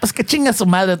poco? Pues que chinga su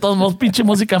madre, de todos modos, pinche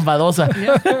música enfadosa.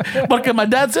 Porque my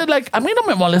dad said, like, a mí no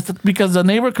me molesta, because the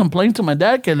neighbor complained to my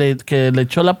dad que le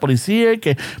echó la policía,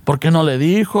 que por qué no le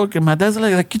dijo, que my dad's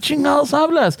like, ¿de qué chingados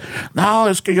hablas? No,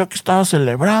 es que yo aquí estaba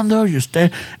celebrando y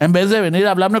usted, en vez de venir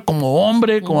a hablarme como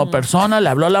hombre, como persona, le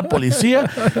habló a la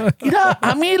policía. Mira,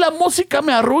 a mí la música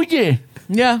me arrulle.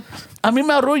 Yeah. A mí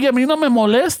me arrulla, a mí no me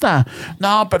molesta.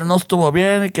 No, pero no estuvo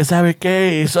bien y que sabe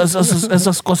qué. Esas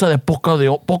cosas de poco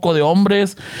de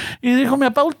hombres. Y dijo mi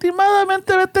papá,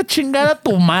 últimamente vete a chingar a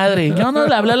tu madre. Yo no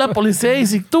le hablé a la policía y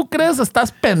si tú crees,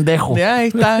 estás pendejo. Yeah, ahí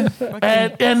está.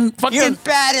 And fucking You're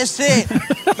bad as it.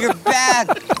 You're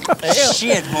bad.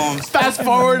 Shit, Holmes. fast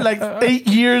forward like 8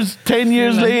 years, 10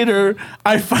 years later,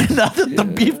 I find out that the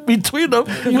beef between them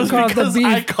was called the because beef.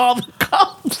 I called the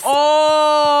cops.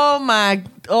 Oh my.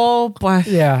 Oh, boy.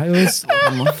 Yeah, it was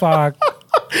fuck.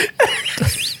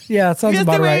 Yeah, sounds Fíjate,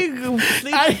 about right.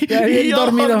 Ay, Ya bien y yo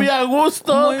dormido. dormí a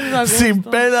gusto, Muy a gusto. sin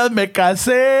penas, me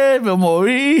casé, me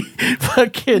moví,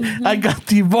 fucking, I got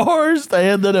divorced, I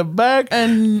ended up back,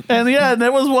 and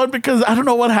there was one because I don't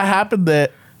know what had happened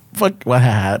that, what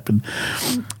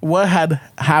had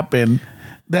happened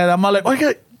that I'm all like,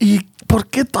 oiga, ¿y por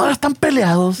qué todos están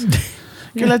peleados?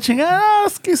 Que la chingada,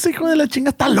 es que ese hijo de la chinga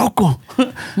está loco.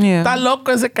 Yeah. Está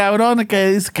loco ese cabrón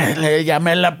que dice que le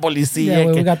llamé a la policía. Yeah,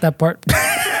 we que, got that part.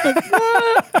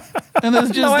 and it's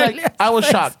just like, I was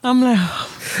shocked. I'm like,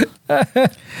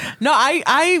 no,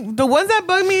 I the ones that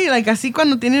bug me, like así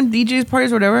cuando tienen DJs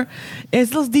parties or whatever,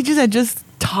 it's those DJs that just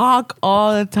talk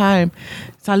all the time.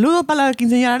 Saludos para la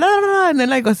quinceañera, la, la, la, and then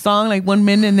like a song, like 1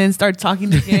 minute, and then start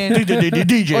talking again.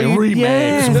 DJ remix.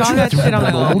 Yes, all that shit. I'm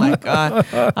like, oh my God.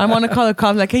 I want to call the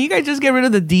cops. Like, can you guys just get rid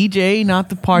of the DJ, not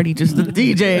the party, just the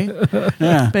DJ?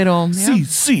 Yeah. Pero, yeah.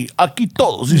 Sí, aquí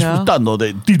todos disfrutando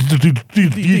de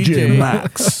DJ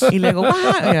Max. Y le digo,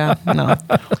 what? Yeah, no.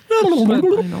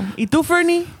 ¿Y tú,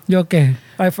 Fernie? You okay?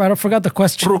 I forgot the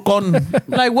question. Trucón.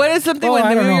 Like, what is something Oh, I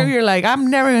when don't know. you're like, I'm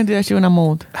never going to do that shit when I'm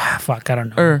old? Fuck, I don't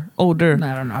know. Or older.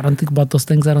 I don't know. I don't think about those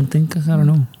things. I don't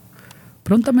know.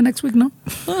 Pregúntame next week, ¿no?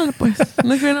 Ah, pues.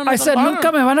 No es que no I said,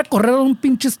 nunca me van a correr a un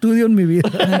pinche estudio en mi vida.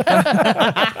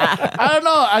 I don't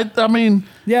know. I mean,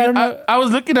 Yeah, I don't know. I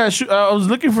was looking at I was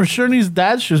looking for Sherney's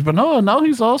dad's shoes, but no, now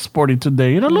he's all sporty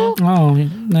today. You know, Lou? Oh,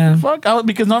 yeah. Fuck,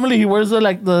 because normally he wears the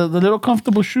little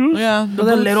comfortable shoes. Yeah.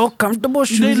 The little comfortable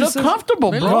shoes. They you look said?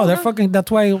 comfortable, bro. Oh, they're fucking. That's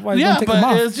why you Yeah, don't take them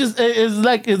but off. it's just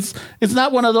it's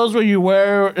not one of those where you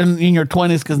wear in your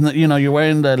 20s because you're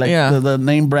wearing the the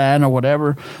name brand or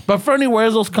whatever. But Fernie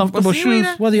wears those comfortable sí, shoes.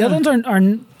 mira. Well, the other ones are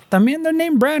también their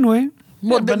name brand, way.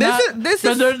 Well, But this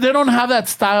is they don't have that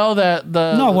style that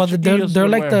the No, well, they're chiquillos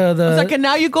like would wear. the it's like, and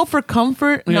now you go for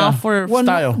comfort, Yeah. not for Well,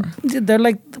 style. They're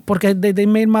like porque they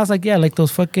made más like like those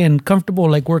fucking comfortable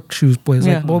like work shoes, pues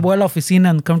Yeah. like voy a la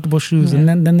oficina and comfortable shoes, and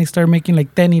then they start making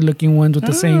like tenny looking ones with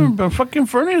the same. But fucking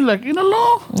Fernie's like,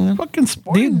 fucking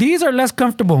sporty. These are less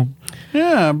comfortable,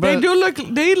 Yeah, but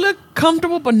they look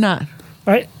comfortable, but not.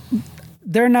 right?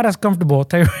 They're not as comfortable. I'll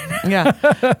tell you right now. Yeah.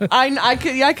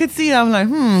 I could see it. I'm like,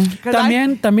 'Cause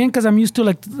También, because I'm used to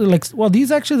like, well,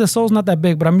 these actually, the sole's not that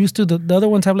big, but I'm used to the other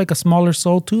ones have like a smaller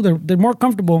sole too. They're more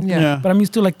comfortable. Yeah. But I'm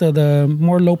used to like the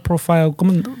more low profile,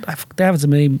 they have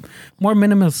some more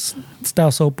minimalist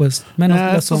style soap, pues. Menos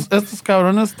peso. Estos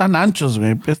cabrones están anchos,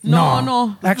 güey.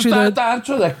 No. Actually, Está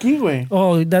ancho de aquí, güey.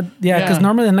 oh, because Yeah.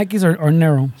 normally the Nikes are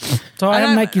narrow. So I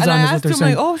have Nikes on, is what asked they're him,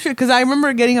 saying. like, oh shit, because I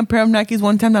remember getting a pair of Nikes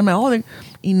one time. I'm like,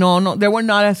 no, they were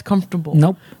not as comfortable.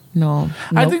 Nope. No.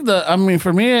 I think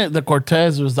for me, the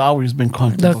Cortez has always been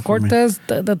comfortable. The Cortez,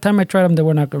 the time I tried them, they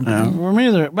were not good. Yeah, for me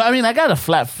either. But I mean, I got a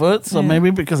flat foot, so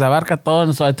maybe because abarca todo,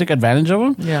 and so I take advantage of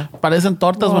them. Yeah. Parecen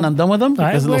tortas when I'm done with them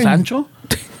because los ancho.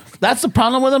 That's the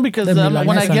problem with them because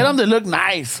when I get them, they look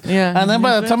nice. Yeah. And then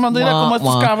by the time I'm doing como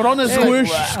estos cabrones,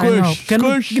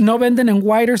 Squish. No venden in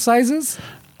wider sizes?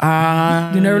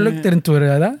 You never looked into it,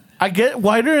 ¿verdad? I get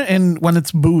wider and when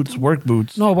it's boots, work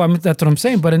boots. No, but I mean, that's what I'm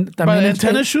saying. But in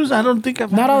tennis shoes, I don't think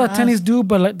I've not all the ever tennis asked. do,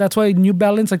 but like, that's why New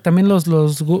Balance, like también los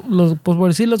por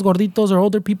decir los gorditos or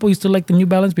older people used to like the New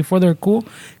Balance before they're cool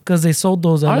because they sold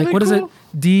those. Are Like they what is cool? it?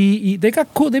 They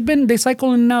got cool. They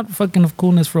cycle in and out fucking of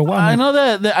coolness for a while. I now.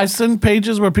 know that I send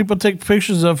pages where people take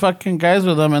pictures of fucking guys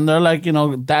with them and they're like,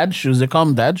 dad shoes. They call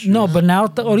them dad shoes. No, but now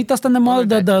ahorita están de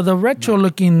moda the retro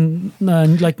looking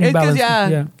like New Balance.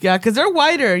 Yeah, because they're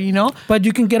wider, But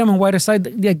you can get them on wider side.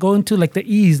 They go into like the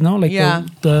E's, no? Like Yeah.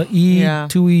 the E, Yeah.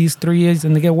 2 E's, 3 E's,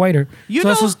 and they get wider. You So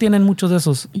know- esos tienen muchos de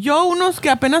esos. Yo unos que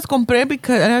apenas compré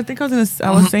because, and I think I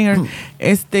was saying,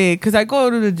 because I go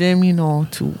to the gym,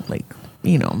 to like,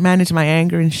 manage my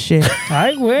anger and shit.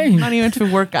 Ay, güey. Not even to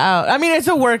work out. I mean, it's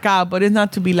a workout, but it's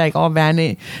not to be like all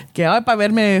vanity. Que ay, pa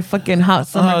verme fucking hot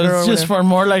summer girl. it's just for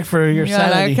more like for your yeah,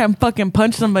 like sanity. I can't fucking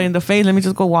punch somebody in the face. Let me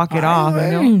just go walk it off.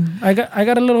 Hey, I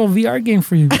got a little VR game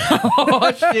for you.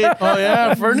 Oh shit. Oh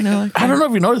yeah, Fernie. I don't know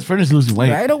if you noticed, Fernie's losing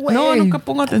weight. Right away. No, nunca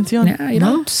pongo atención. Yeah, you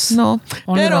know. No.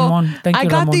 Only Pero Ramon. Thank I you,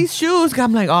 got Ramon. these shoes.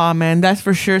 I'm like, oh man, that's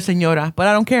for sure, señora. But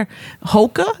I don't care.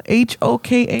 Hoka,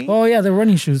 Hoka. Oh yeah, the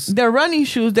running shoes. They're running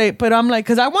shoes. But I'm like,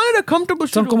 because I wanted a comfortable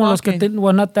shoe Son to como los walk que in.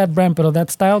 well, not that brand, pero that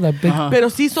style, that big. Pero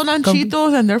sí son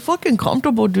anchitos and they're fucking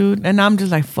comfortable, dude. And I'm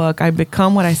just like, fuck, I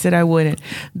become what I said I wouldn't.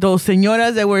 Those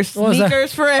señoras that wear What was that?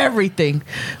 sneakers for everything.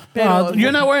 Pero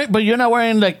You're not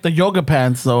wearing like the yoga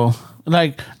pants though.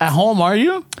 Like at home, are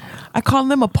you? I call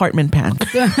them apartment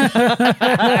pants.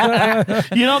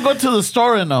 You don't go to the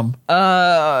store in them.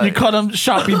 You call them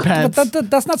shopping pants. But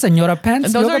that's not señora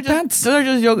pants. Those Yoga are just, pants. Those are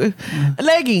just yoga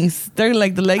leggings. They're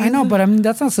like the leggings. I know, but I mean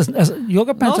that's not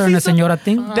yoga pants No, aren't a sí son- señora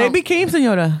thing. They became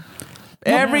señora.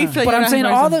 Every But I'm saying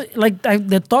all the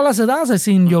de todas las edades I've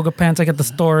seen yoga pants like at the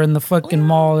store in the fucking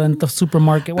mall and the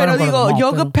supermarket. Well, I Pero don't go to the digo, mall,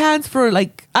 yoga pero- pants for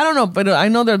like, I don't know, but I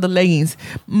know they're the leggings.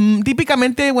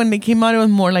 Típicamente when they came out, it was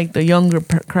more like the younger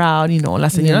crowd,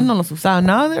 Las señoras no los usaban.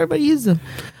 Now everybody uses them.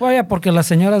 Well, yeah, porque las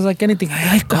señoras like anything.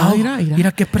 Ay,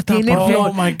 mira qué apretado. Tiene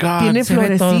Oh my God. Tiene Se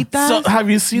ve todo. florecitas. So have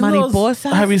you seen mariposas.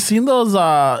 those? Have you seen those?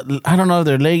 I don't know if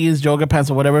they're leggings, yoga pants,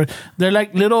 or whatever. They're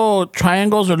like little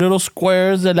triangles or little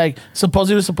squares that like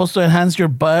supposedly supposed to enhance your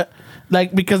butt,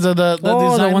 like because of the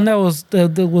Oh, design. the one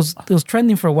that was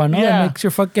trending for a while. No, Yeah. that makes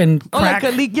your fucking Oh, like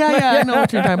crack. a leak. Yeah, I know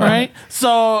what you're talking about. Right.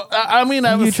 So I mean,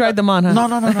 I You was, tried them on, huh? No. El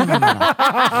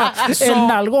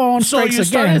nalgón So strikes you again.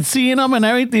 started seeing them and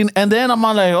everything, and then I'm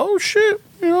all like, oh shit,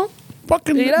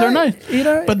 fucking, Mira, they're nice.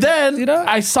 mira, But then mira.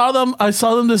 I saw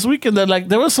them this weekend. That like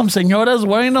there was some señoras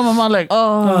wearing them. I'm all like,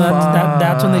 Oh,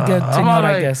 that's when they get I'm señora,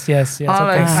 like- I guess. Yes. I'm Okay.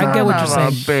 like, I get what you're son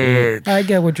of a saying. bitch. I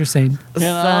get what you're saying.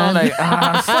 Like,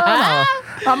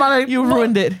 I'm like, You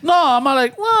ruined it. No, I'm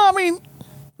like, well, I mean,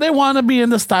 they want to be in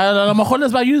the style. A lo mejor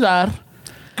les va a ayudar.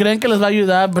 Creen que les va a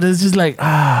ayudar, but it's just like,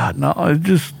 no, it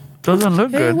just doesn't look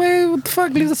Hey, good. wait, what the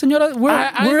fuck? Leave the señora. We're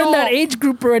I in know. that age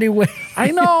group already. Wait.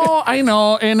 I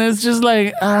know, and it's just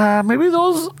like, maybe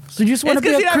those. So you just want to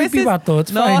Es be que a sí, a creepy veces- vato.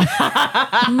 It's No. fine.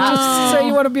 Just say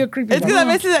you want to be a creepy It's because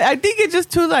vato. I think it's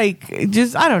just too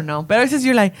I don't know. But it's just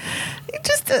you're like,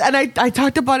 and I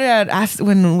talked about it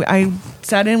when I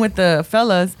sat in with the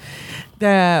fellas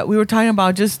that we were talking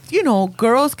about just,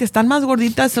 girls que están más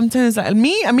gorditas sometimes.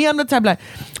 Me, I'm the type like,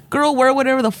 girl, wear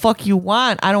whatever the fuck you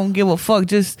want. I don't give a fuck.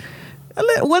 Just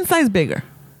one size bigger.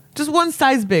 Just one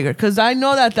size bigger. Because I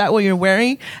know that what you're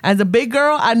wearing, as a big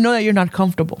girl, I know that you're not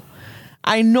comfortable.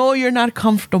 I know you're not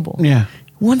comfortable. Yeah.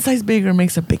 One size bigger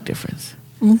makes a big difference.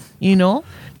 But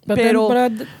then- Pero,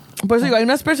 but por eso digo, hay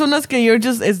unas personas que you're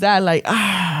just, is that like,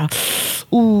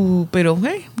 pero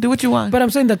hey, do what you want. But I'm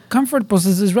saying the comfort pues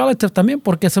is relative también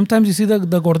porque sometimes you see the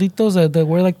gorditos that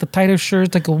wear like the tighter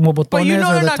shirts like como botones But you know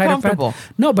or they're the not tighter comfortable.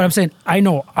 pants. No, but I'm saying I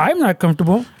know I'm not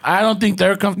comfortable. I don't think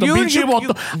they're comfortable.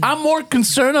 I'm more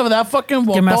concerned of that fucking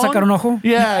botón. ¿Que me va a sacar un ojo?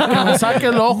 Yeah, que me saque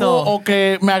el ojo o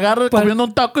que me agarre comiendo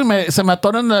un taco y se me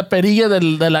atore en la perilla de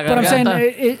la But I'm garganta.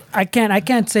 saying I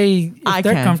can't say if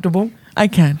they're comfortable. I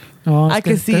can. No, I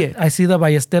can see it. I see the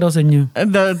ballesteros in you.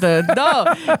 No,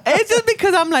 it's just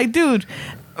because I'm like, dude,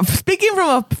 speaking from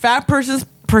a fat person's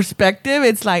perspective,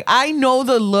 it's like I know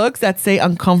the looks that say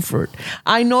uncomfort.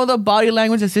 I know the body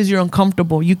language that says you're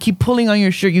uncomfortable. You keep pulling on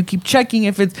your shirt. You keep checking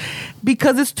if it's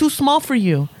because it's too small for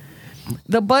you.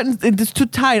 The buttons, it's too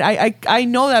tight. I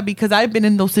know that because I've been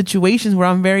in those situations where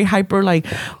I'm very hyper, like,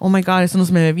 oh my God, eso no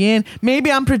se me ve bien.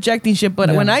 Maybe I'm projecting shit, but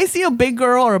when I see a big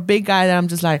girl or a big guy, that I'm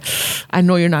just like, I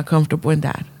know you're not comfortable in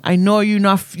that. I know you're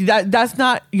not. That's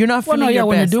not. You're not feeling your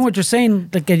when best. you're doing what you're saying,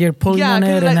 like you're pulling on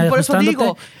it like, and por eso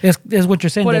digo, is what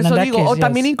you're saying. por Then eso in that digo, case, o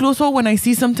también incluso when I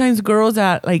see sometimes girls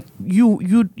that like you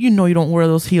know you don't wear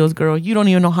those heels, girl. You don't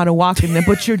even know how to walk in them,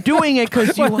 but you're doing it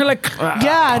because you. You're like,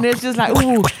 yeah, and it's just like,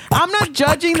 ooh, I'm not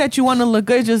judging that you want to look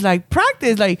good. It's just like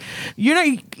practice. Like you're not,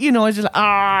 it's just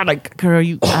like girl,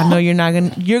 I know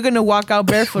you're gonna walk out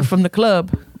barefoot from the club.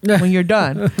 When you're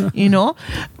done,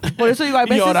 Por eso digo, a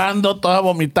veces, llorando, toda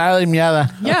vomitada y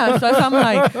miada. Yeah, so I'm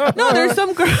like, no, there's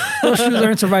some girls. those shoes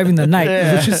aren't surviving the night.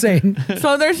 Is what you're saying.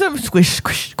 So there's some squish,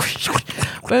 squish, squish, squish.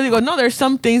 But they go, no, there's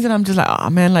some things that I'm just like, oh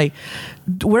man, like,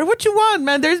 wear what you want,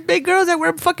 man. There's big girls that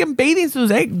wear fucking bathing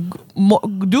suits. Hey,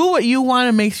 do what you want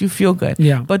and makes you feel good.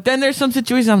 Yeah. But then there's some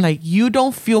situations I'm like, you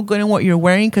don't feel good in what you're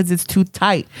wearing because it's too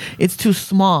tight. It's too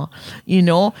small,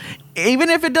 Even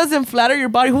if it doesn't flatter your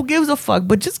body, who gives a fuck?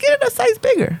 But just get it a size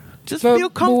bigger. Just feel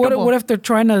comfortable. But what if they're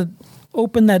trying to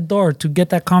open that door to get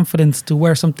that confidence to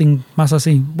wear something más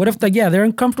así? What if they're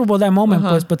uncomfortable that moment,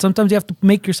 but sometimes you have to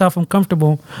make yourself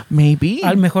uncomfortable. Maybe.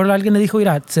 A lo mejor alguien le dijo,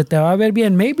 mira, se te va a ver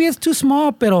bien. Maybe it's too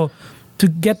small, pero to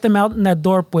get them out in that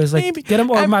door, pues, like, Maybe. get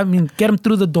them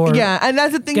through the door. Yeah, and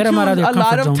that's the thing Get too. them out of their A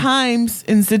lot comfort of zone. times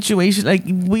in situations, like,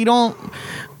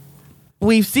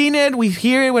 we've seen it, we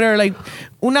hear it, whatever, like,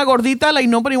 una gordita, like,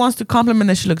 nobody wants to compliment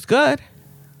that she looks good.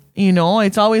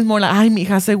 It's always more like, ay,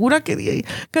 mija, segura que...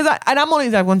 Because I'm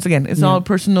always like, once again, it's all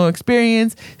personal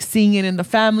experience, seeing it in the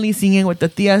family, seeing it with the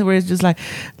tias, where it's just like,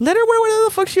 let her wear whatever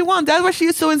the fuck she wants. That's why she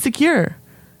is so insecure.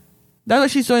 That's why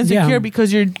she's so insecure,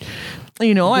 because you're,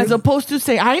 as opposed to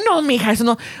say, I know, mija, eso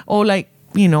no... Or like,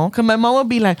 because my mom would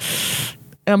be like...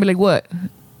 And I'll be like, what?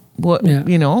 What,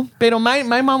 Pero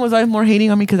my mom was always more hating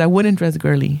on me because I wouldn't dress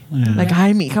girly. Yeah. Like,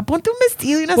 ay, mija, ponte un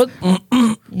vestido.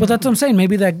 But that's what I'm saying.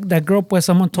 Maybe that girl, pues,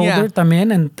 someone told her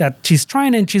también, and that she's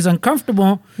trying and she's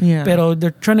uncomfortable. Yeah. Pero they're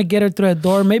trying to get her through that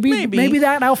door. Maybe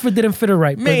that outfit didn't fit her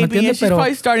right. Maybe, and she's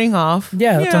probably starting off.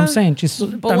 Yeah, that's what I'm saying.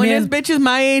 But when this bitch is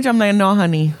my age, I'm like, no,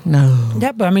 honey, no.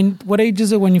 Yeah, but I mean, what age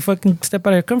is it when you fucking step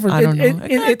out of your comfort? I don't know.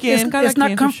 It's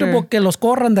not comfortable que los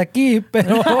corran de aquí,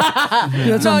 pero...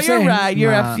 No, you're right.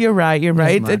 You're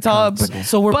right. It's all...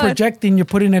 So we're projecting, you're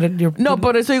putting it... No,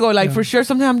 but so you go, like, for sure,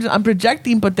 sometimes I'm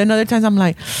projecting, but then other times I'm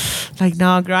like,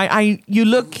 nah, girl, you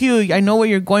look cute. I know what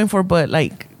you're going for, but,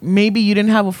 like, maybe you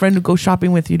didn't have a friend to go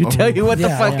shopping with you to tell you what the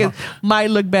fuck might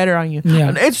look better on you.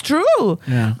 Yeah. It's true.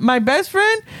 Yeah. My best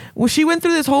friend, she went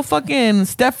through this whole fucking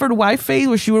Stepford wife phase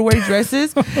where she would wear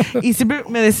dresses.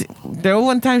 There was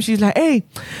one time she's like, hey,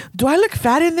 do I look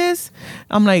fat in this?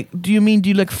 I'm like, do you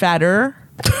look fatter?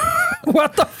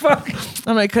 What the fuck?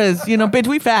 I'm like, because, bitch,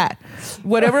 we fat.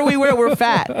 Whatever we wear, we're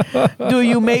fat. Do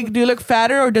you look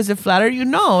fatter or does it flatter you?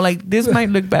 No, like, this might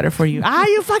look better for you.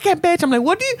 You fucking bitch. I'm like,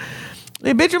 what do you...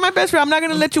 Hey, bitch, you're my best friend. I'm not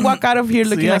going to let you walk out of here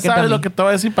looking like a dummy. Lo que te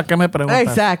voy a decir, ¿para qué me preguntas?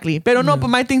 Exactly. Pero no, but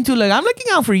my thing too, like, I'm looking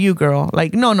out for you, girl.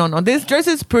 Like, no. This dress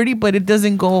is pretty, but it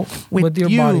doesn't go with your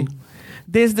you. body.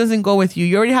 This doesn't go with you.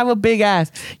 You already have a big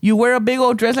ass. You wear a big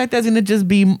old dress like that's going to just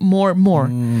be more.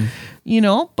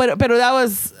 But that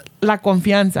was la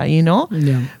confianza,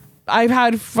 Yeah. I've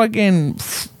had fucking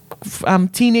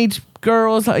teenage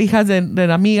girls, hijas de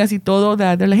amigas y todo,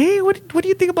 that they're like, hey, what do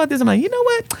you think about this? I'm like, you know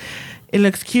what? It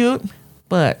looks cute,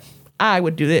 but I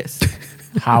would do this.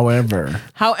 However,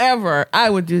 I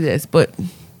would do this, but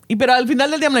al final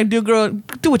del día, I'm like, do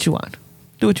what you want.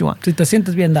 Do what you want. Si te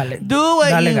sientes bien, dale. Do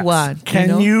what you want.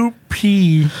 can you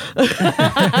pee.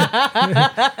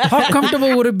 How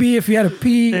comfortable would it be if you had to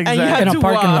pee And you had in a to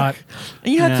parking walk. lot?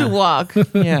 And you had Yeah. to walk.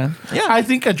 Yeah. Yeah. I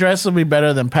think a dress would be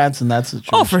better than pants in that situation.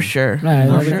 Oh, for sure. Right,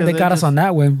 No, they because got they us on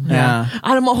that way. Yeah.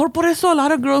 A lo mejor por eso a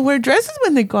lot of girls wear dresses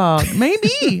when they go out.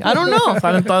 Maybe. I don't know.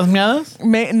 ¿Salen todas miadas?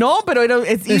 No, but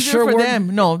it's easier sure for work.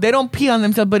 them. No, they don't pee on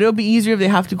themselves, but it'll be easier if they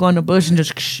have to go on a bush and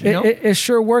just, you know? It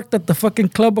sure worked at the fucking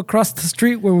club across the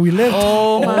street where we lived.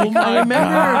 Oh my God. I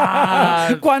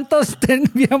remember. ¿Cuántos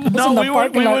teníamos No, en la we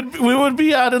parking lot? would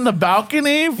be out in the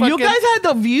balcony. You fucking- guys had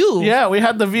the view. Yeah, we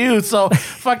had the view. So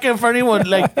fucking Fernie would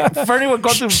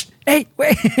go to Hey,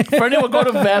 wait. Fernie would go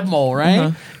to Vedmo,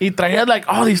 right? He traía like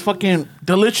all these fucking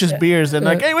delicious beers and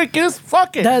like, hey, wait, kids,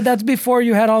 fuck it. That's before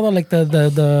you had all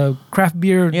the craft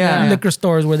beer Yeah. liquor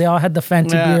stores where they all had the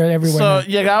fancy beer everywhere. So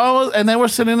llegábamos, and then we're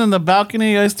sitting in the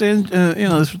balcony, I staying,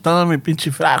 disfrutando mi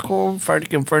pinche fraco,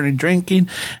 Fernie drinking,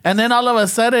 and then all of a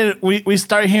sudden we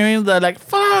start hearing the like,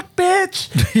 fuck, bitch,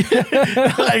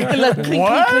 like Clink,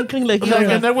 what? clink, clink, like, Like,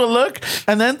 and then we'll look,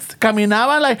 and then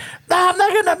caminaba like, nah, I'm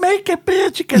not gonna make it,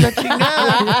 bitch, que la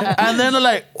chingada. And then they're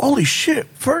like, holy shit,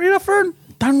 Fern,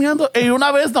 están mirando. Y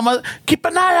una vez nomás, keep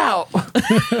an eye out.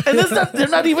 And they're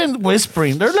not even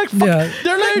whispering. They're like,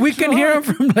 they're like, we can hear them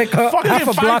from like half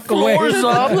a block away. floors The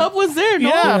up. club was there, no?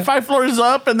 Yeah, 5 floors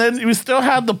up, and then we still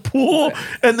have the pool,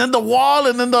 and then the wall,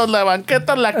 and then the la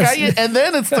banqueta, la calle, and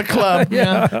then it's the club.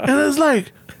 Yeah. And it's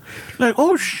like,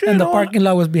 oh shit. And the oh. parking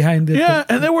lot was behind it. Yeah,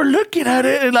 and then we're looking at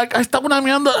it, and like, I estaba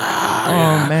mirando.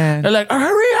 Oh, man. And like,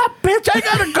 hurry up, bitch, I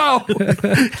gotta go.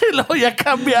 Y luego ya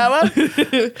cambiaban.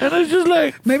 And it's just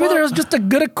like, Maybe there was just a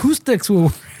good acoustics.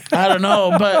 I don't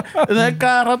know, but then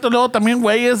cada rato luego también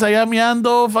güeyes allá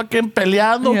meando, fucking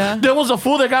peleando. Yeah. There was a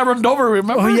fool that got run over,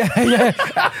 remember? Oh yeah.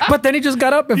 But then he just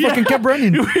got up and fucking kept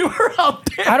running. We were out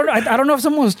there. I don't know if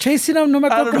someone was chasing him. No me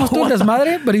acuerdo don't cómo estuvo know el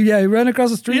desmadre, but he ran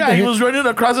across the street. Yeah, he was running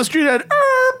across the street and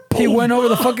He went over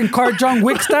the fucking car John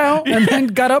Wick style and then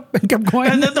got up and kept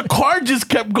going. and then the car just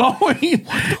kept going.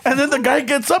 And then the guy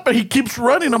gets up and he keeps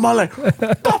running. I'm all like, what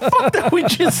the fuck did we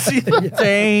just see?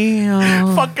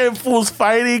 Damn. Fucking fools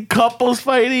fighting, couples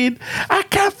fighting. I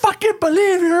can't fucking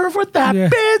believe you're with that Yeah.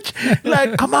 bitch.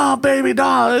 Like, come on, baby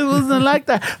doll. It wasn't like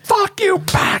that. Fuck you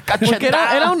back. Porque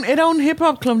era un hip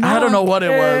hop club, no? I don't know what it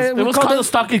was. we It was called called it- the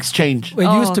Stock Exchange. It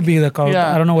used to be the call.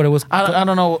 Yeah. I don't know what it was. I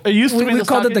don't know. It used to be We the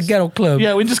called Stock it the Ghetto Club.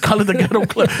 Yeah, we just call it the Ghetto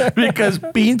Club because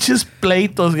pinches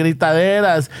pleitos,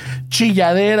 gritaderas,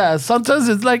 chilladeras. Sometimes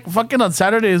it's like fucking on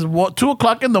Saturdays, 2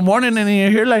 o'clock in the morning, and you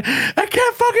hear like, I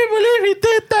can't fucking believe he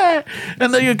did that.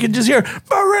 And then you can just hear,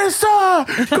 Marissa,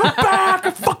 come back.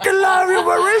 I fucking love you,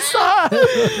 Marissa.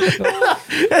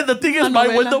 And the thing is, my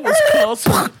Novela. window was closed.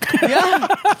 Yeah.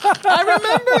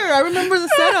 I remember the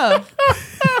setup.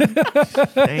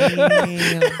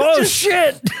 Damn. Oh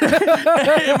shit!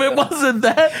 If it wasn't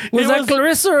that, Was it that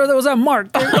Clarissa or was that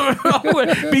Mark?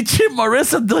 Pinche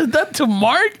Marissa did that to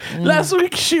Mark. Last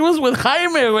week she was with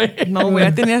Jaime, güey. No, güey,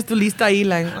 ya tenías tu lista ahí,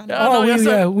 like.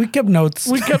 Oh, we kept notes.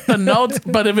 We kept the notes,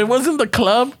 but if it wasn't the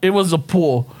club, it was a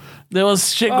pool. There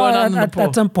was shit going on in the pool.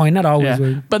 At some point, not always. Yeah.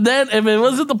 Güey. But then if it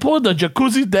wasn't the pool, the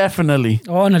jacuzzi definitely.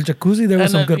 Oh, in el jacuzzi, there were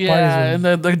some good yeah, parties.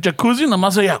 and the jacuzzi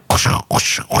nomás oía.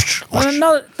 Well,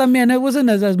 no, también it wasn't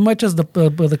as much as the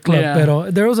club, Yeah. pero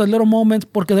there was a little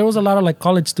moment porque there was a lot of like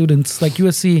college students, like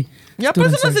USC. Ya por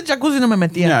eso students, en ese jacuzzi no me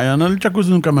metía. Yeah, yo en el jacuzzi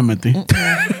nunca me metí.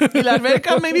 Y la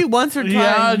alberca maybe once or twice.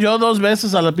 Yeah, yo 2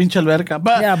 veces a la pinche alberca.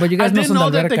 But Yeah, but you guys I no didn't son know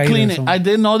de that they alberca clean either, it. so. I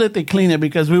didn't know that they clean it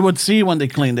because we would see when they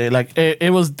cleaned it. Like,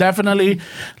 it was definitely,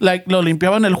 like, lo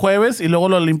limpiaban el jueves y luego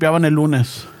lo limpiaban el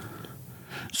lunes.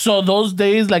 So those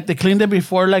days, like, they cleaned it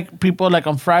before, like, people, like,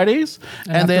 on Fridays.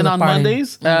 And after then the on party.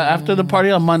 Mondays, after the party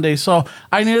on Monday. So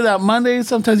I knew that Monday,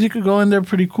 sometimes you could go in there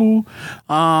pretty cool.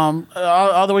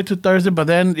 All the way to Thursday. But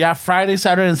then, yeah, Friday,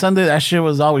 Saturday, and Sunday, that shit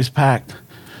was always packed.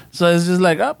 So it's just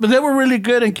like, but they were really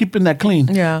good in keeping that clean.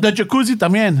 Yeah. The jacuzzi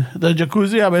también. The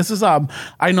jacuzzi, a veces, I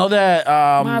know that.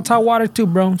 That's hot water too,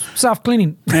 bro. Self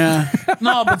cleaning. Yeah.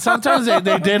 No, but sometimes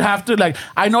they did have to, like,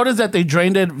 I noticed that they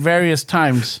drained it various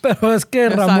times. Pero es que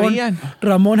Ya Ramon, sabían.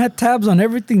 Ramon had tabs on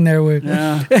everything there, güey.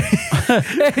 Yeah.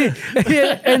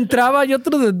 Entraba yo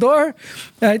through the door.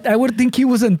 I would think he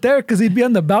wasn't there because he'd be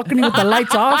on the balcony with the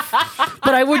lights off.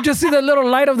 But I would just see the little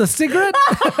light of the cigarette.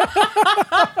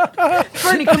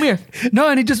 Fernie, come here. No,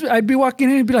 and I'd be walking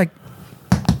in and he'd be like,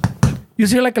 you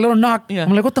see like a little knock. Yeah.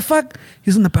 I'm like, what the fuck?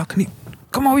 He's in the balcony.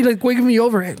 Come on, he's like waking me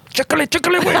over. Hey, chécale,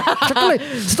 güey. Chécale.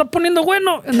 Se está poniendo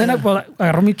bueno. And then I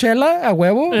agarro mi chela, a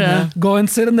huevo. Yeah. Go and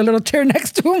sit in the little chair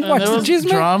next to him, watch There the was chisme.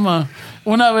 drama.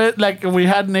 Una vez, like, we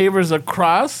had neighbors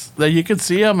across that you could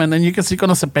see them, and then you could see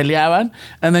cuando se peleaban,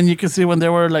 and then you could see when they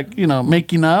were, like, you know,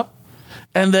 making up.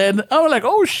 And then I was like,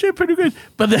 oh shit, pretty good.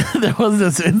 But then there was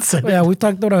this incident. Yeah, we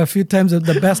talked about it a few times.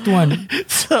 The best one.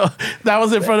 So that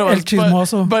was in front of El us.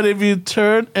 chismoso. But if you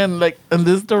turn and like in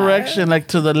this direction, like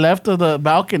to the left of the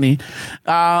balcony,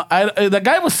 the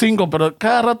guy was single, pero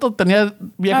cada rato tenía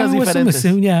viejas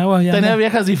diferentes. Yeah, well, yeah. Tenía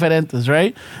viejas diferentes,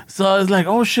 right? So it's like,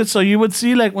 oh shit. So you would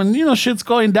see like when, shit's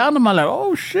going down, I'm like,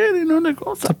 oh shit, like,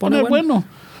 oh, se pone bueno.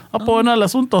 A bueno el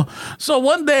asunto. So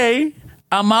one day,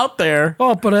 I'm out there.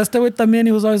 Oh, pero este güey también,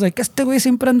 he was always like, este güey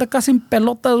siempre anda casi en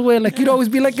pelotas, güey. Like, he'd always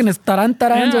be like in his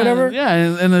tarantarans or whatever.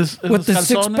 Yeah, in his with the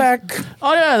calzones. six-pack.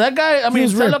 Oh, yeah, that guy, I mean,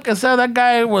 sé lo que sea, that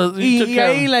guy was... Y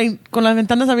ahí, like, con las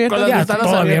ventanas abiertas. Con las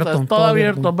ventanas abiertas, todo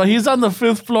abierto. But he's on the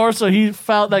 5th floor, so he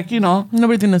felt like,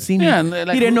 Nobody didn't see him. Yeah,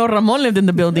 like, he didn't know Ramon lived in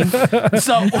the building.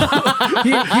 So...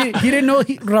 he didn't know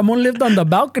Ramon lived on the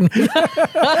balcony.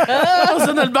 I was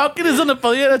in the balcony, donde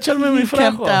podía echarme mi frajo.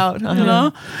 Camped out. You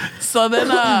know? So then,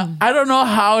 I don't know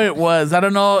how it was. I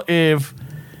don't know if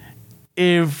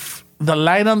the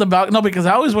light on the balcony... No, because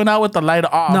I always went out with the light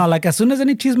off. No, like as soon as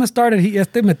any chisme started,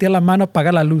 metía la mano a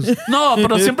apagar la luz. No,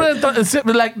 pero siempre...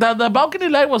 like, the balcony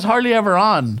light was hardly ever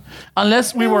on.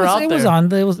 Unless we were out there. It was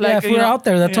on. It was, like, yeah, if we were out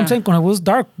there, that's what I'm saying. When it was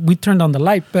dark, we turned on the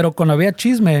light. Pero cuando había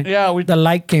chisme, the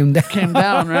light came down. Came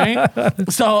down, right?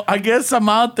 So I guess I'm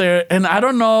out there, and I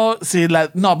don't know...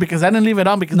 no, because I didn't leave it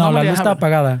on. Because no, la luz está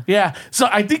apagada. Yeah. So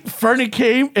I think Fernie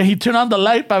came, and he turned on the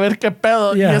light para ver qué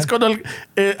pedo. Yeah. Y es cuando...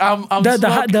 I'm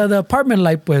the apartment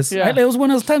light, pues. Yeah. It was one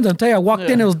of those times, I'll tell you, I walked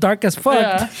in, it was dark as fuck.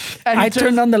 Yeah. I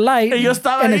turned on the light,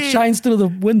 and it shines through the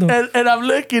window. And I'm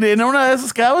looking, and una de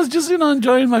esas que I was just,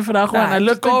 enjoying my frajo, and I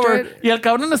look over, y el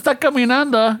cabrón está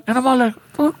caminando, and I'm all like,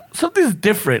 oh, something's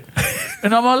different.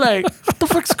 And I'm all like, what the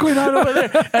fuck's going on over there?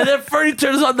 And then Fernie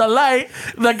turns on the light,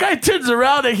 the guy turns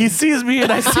around, and he sees me,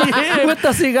 and I see him. With the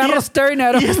cigarro staring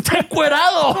at him. Y está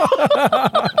encuerado.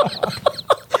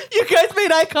 You guys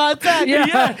made eye contact.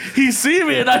 Yeah. He see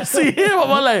me and I see him.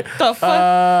 I'm all like, the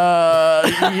fuck?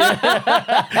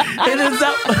 Yeah. It is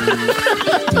that.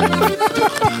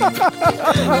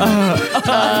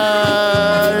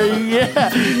 Yeah.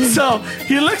 So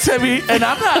he looks at me and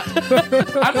I'm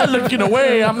not looking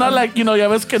away. I'm not like, ya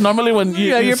ves que normally when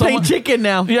you're playing chicken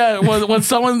now. Yeah. When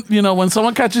someone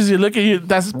catches you looking, you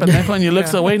that's pendejo and you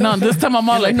looks away. No, this time I'm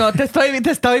all like, no, te estoy viendo.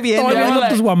 Estoy viendo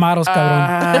tus guamaros,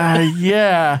 cabrón.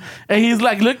 Yeah. And he's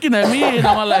like looking at me, and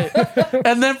I'm like,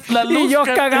 and then la luz. Y yo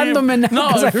cagándome.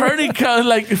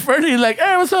 Fernie, like,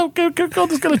 hey, what's up? ¿Qué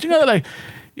contas con la chingada? Like,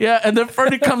 yeah, and then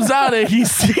Fernie comes out and he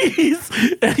sees,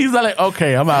 and he's like,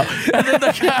 okay, I'm out. And then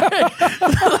the guy,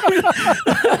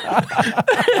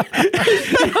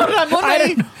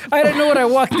 I didn't know what I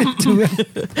walked into.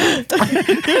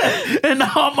 And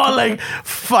now I'm all like,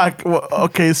 fuck. Well,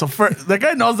 okay, so the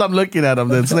guy knows I'm looking at him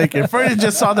that's naked. Fernie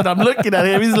just saw that I'm looking at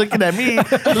him. He's looking at me,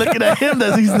 looking at him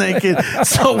that he's naked.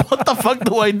 So what the fuck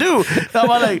do I do? And I'm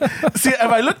all like, see, if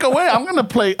I look away, I'm going to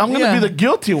be the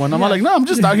guilty one. I'm all like, no, I'm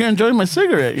just out here enjoying my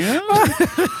cigarette,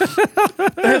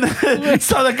 And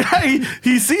so the guy,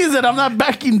 he sees it. I'm not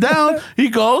backing down. He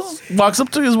goes, walks up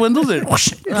to his windows and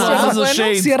whoosh, closes the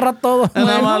shades. Cierra todo. And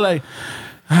I'm all like,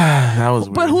 that was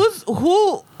weird. But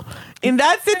who in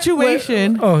that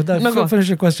situation? Finish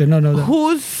your question. No.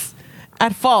 Who's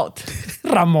at fault?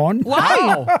 Ramon.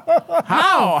 Why?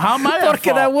 How am I at Porque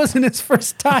fault? that wasn't his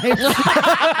first time.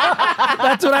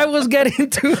 That's what I was getting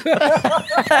to.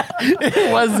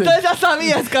 It wasn't. Entonces ya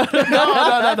sabías, cabrón.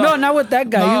 No. No, not with that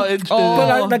guy.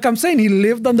 But like I'm saying, he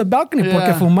lived on the balcony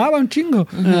porque fumaba un chingo.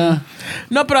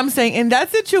 No, but I'm saying in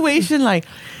that situation, like,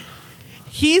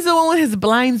 he's the one with his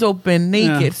blinds open,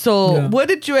 naked. Yeah. So what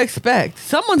did you expect?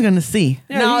 Someone's going to see.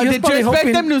 Yeah, now, he was did you probably expect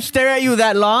hoping- them to stare at you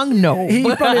that long? No. He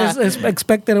probably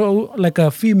expected like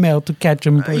a female to catch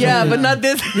him. Yeah, but not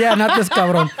this. Yeah, not this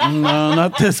cabrón. No,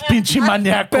 not this pinche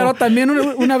maniaco. Pero también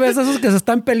una vez esos que se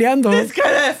están peleando. This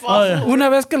guy is false. Una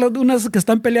vez que unas que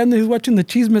están peleando, he's watching the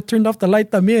chisme, turned off the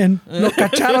light también. Lo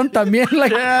cacharon también,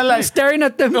 like staring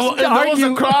at them. No, there was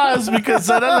a cross because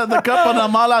era the cup on the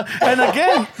mala. And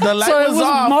again, the light So it was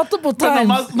off. multiple But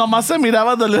times. nomás se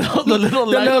miraba the little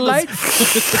light.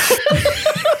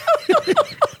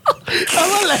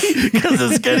 I'm like, because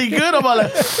it's getting good. I'm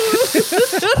like,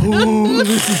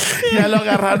 ya lo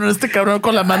agarraron este cabrón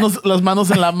con las manos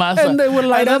en la masa. And they would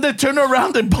light and up. then they turn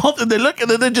around, they both, and they look, and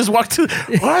then they just walk to,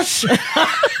 rush.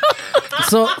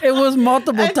 So it was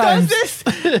multiple times.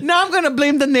 Now I'm going to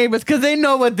blame the neighbors because they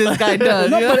know what this guy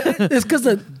does. No, but it's because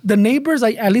the neighbors,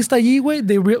 at least allí, güey,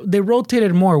 they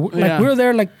rotated more. Like we were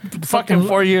there like Fucking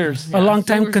 4 years. a long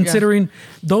time, considering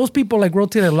those people like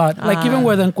rotated a lot. Like even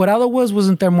where the encuerado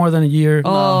wasn't there more than a year.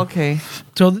 Oh, okay.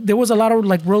 So there was a lot of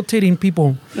like rotating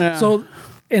people. Yeah. So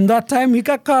In that time, he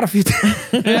got caught a few times.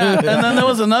 Yeah, and then there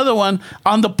was another one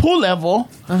on the pool level.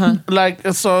 Like,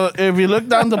 so if you look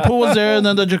down, the pool was there, and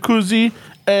then the jacuzzi.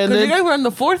 And Because then you guys were on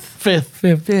the fourth? fifth.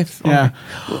 Fifth. Yeah.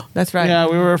 Okay. That's right. Yeah,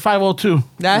 we were 502.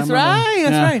 That's Remember? right.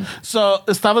 That's Yeah. right. So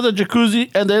estaba the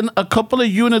jacuzzi, and then a couple of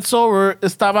units over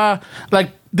estaba like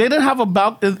they didn't have a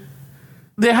balcony.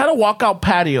 They had a walkout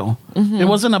patio. It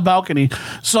wasn't a balcony.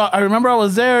 So I remember I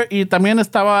was there. Y también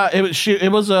estaba.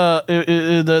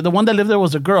 The one that lived there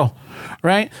was a girl,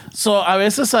 right? So a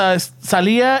veces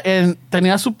salía and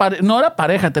tenía su pareja. No era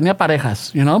pareja, tenía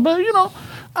parejas, you know. But you know,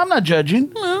 I'm not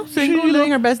judging. Single, She,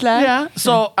 living her best life. Yeah.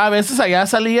 So a veces allá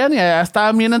salían y allá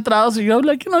estaban bien entrados y yo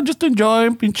like, you know, just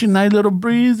enjoying pinche nice little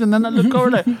breeze, and then I look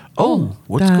over like, oh,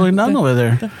 what's going on over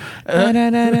there?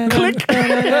 Click.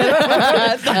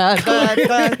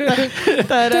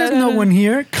 There's no one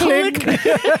here. Click.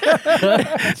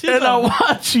 And I'm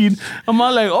watching. I'm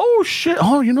all like, oh shit.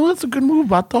 Oh, you know, that's a good move,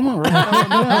 vato. Right?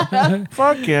 Yeah.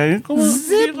 Fuck yeah.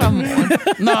 Sí,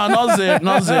 Ramón. No zip.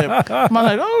 I'm all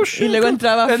like, oh shit. Y luego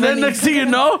entraba And then Freddy. next thing you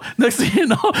know,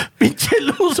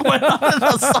 pinche luz went on in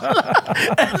the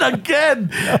sala. And again.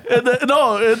 And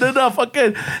then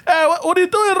fucking, hey, what are you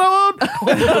doing, Ramon?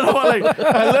 And then I'm like,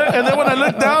 and then when I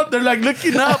look down, they're like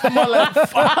looking up. I'm all like,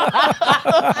 fuck.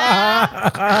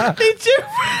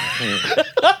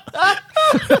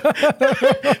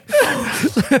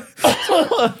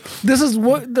 This is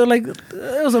what they're like.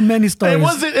 It was a many stories.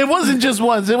 It wasn't just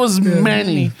once. It was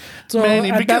many. So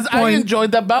many. at Because that I point-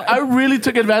 enjoyed that. I really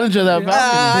took advantage of that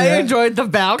balcony. I enjoyed the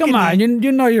balcony. Come on,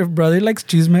 you know your brother. He likes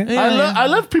cheese, man. I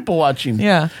love people watching.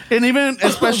 Yeah. And even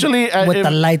especially With if,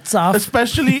 the lights off.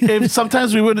 Especially if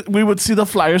sometimes we would see the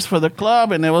flyers for the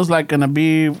club and it was like gonna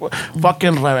be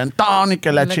fucking reventón y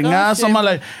que la Like, chingada. oh, So I'm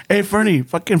like, hey Fernie,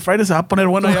 fucking Friday se va a poner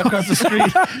bueno allá across the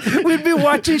street. We'd be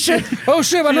watching shit. Oh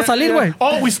shit, van a salir, güey.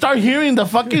 Oh, we start hearing the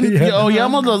fucking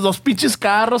oíamos los pinches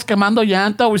carros quemando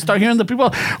llanta. We start hearing the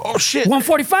people. Oh shit.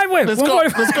 145, güey. Let's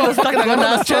go. Fucking agarra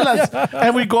las chelas.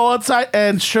 And we go outside,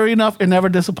 and sure enough, it never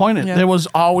disappointed. Yeah. There was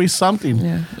always something.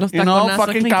 Yeah. Los You know, taconazos,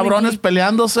 fucking clink, cabrones clink.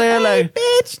 peleándose. Like,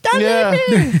 Bitch, dale,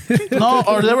 yeah. No,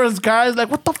 or there was guys like,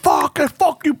 what the fuck?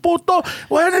 Fuck you, puto.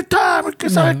 Well, anytime. Que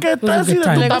sabe que it was a traes y good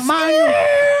de tu time. tamaño.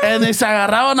 And they se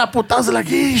agarraban a putazos like,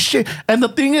 shit. And the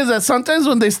thing is that sometimes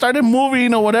when they started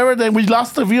moving or whatever, then we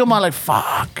lost the view. I'm like,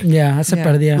 fuck. Yeah, se Yeah.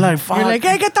 perdía. Like, fuck. You're like,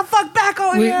 hey, get the fuck back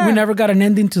over here. we never got an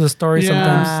ending to the story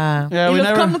sometimes. Yeah, y we los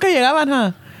never- clubs nunca llegaban,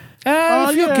 huh?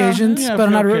 A few occasions, yeah, but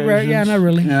few not yeah, occasions. not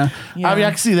really. Yeah. Yeah. Había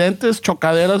accidentes,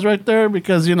 chocaderas right there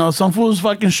because, you know, some fools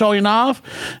fucking showing off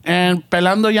and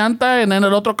pelando llanta and then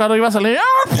el otro carro iba a salir.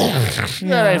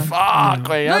 Yeah. Fuck,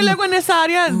 güey. No, y luego en esa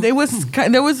área, there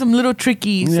was some little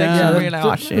tricky sections Yeah. where you're like,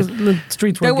 oh shit. The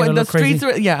streets were There were, getting a the little crazy. streets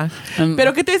were, yeah. And-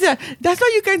 Pero que te decía, that's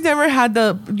why you guys never had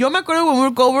yo me acuerdo when we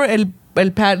would go over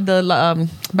the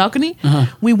balcony,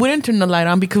 we wouldn't turn the light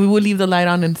on because we would leave the light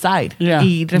on inside. Yeah.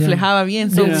 Y reflejaba bien.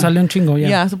 So, Yeah. Salió un chingo, yeah.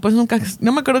 Yeah, so pues nunca,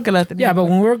 no me acuerdo que la tenía. Yeah, but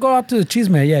when we go out to the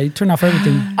chisme, yeah, you turn off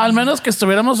everything. Al menos que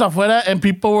estuviéramos afuera and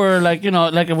people were like, you know,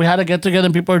 like if we had to get together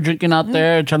and people were drinking out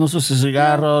there, echándose su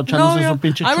cigarro, echándose su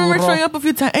pinche I remember churro. showing up a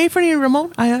few times. Hey, Fernie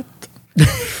Ramon.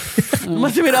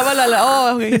 Más se miraba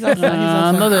oh, okay, he's outside,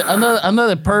 Anda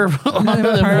de perv.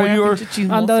 Anda de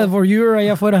voyeur. Anda de voyeur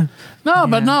allá afuera. No,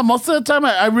 but no, most of the time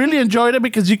I really enjoyed it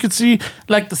because you could see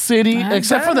like the city,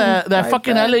 except for that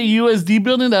fucking LAUSD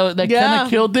building that kind Yeah. of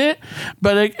killed it.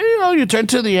 But like, you know, you turn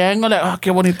to the angle like, oh,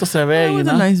 qué bonito se ve, It you was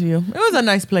know? a nice view. It was a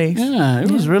nice place. Yeah, it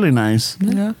was really nice.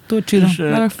 Yeah. Todo chido. Shit.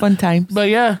 A lot of fun times. But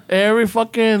yeah, every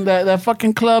fucking that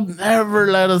fucking club never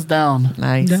let us down.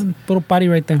 Nice. Yeah, puro party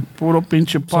right there. Puro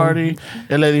pinche party.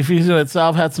 El edificio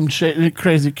itself had some shit,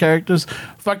 crazy characters.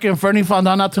 Fucking Fernie found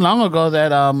out not too long ago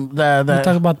that We'll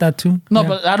talk about that too. no, Yeah.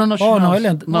 but I don't know. If she Oh, knows.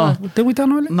 Noelia. No. Did we tell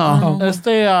Noelia? No,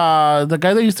 Oh. the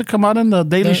guy that used to come out in the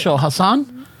Daily Show, Hassan.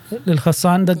 El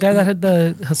Hassan, the guy that had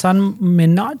the Hassan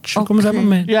Minaj. ¿Cómo se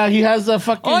llama? Yeah, he has the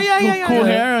fucking Oh, yeah, cool yeah.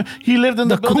 hair. He lived in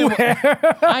the, building. Cool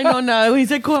hair. I know now. He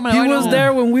said, cool. He was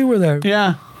there when we were there.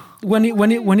 Yeah. When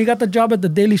he got the job at the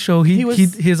Daily Show, He was-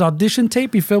 his audition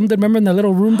tape, he filmed it, remember, in the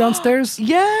little room downstairs?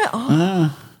 Yeah.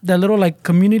 Oh. That little, like,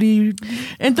 community...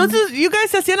 Entonces, you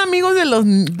guys se hacían amigos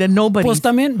de nobody. Pues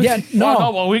también, yeah, No,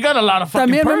 no. well, we got a lot of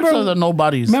fucking También perks remember- of the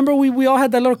nobodies. Remember, we all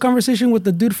had that little conversation with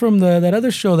the dude from that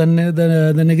other show, the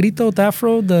Negrito, the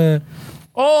Afro, the...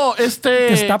 Oh, que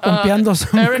está pompeando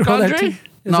some Eric girl that Andre? too.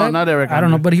 Is No, that- not Eric I don't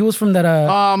know, Andre. but he was from that...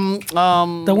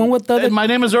 the one with the other... My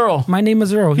Name is Earl. My Name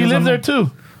is Earl. He was lived on there that.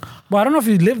 too. Well, I don't know if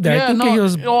he lived there. I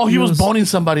think he was boning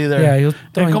somebody there. Yeah, he was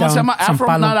throwing ¿Cómo se down llama? some Afro,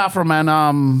 palo. not Afro Man.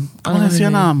 ¿Cómo le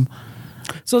decían?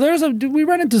 So we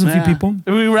ran into some few people.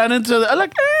 We ran into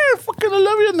like, fucking I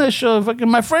love you in that show. Fucking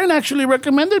my friend actually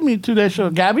recommended me to that show.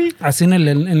 Gabby. Así en el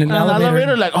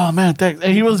elevator. Like, oh man, thanks.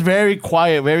 And he was very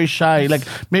quiet, very shy. Like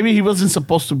maybe he wasn't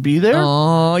supposed to be there.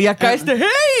 Oh, y acá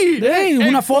hey,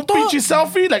 una foto. Pinche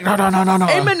selfie. Like, no.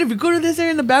 Hey, man, if you go to this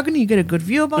area in the balcony, you get a good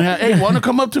view about Yeah, it. hey, want to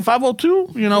come up to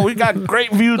 502? You know, we got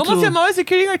great view. ¿Cómo se llamaba el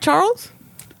security guard? Charles?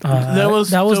 That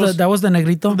was the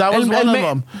negrito. That was one of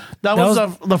them. That was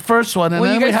the first one, and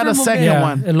When then you we guys had a were second Yeah,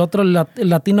 one. el otro el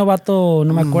latino vato,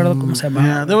 no me acuerdo cómo se llama.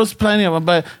 Yeah, there was plenty of them,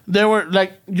 but they were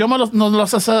like, nos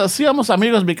los hacíamos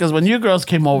amigos because when you girls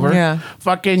came over, Yeah.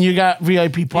 fucking you got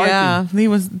VIP parking. Yeah,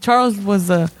 Charles was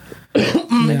And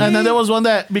then there was one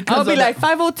that because I'll be of like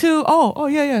 502. Oh,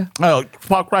 yeah. oh,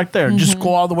 fuck right there, just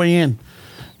go all the way in.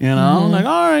 You know, like,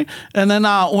 all right. And then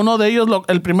uno de ellos,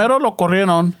 el primero lo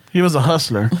corrieron. He was a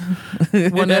hustler.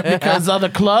 Because of the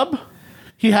club,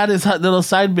 he had his little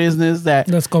side business that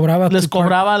Les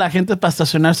cobraba a la gente para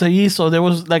estacionarse allí. So there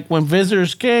was, like, when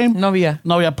visitors came, No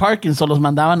había parking, so los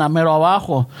mandaban a mero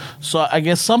abajo. So I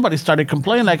guess somebody started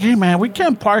complaining, like, hey, man, we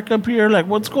can't park up here. Like,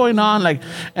 what's going on? Like,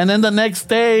 and then the next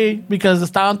day, because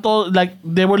estaban todos, like,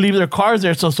 they would leave their cars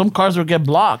there, so some cars would get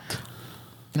blocked.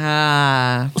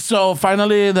 So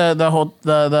finally,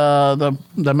 the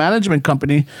management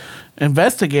company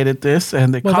investigated this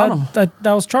and they caught him.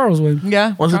 That was Charles, güey.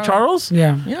 Yeah. Was it Charles?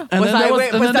 Yeah. Yeah. And Pues then there was- ahí,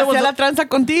 and pues then there was hacía a- la tranza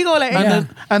contigo. Like,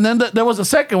 And then there was a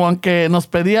second one que nos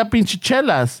pedía pinche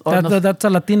chelas. That's a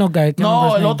Latino guy.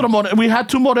 No, el otro we had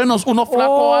two morenos, uno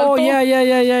flaco alto,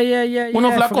 Yeah. uno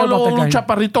I flaco, forgot about that un guy.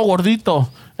 chaparrito gordito,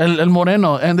 el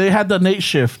moreno, and they had the night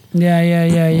shift. Yeah.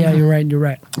 You're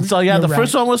right. So yeah, You're the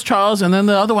first one was Charles, and then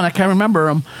the other one I can't remember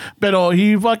him. But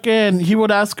he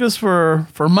would ask us for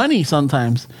money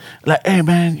sometimes. Like, hey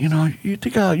man, you know, you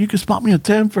think you can spot me a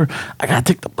 10 for I gotta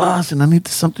take the bus and I need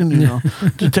something, you know,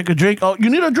 to take a drink. Oh, you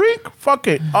need a drink? Fuck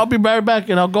it, I'll be right back,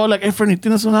 and I'll go like, hey Fernie,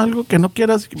 ¿tienes algo que no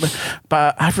quieras?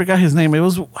 But I forgot his name. It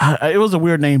was a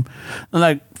weird name. And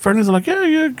like Fernie's like,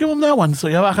 yeah, give him that one. So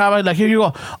ya bajaba, like, here you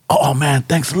go. Oh man,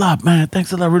 thanks a lot, man.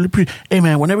 Thanks a lot. Really appreciate. Hey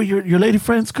man, whenever your lady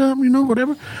friends come, you know,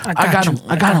 whatever, I got him.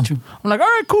 I'm like, all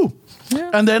right, cool. Yeah.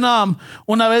 And then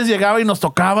una vez llegaba y nos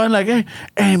tocaban, like,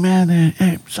 hey man,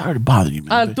 hey, sorry to bother you,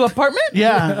 man. ¿Tu apartment?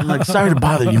 Yeah, I'm like, sorry to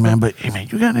bother you, man, but hey man,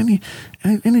 you got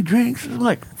any drinks? I'm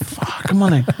like, fuck, come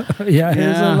on.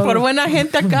 Yeah. Por buena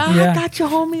gente acá. Yeah. I got you,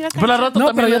 homie. I got Pero al you. rato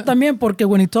No, pero yo también, porque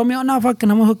when he told me, oh, no, fuck,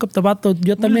 no me hook up the vato.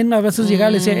 Yo también a veces llegaba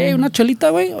y le decía, hey, una chelita,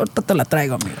 güey, ahorita te la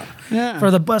traigo, amigo. Yeah.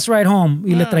 For the bus ride home.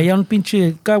 Y le traía un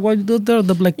pinche, God, what you do there?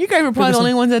 The black. You guys were probably the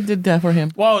only ones that did that for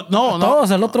him. Well, no.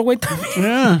 Todos, el otro güey también.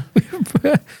 Yeah.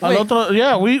 Al otro,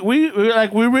 yeah, we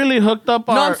really hooked up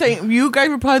No, our... I'm saying you guys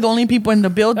were probably the only people in the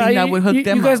building that would hook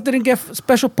them You guys up. didn't get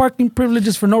special parking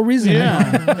privileges for no reason.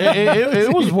 Yeah,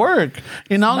 it was work.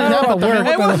 And not only that, but work.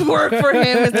 también- It was work for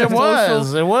him.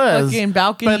 it was. Fucking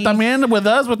balcony. But también with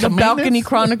us, with the Balcony maintenance,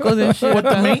 Chronicles and shit. with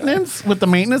the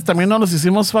maintenance, también nos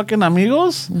hicimos fucking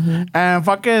amigos. And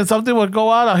fucking something would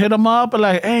go out, I'll hit him up, and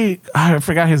like, hey, I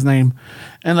forgot his name.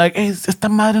 And like, hey, esta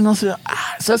madre no sé,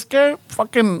 ¿sabes qué?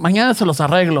 Fucking mañana se los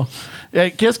arreglo.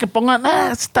 ¿Quieres que pongan?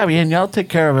 Está bien, yeah, I'll take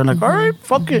care of it. Like, all right,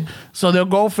 fuck it. So they'll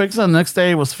go fix it. The next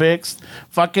day it was fixed.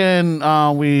 Fucking,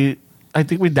 I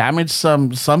think we damaged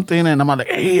something, and I'm like,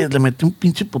 hey, le metí un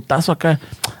pinche putazo acá.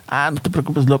 No te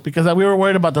preocupes, look, because we were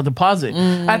worried about the deposit.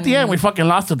 At the end, we fucking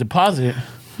lost the deposit.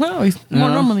 Well, he's more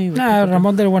normally. Nah,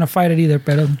 Ramon didn't want to fight it either,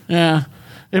 pero. Yeah.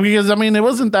 Because, I mean, it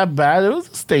wasn't that bad. It was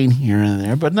a stain here and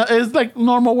there. But no, it's like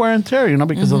normal wear and tear, you know,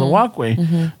 because of the walkway.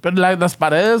 But like, las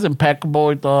paredes impeccable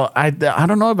y todo. I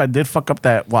don't know if I did fuck up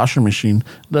that washer machine,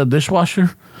 the dishwasher,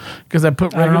 because I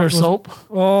put regular soap.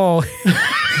 Oh.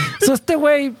 So este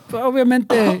güey,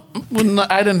 obviamente. Well, no,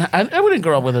 I wouldn't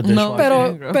grow up with a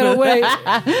dishwasher. Pero güey,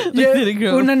 didn't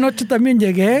grow. una noche también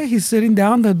llegué, he's sitting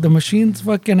down, the machine's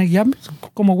fucking, ya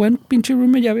como buen pinche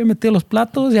roommate, ya había metido los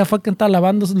platos, ya fucking está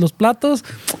lavando los platos.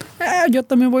 Yo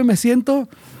también voy, me siento.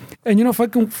 And you know,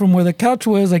 fucking from where the couch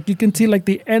was, like you can see like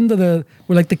the end of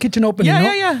where like the kitchen opening.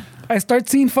 Yeah. I start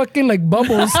seeing fucking like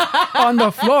bubbles on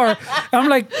the floor. I'm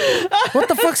like, what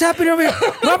the fuck's happening over here?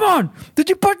 Ramon, did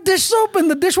you put dish soap in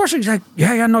the dishwasher? He's like,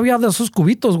 yeah, no había de esos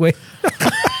cubitos, güey.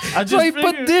 So he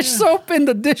put dish soap in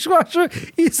the dishwasher.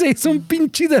 Y se hizo un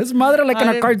pinche desmadre like in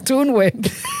a cartoon, güey.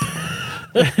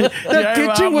 The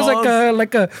kitchen was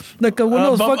like a one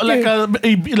of those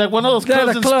fucking like one of those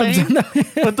clubs the in clubs.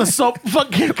 Spain with the soap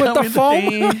fucking with the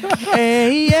foam.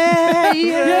 Hey, yeah.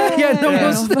 No, it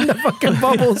was the fucking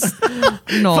bubbles.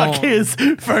 No.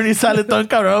 Fucking Fernie sale todo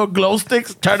cabrón, glow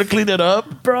sticks, try to clean it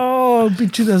up. Bro,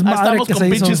 pinche desmadre Estamos que con se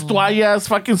pinches hizo. toallas,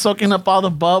 fucking soaking up all the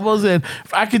bubbles, and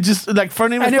I could just like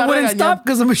Fernie. And it wouldn't stop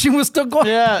because the machine was still going.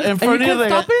 Yeah, and And you Fernie couldn't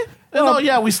stop it? No,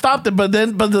 yeah, we stopped it, but the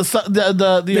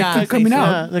kept coming out.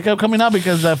 Yeah, they kept coming out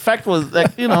because the effect was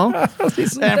like, you know.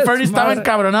 And Ferdy estaba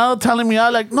encabronado telling me,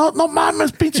 like, no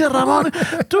mames, pinche Ramon.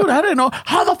 Dude, I didn't know.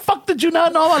 How the fuck did you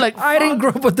not know? I'm like, I didn't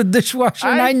grow up with the dishwasher,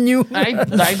 and I knew. I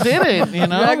didn't, you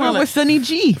know. I grew up with Sunny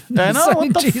G. I know,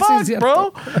 what the Jesus, fuck, yeah.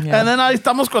 bro? And then I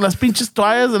estamos con las pinches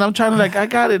toallas, and I'm trying to, like, I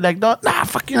got it. Like, no, nah,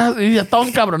 fucking, ya todo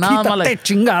encabronado. I'm like,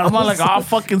 chingados. I'm all like, all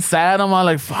fucking sad. I'm all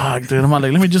like, fuck, dude. I'm all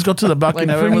like, let me just go to the bucket. Like,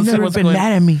 Let me Ferdy's see never what's been going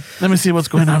mad at me. Let me see what's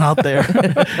going on out there.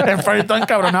 And Ferdy todo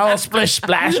encabronado, splish,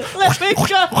 splash. Let me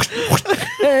go.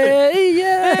 Hey,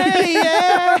 yeah. Hey,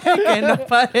 yeah. Que no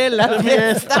pare la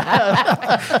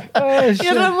fiesta. Y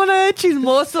el Ramón de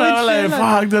chismoso. y I'm like, shit,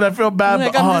 fuck, dude, I feel bad.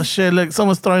 Like, But, I'm oh, just- shit, look,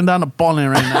 someone's throwing down a bowling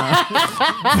right now.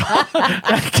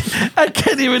 I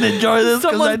can't even enjoy this.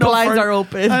 'cause Someone's I know blinds are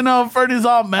open. I know Ferdy's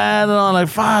all mad, and I'm like,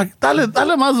 fuck, dale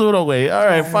más duro, güey. All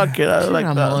right, fuck it. I like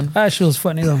that. Ramón. That shit was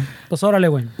funny, though. Pues órale,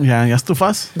 güey. Yeah, ¿ya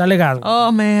estufas? Dale gas. güey.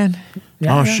 Oh, man.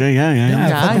 Ya, Oh, ya. shit, yeah.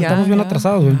 Ya, estamos bien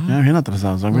atrasados, güey. Yeah, bien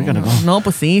atrasados. So we gotta go. No,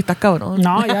 pues sí, está cabrón.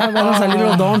 No, ya van a salir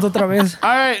los dons otra vez. All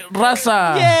right,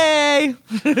 Raza. Yay!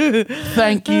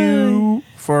 Thank you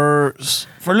for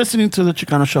listening to the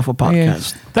Chicano Shuffle podcast.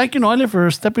 Yes. Thank you, Noelia,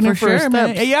 for stepping in For for sure, our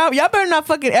man. steps. Y'all better not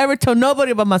fucking ever tell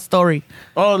nobody about my story.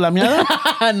 Oh, la mierda?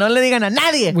 No le digan a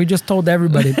nadie. We just told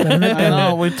everybody. Pero no hay I pedo.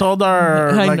 know. We told our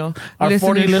I like, know. our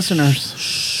 40 Listeners.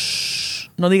 listeners.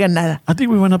 No digan nada. I think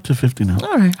we went up to 50 now.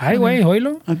 All right. Ay, güey,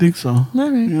 oílo. I think so. All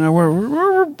right. Yeah,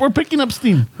 we're picking up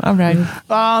steam. All right.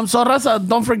 So Raza,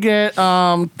 don't forget.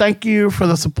 Thank you for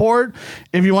the support.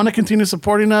 If you want to continue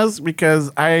supporting us, because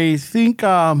I think Te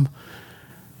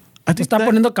está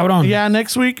poniendo cabrón. yeah,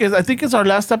 next week I think it's our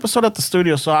last episode at the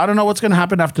studio. So I don't know what's gonna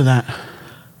happen after that.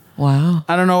 Wow.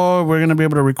 I don't know if we're gonna be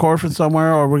able to record from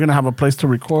somewhere or we're gonna have a place to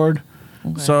record.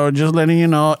 So just letting you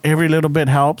know, every little bit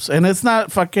helps, and it's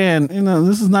not fucking.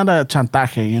 This is not a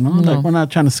chantaje. Like we're not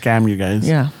trying to scam you guys.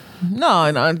 Yeah.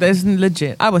 No, that's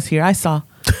legit. I was here. I saw.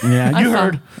 Yeah, I you saw.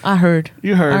 heard. I heard.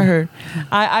 You heard. I heard.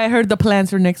 I heard the plans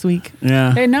for next week.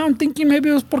 Yeah. Hey, now I'm thinking maybe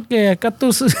it was porque acá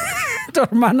tu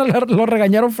hermano lo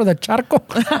regañaron for the charco.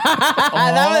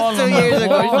 That was 2 years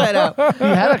ago. Shut up. He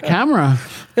had a camera.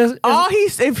 Es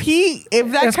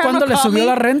If that camera cuando le caught subió me,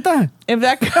 la renta. if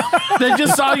that They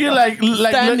just saw you like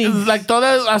Standing.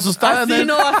 toda asustada, and Así, then,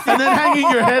 no, así. and then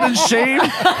hanging your head in shame.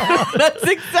 that's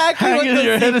exactly what Hanging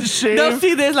your head in shame. they'll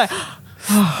see this like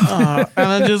And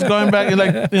then just going back and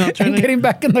like And turning, getting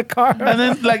back in the car. and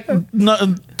then like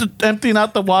emptying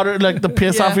out the water, like the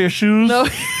piss Yeah. off your shoes. no.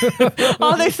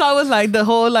 All they saw was like the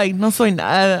whole like no soy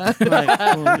nada. Like,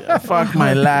 oh, yeah, fuck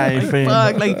my life. eh.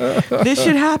 Fuck, like this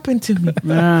should happen to me.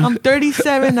 Yeah. I'm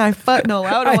 37. I don't know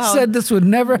I how. said this would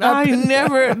never I happen.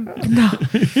 never. No.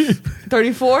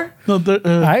 34. No,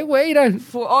 Ay, güey.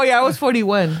 Oh yeah, I was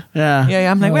 41. yeah.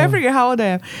 Yeah. I'm like, No. I forget how old I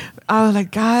am. I was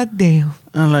like, God damn.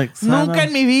 I'm like, Nunca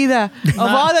en mi vida. Of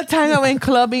all the times I went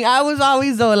clubbing, I was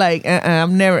always though like,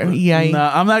 I'm never. Yeah. no,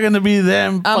 I'm not gonna be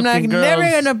them. I'm fucking not girls.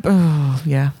 never gonna. Oh,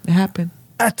 yeah, it happened.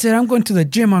 That's it. I'm going to the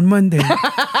gym on Monday.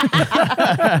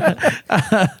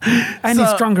 I need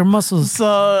stronger muscles.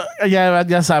 So yeah,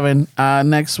 ya saben.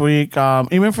 Next week,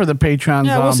 even for the patrons.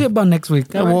 Yeah, we'll see about next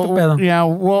week. A ver qué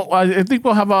pedo. I think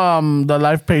we'll have the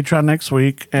live Patreon next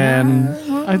week, and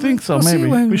I think so. we'll see Maybe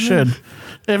when- we should.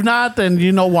 If not, then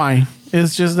you know why.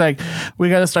 It's just like we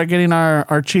got to start getting our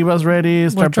Chivas ready,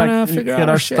 start trying to figure get out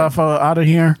our our shit. stuff out of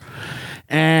here,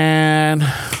 and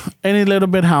any little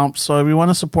bit helps. So if you want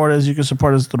to support us, you can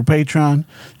support us through Patreon.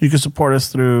 You can support us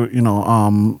through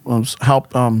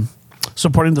help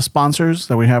supporting the sponsors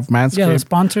that we have. Manscaped, Yeah, the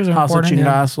sponsors are House of important,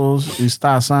 yeah. Chingazos,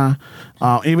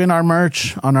 Istaza, even our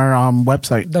merch on our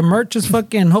website. The merch is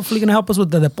fucking hopefully going to help us with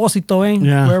the deposito, eh?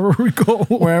 Yeah. Wherever we go.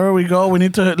 Wherever we go, we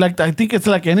need to I think it's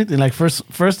like anything, like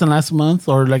first and last month,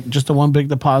 or like just a one big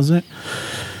deposit.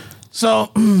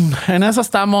 So, and esa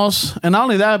estamos, and not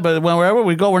only that, but wherever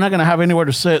we go, we're not gonna have anywhere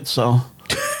to sit. So,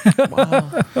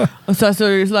 So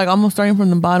it's like almost starting from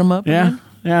the bottom up.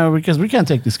 yeah, because we can't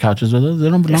take these couches with us; they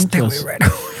don't belong Este to güey, us. right?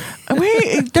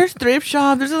 Wait, there's thrift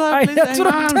shop. There's a lot Ay, of places. that's what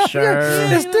I'm I'm telling sure.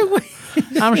 you. Este güey.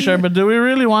 I'm sure, but do we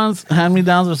really want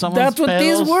hand-me-downs or someone's That's what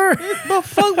these pedos? were. But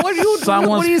fuck, what are you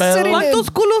Someone's What are you pedos? sitting in? ¿Cuántos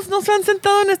culos nos han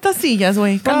sentado en estas sillas,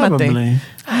 güey? Cálmate. Probably.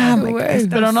 Ah, my Güey. God.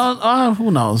 But no,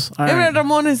 who knows? All right.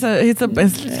 Ramon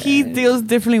he deals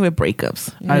differently with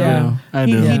breakups. I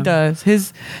do. He does.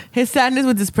 His sadness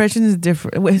with depression is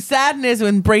different. His sadness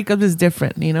when breakups is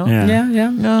different, you know? Yeah. Yeah.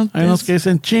 No, Hay unos que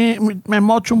dicen, me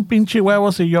mocho un pinche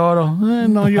huevo si lloro.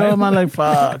 No lloro, man, like,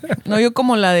 fuck. no, yo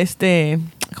como la de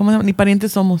 ¿cómo se llama? Ni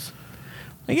parientes somos.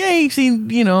 Like, hey, sí,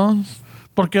 you know.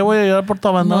 ¿Por qué voy a llorar por tu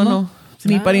abandono? No.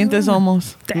 Ni parientes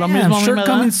somos. Lo Damn, mismo a mí shirt me da.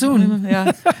 coming soon.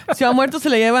 Yeah. Si ha muerto se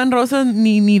le llevan rosas,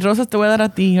 ni rosas te voy a dar a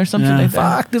ti, or something Yeah. like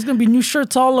that. Fuck, there's gonna be new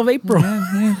shirts all of April.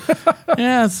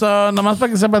 Yeah, so nomás para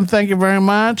que sepan, thank you very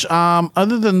much.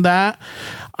 Other than that,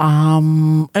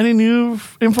 any new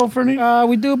info for me?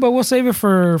 We do, but we'll save it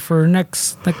for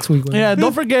next week. güey. Yeah,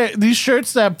 don't forget these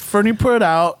shirts that Fernie put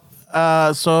out.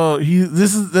 So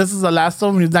this is the last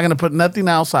of them. He's not gonna put nothing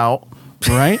else out,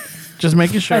 right? Just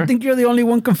making sure. I think you're the only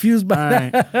one confused by All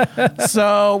that. right.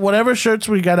 So whatever shirts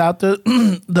we got out,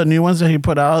 the new ones that he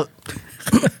put out,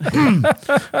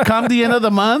 come the end of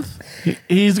the month,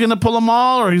 he's gonna pull them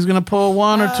all, or he's gonna pull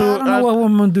one or two. I don't know what we're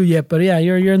gonna do yet, but yeah,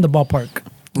 you're in the ballpark.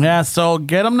 Yeah, so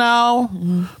get them now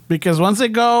because once they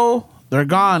go, they're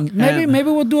gone. Maybe And-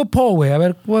 we'll do a poll. Way,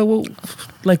 we'll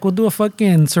do a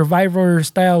fucking Survivor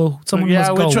style. Someone yeah,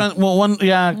 must go. which one? Well, one.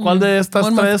 Yeah, ¿cuál de estas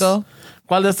One must tres? go.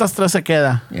 ¿Cuál de estas tres se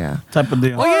queda? Yeah. Type of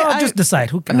deal. Or Oye, I'll just decide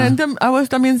who can. And then I was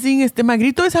también seeing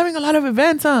Magrito is having a lot of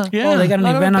events, huh? Yeah. Oh, they got an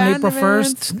A lot of event on band April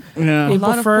events. 1st. Yeah. lot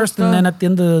April of 1st, cool and then stuff. at the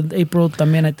end of April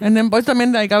también, I think. And then pues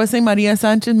también, like I was saying, Maria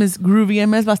Sanchez, Miss Groovy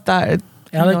MS va a estar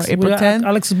April 10th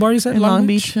Alex's bar, you said? in Long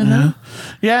Beach. Uh-huh.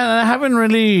 Yeah, and I haven't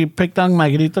really picked on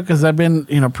Magrito because I've been,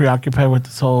 preoccupied with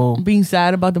this whole. Being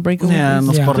sad about the breakup. Yeah,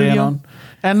 nos Yeah. corrieron.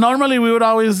 And normally we would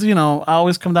always, I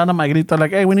always come down to Magrito like,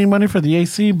 hey, we need money for the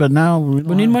AC, but now we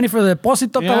We need money for the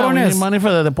depósito, Yeah, we need cabrones. money for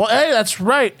the deposit. Hey, that's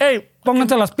right. Hey,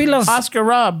 Pónganse las pilas Oscar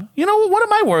Rob. You know what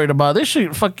am I worried about? They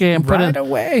should fucking put right in.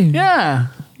 away. Yeah.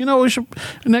 We should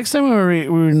next time we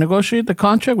negotiate the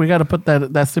contract, we got to put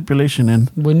that stipulation in.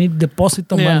 We need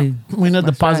depósito money. We need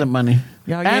deposit right. money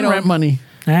Ya and oyeron. rent money.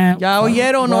 Ya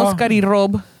oyeron Well, Oscar y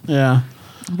Rob. Yeah.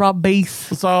 Rob Bass.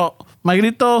 So,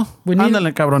 Magrito, We need-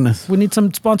 ándale, cabrones. We need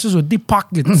some sponsors with deep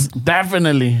pockets.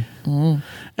 Definitely.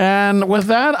 And with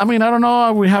that, I don't know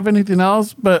if we have anything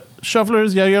else, but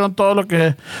Shufflers, ya vieron todo lo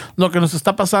que nos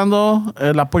está pasando,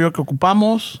 el apoyo que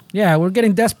ocupamos. Yeah, we're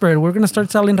getting desperate. We're gonna start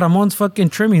selling Ramon's fucking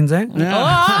trimmings, eh?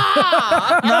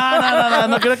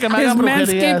 No quiero que me His hagan Manscaped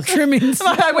brujerías. trimmings.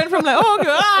 I went from like,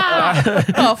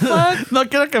 oh fuck. No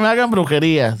quiero que me hagan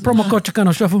brujerías. Promo code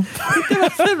Chicano Shuffle.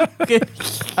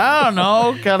 I don't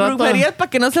know. Que al rato- Brujerías para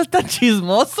que no seas tan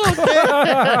chismoso.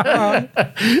 ¿qué?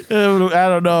 I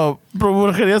don't know.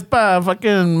 Brujerías para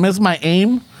fucking miss my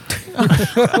aim.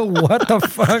 What the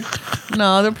fuck?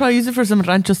 No, they'll probably use it for some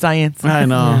rancho science. I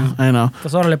know.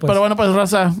 Pues órale, pues. Pero bueno, pues,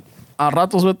 raza, a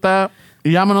ratos, ahorita,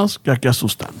 y llámanos que aquí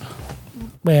asustan.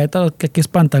 Güey, ahorita que aquí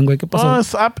espantan, güey. ¿Qué pasó?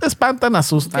 Oh, espantan,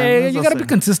 asustan. Hey, Es you gotta así. be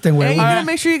consistent, Hey, güey. you gotta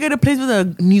make sure you get a place with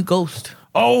a new ghost.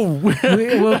 Oh,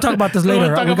 We'll talk about this later.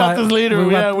 We'll talk about this later.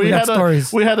 We got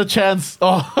stories. We had a chance.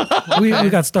 Oh. we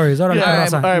got stories. Órale, Yeah,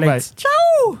 raza. all right, bye. Lates.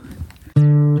 Ciao.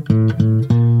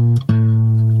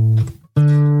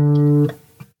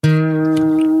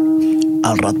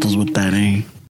 Al ratos with that, eh?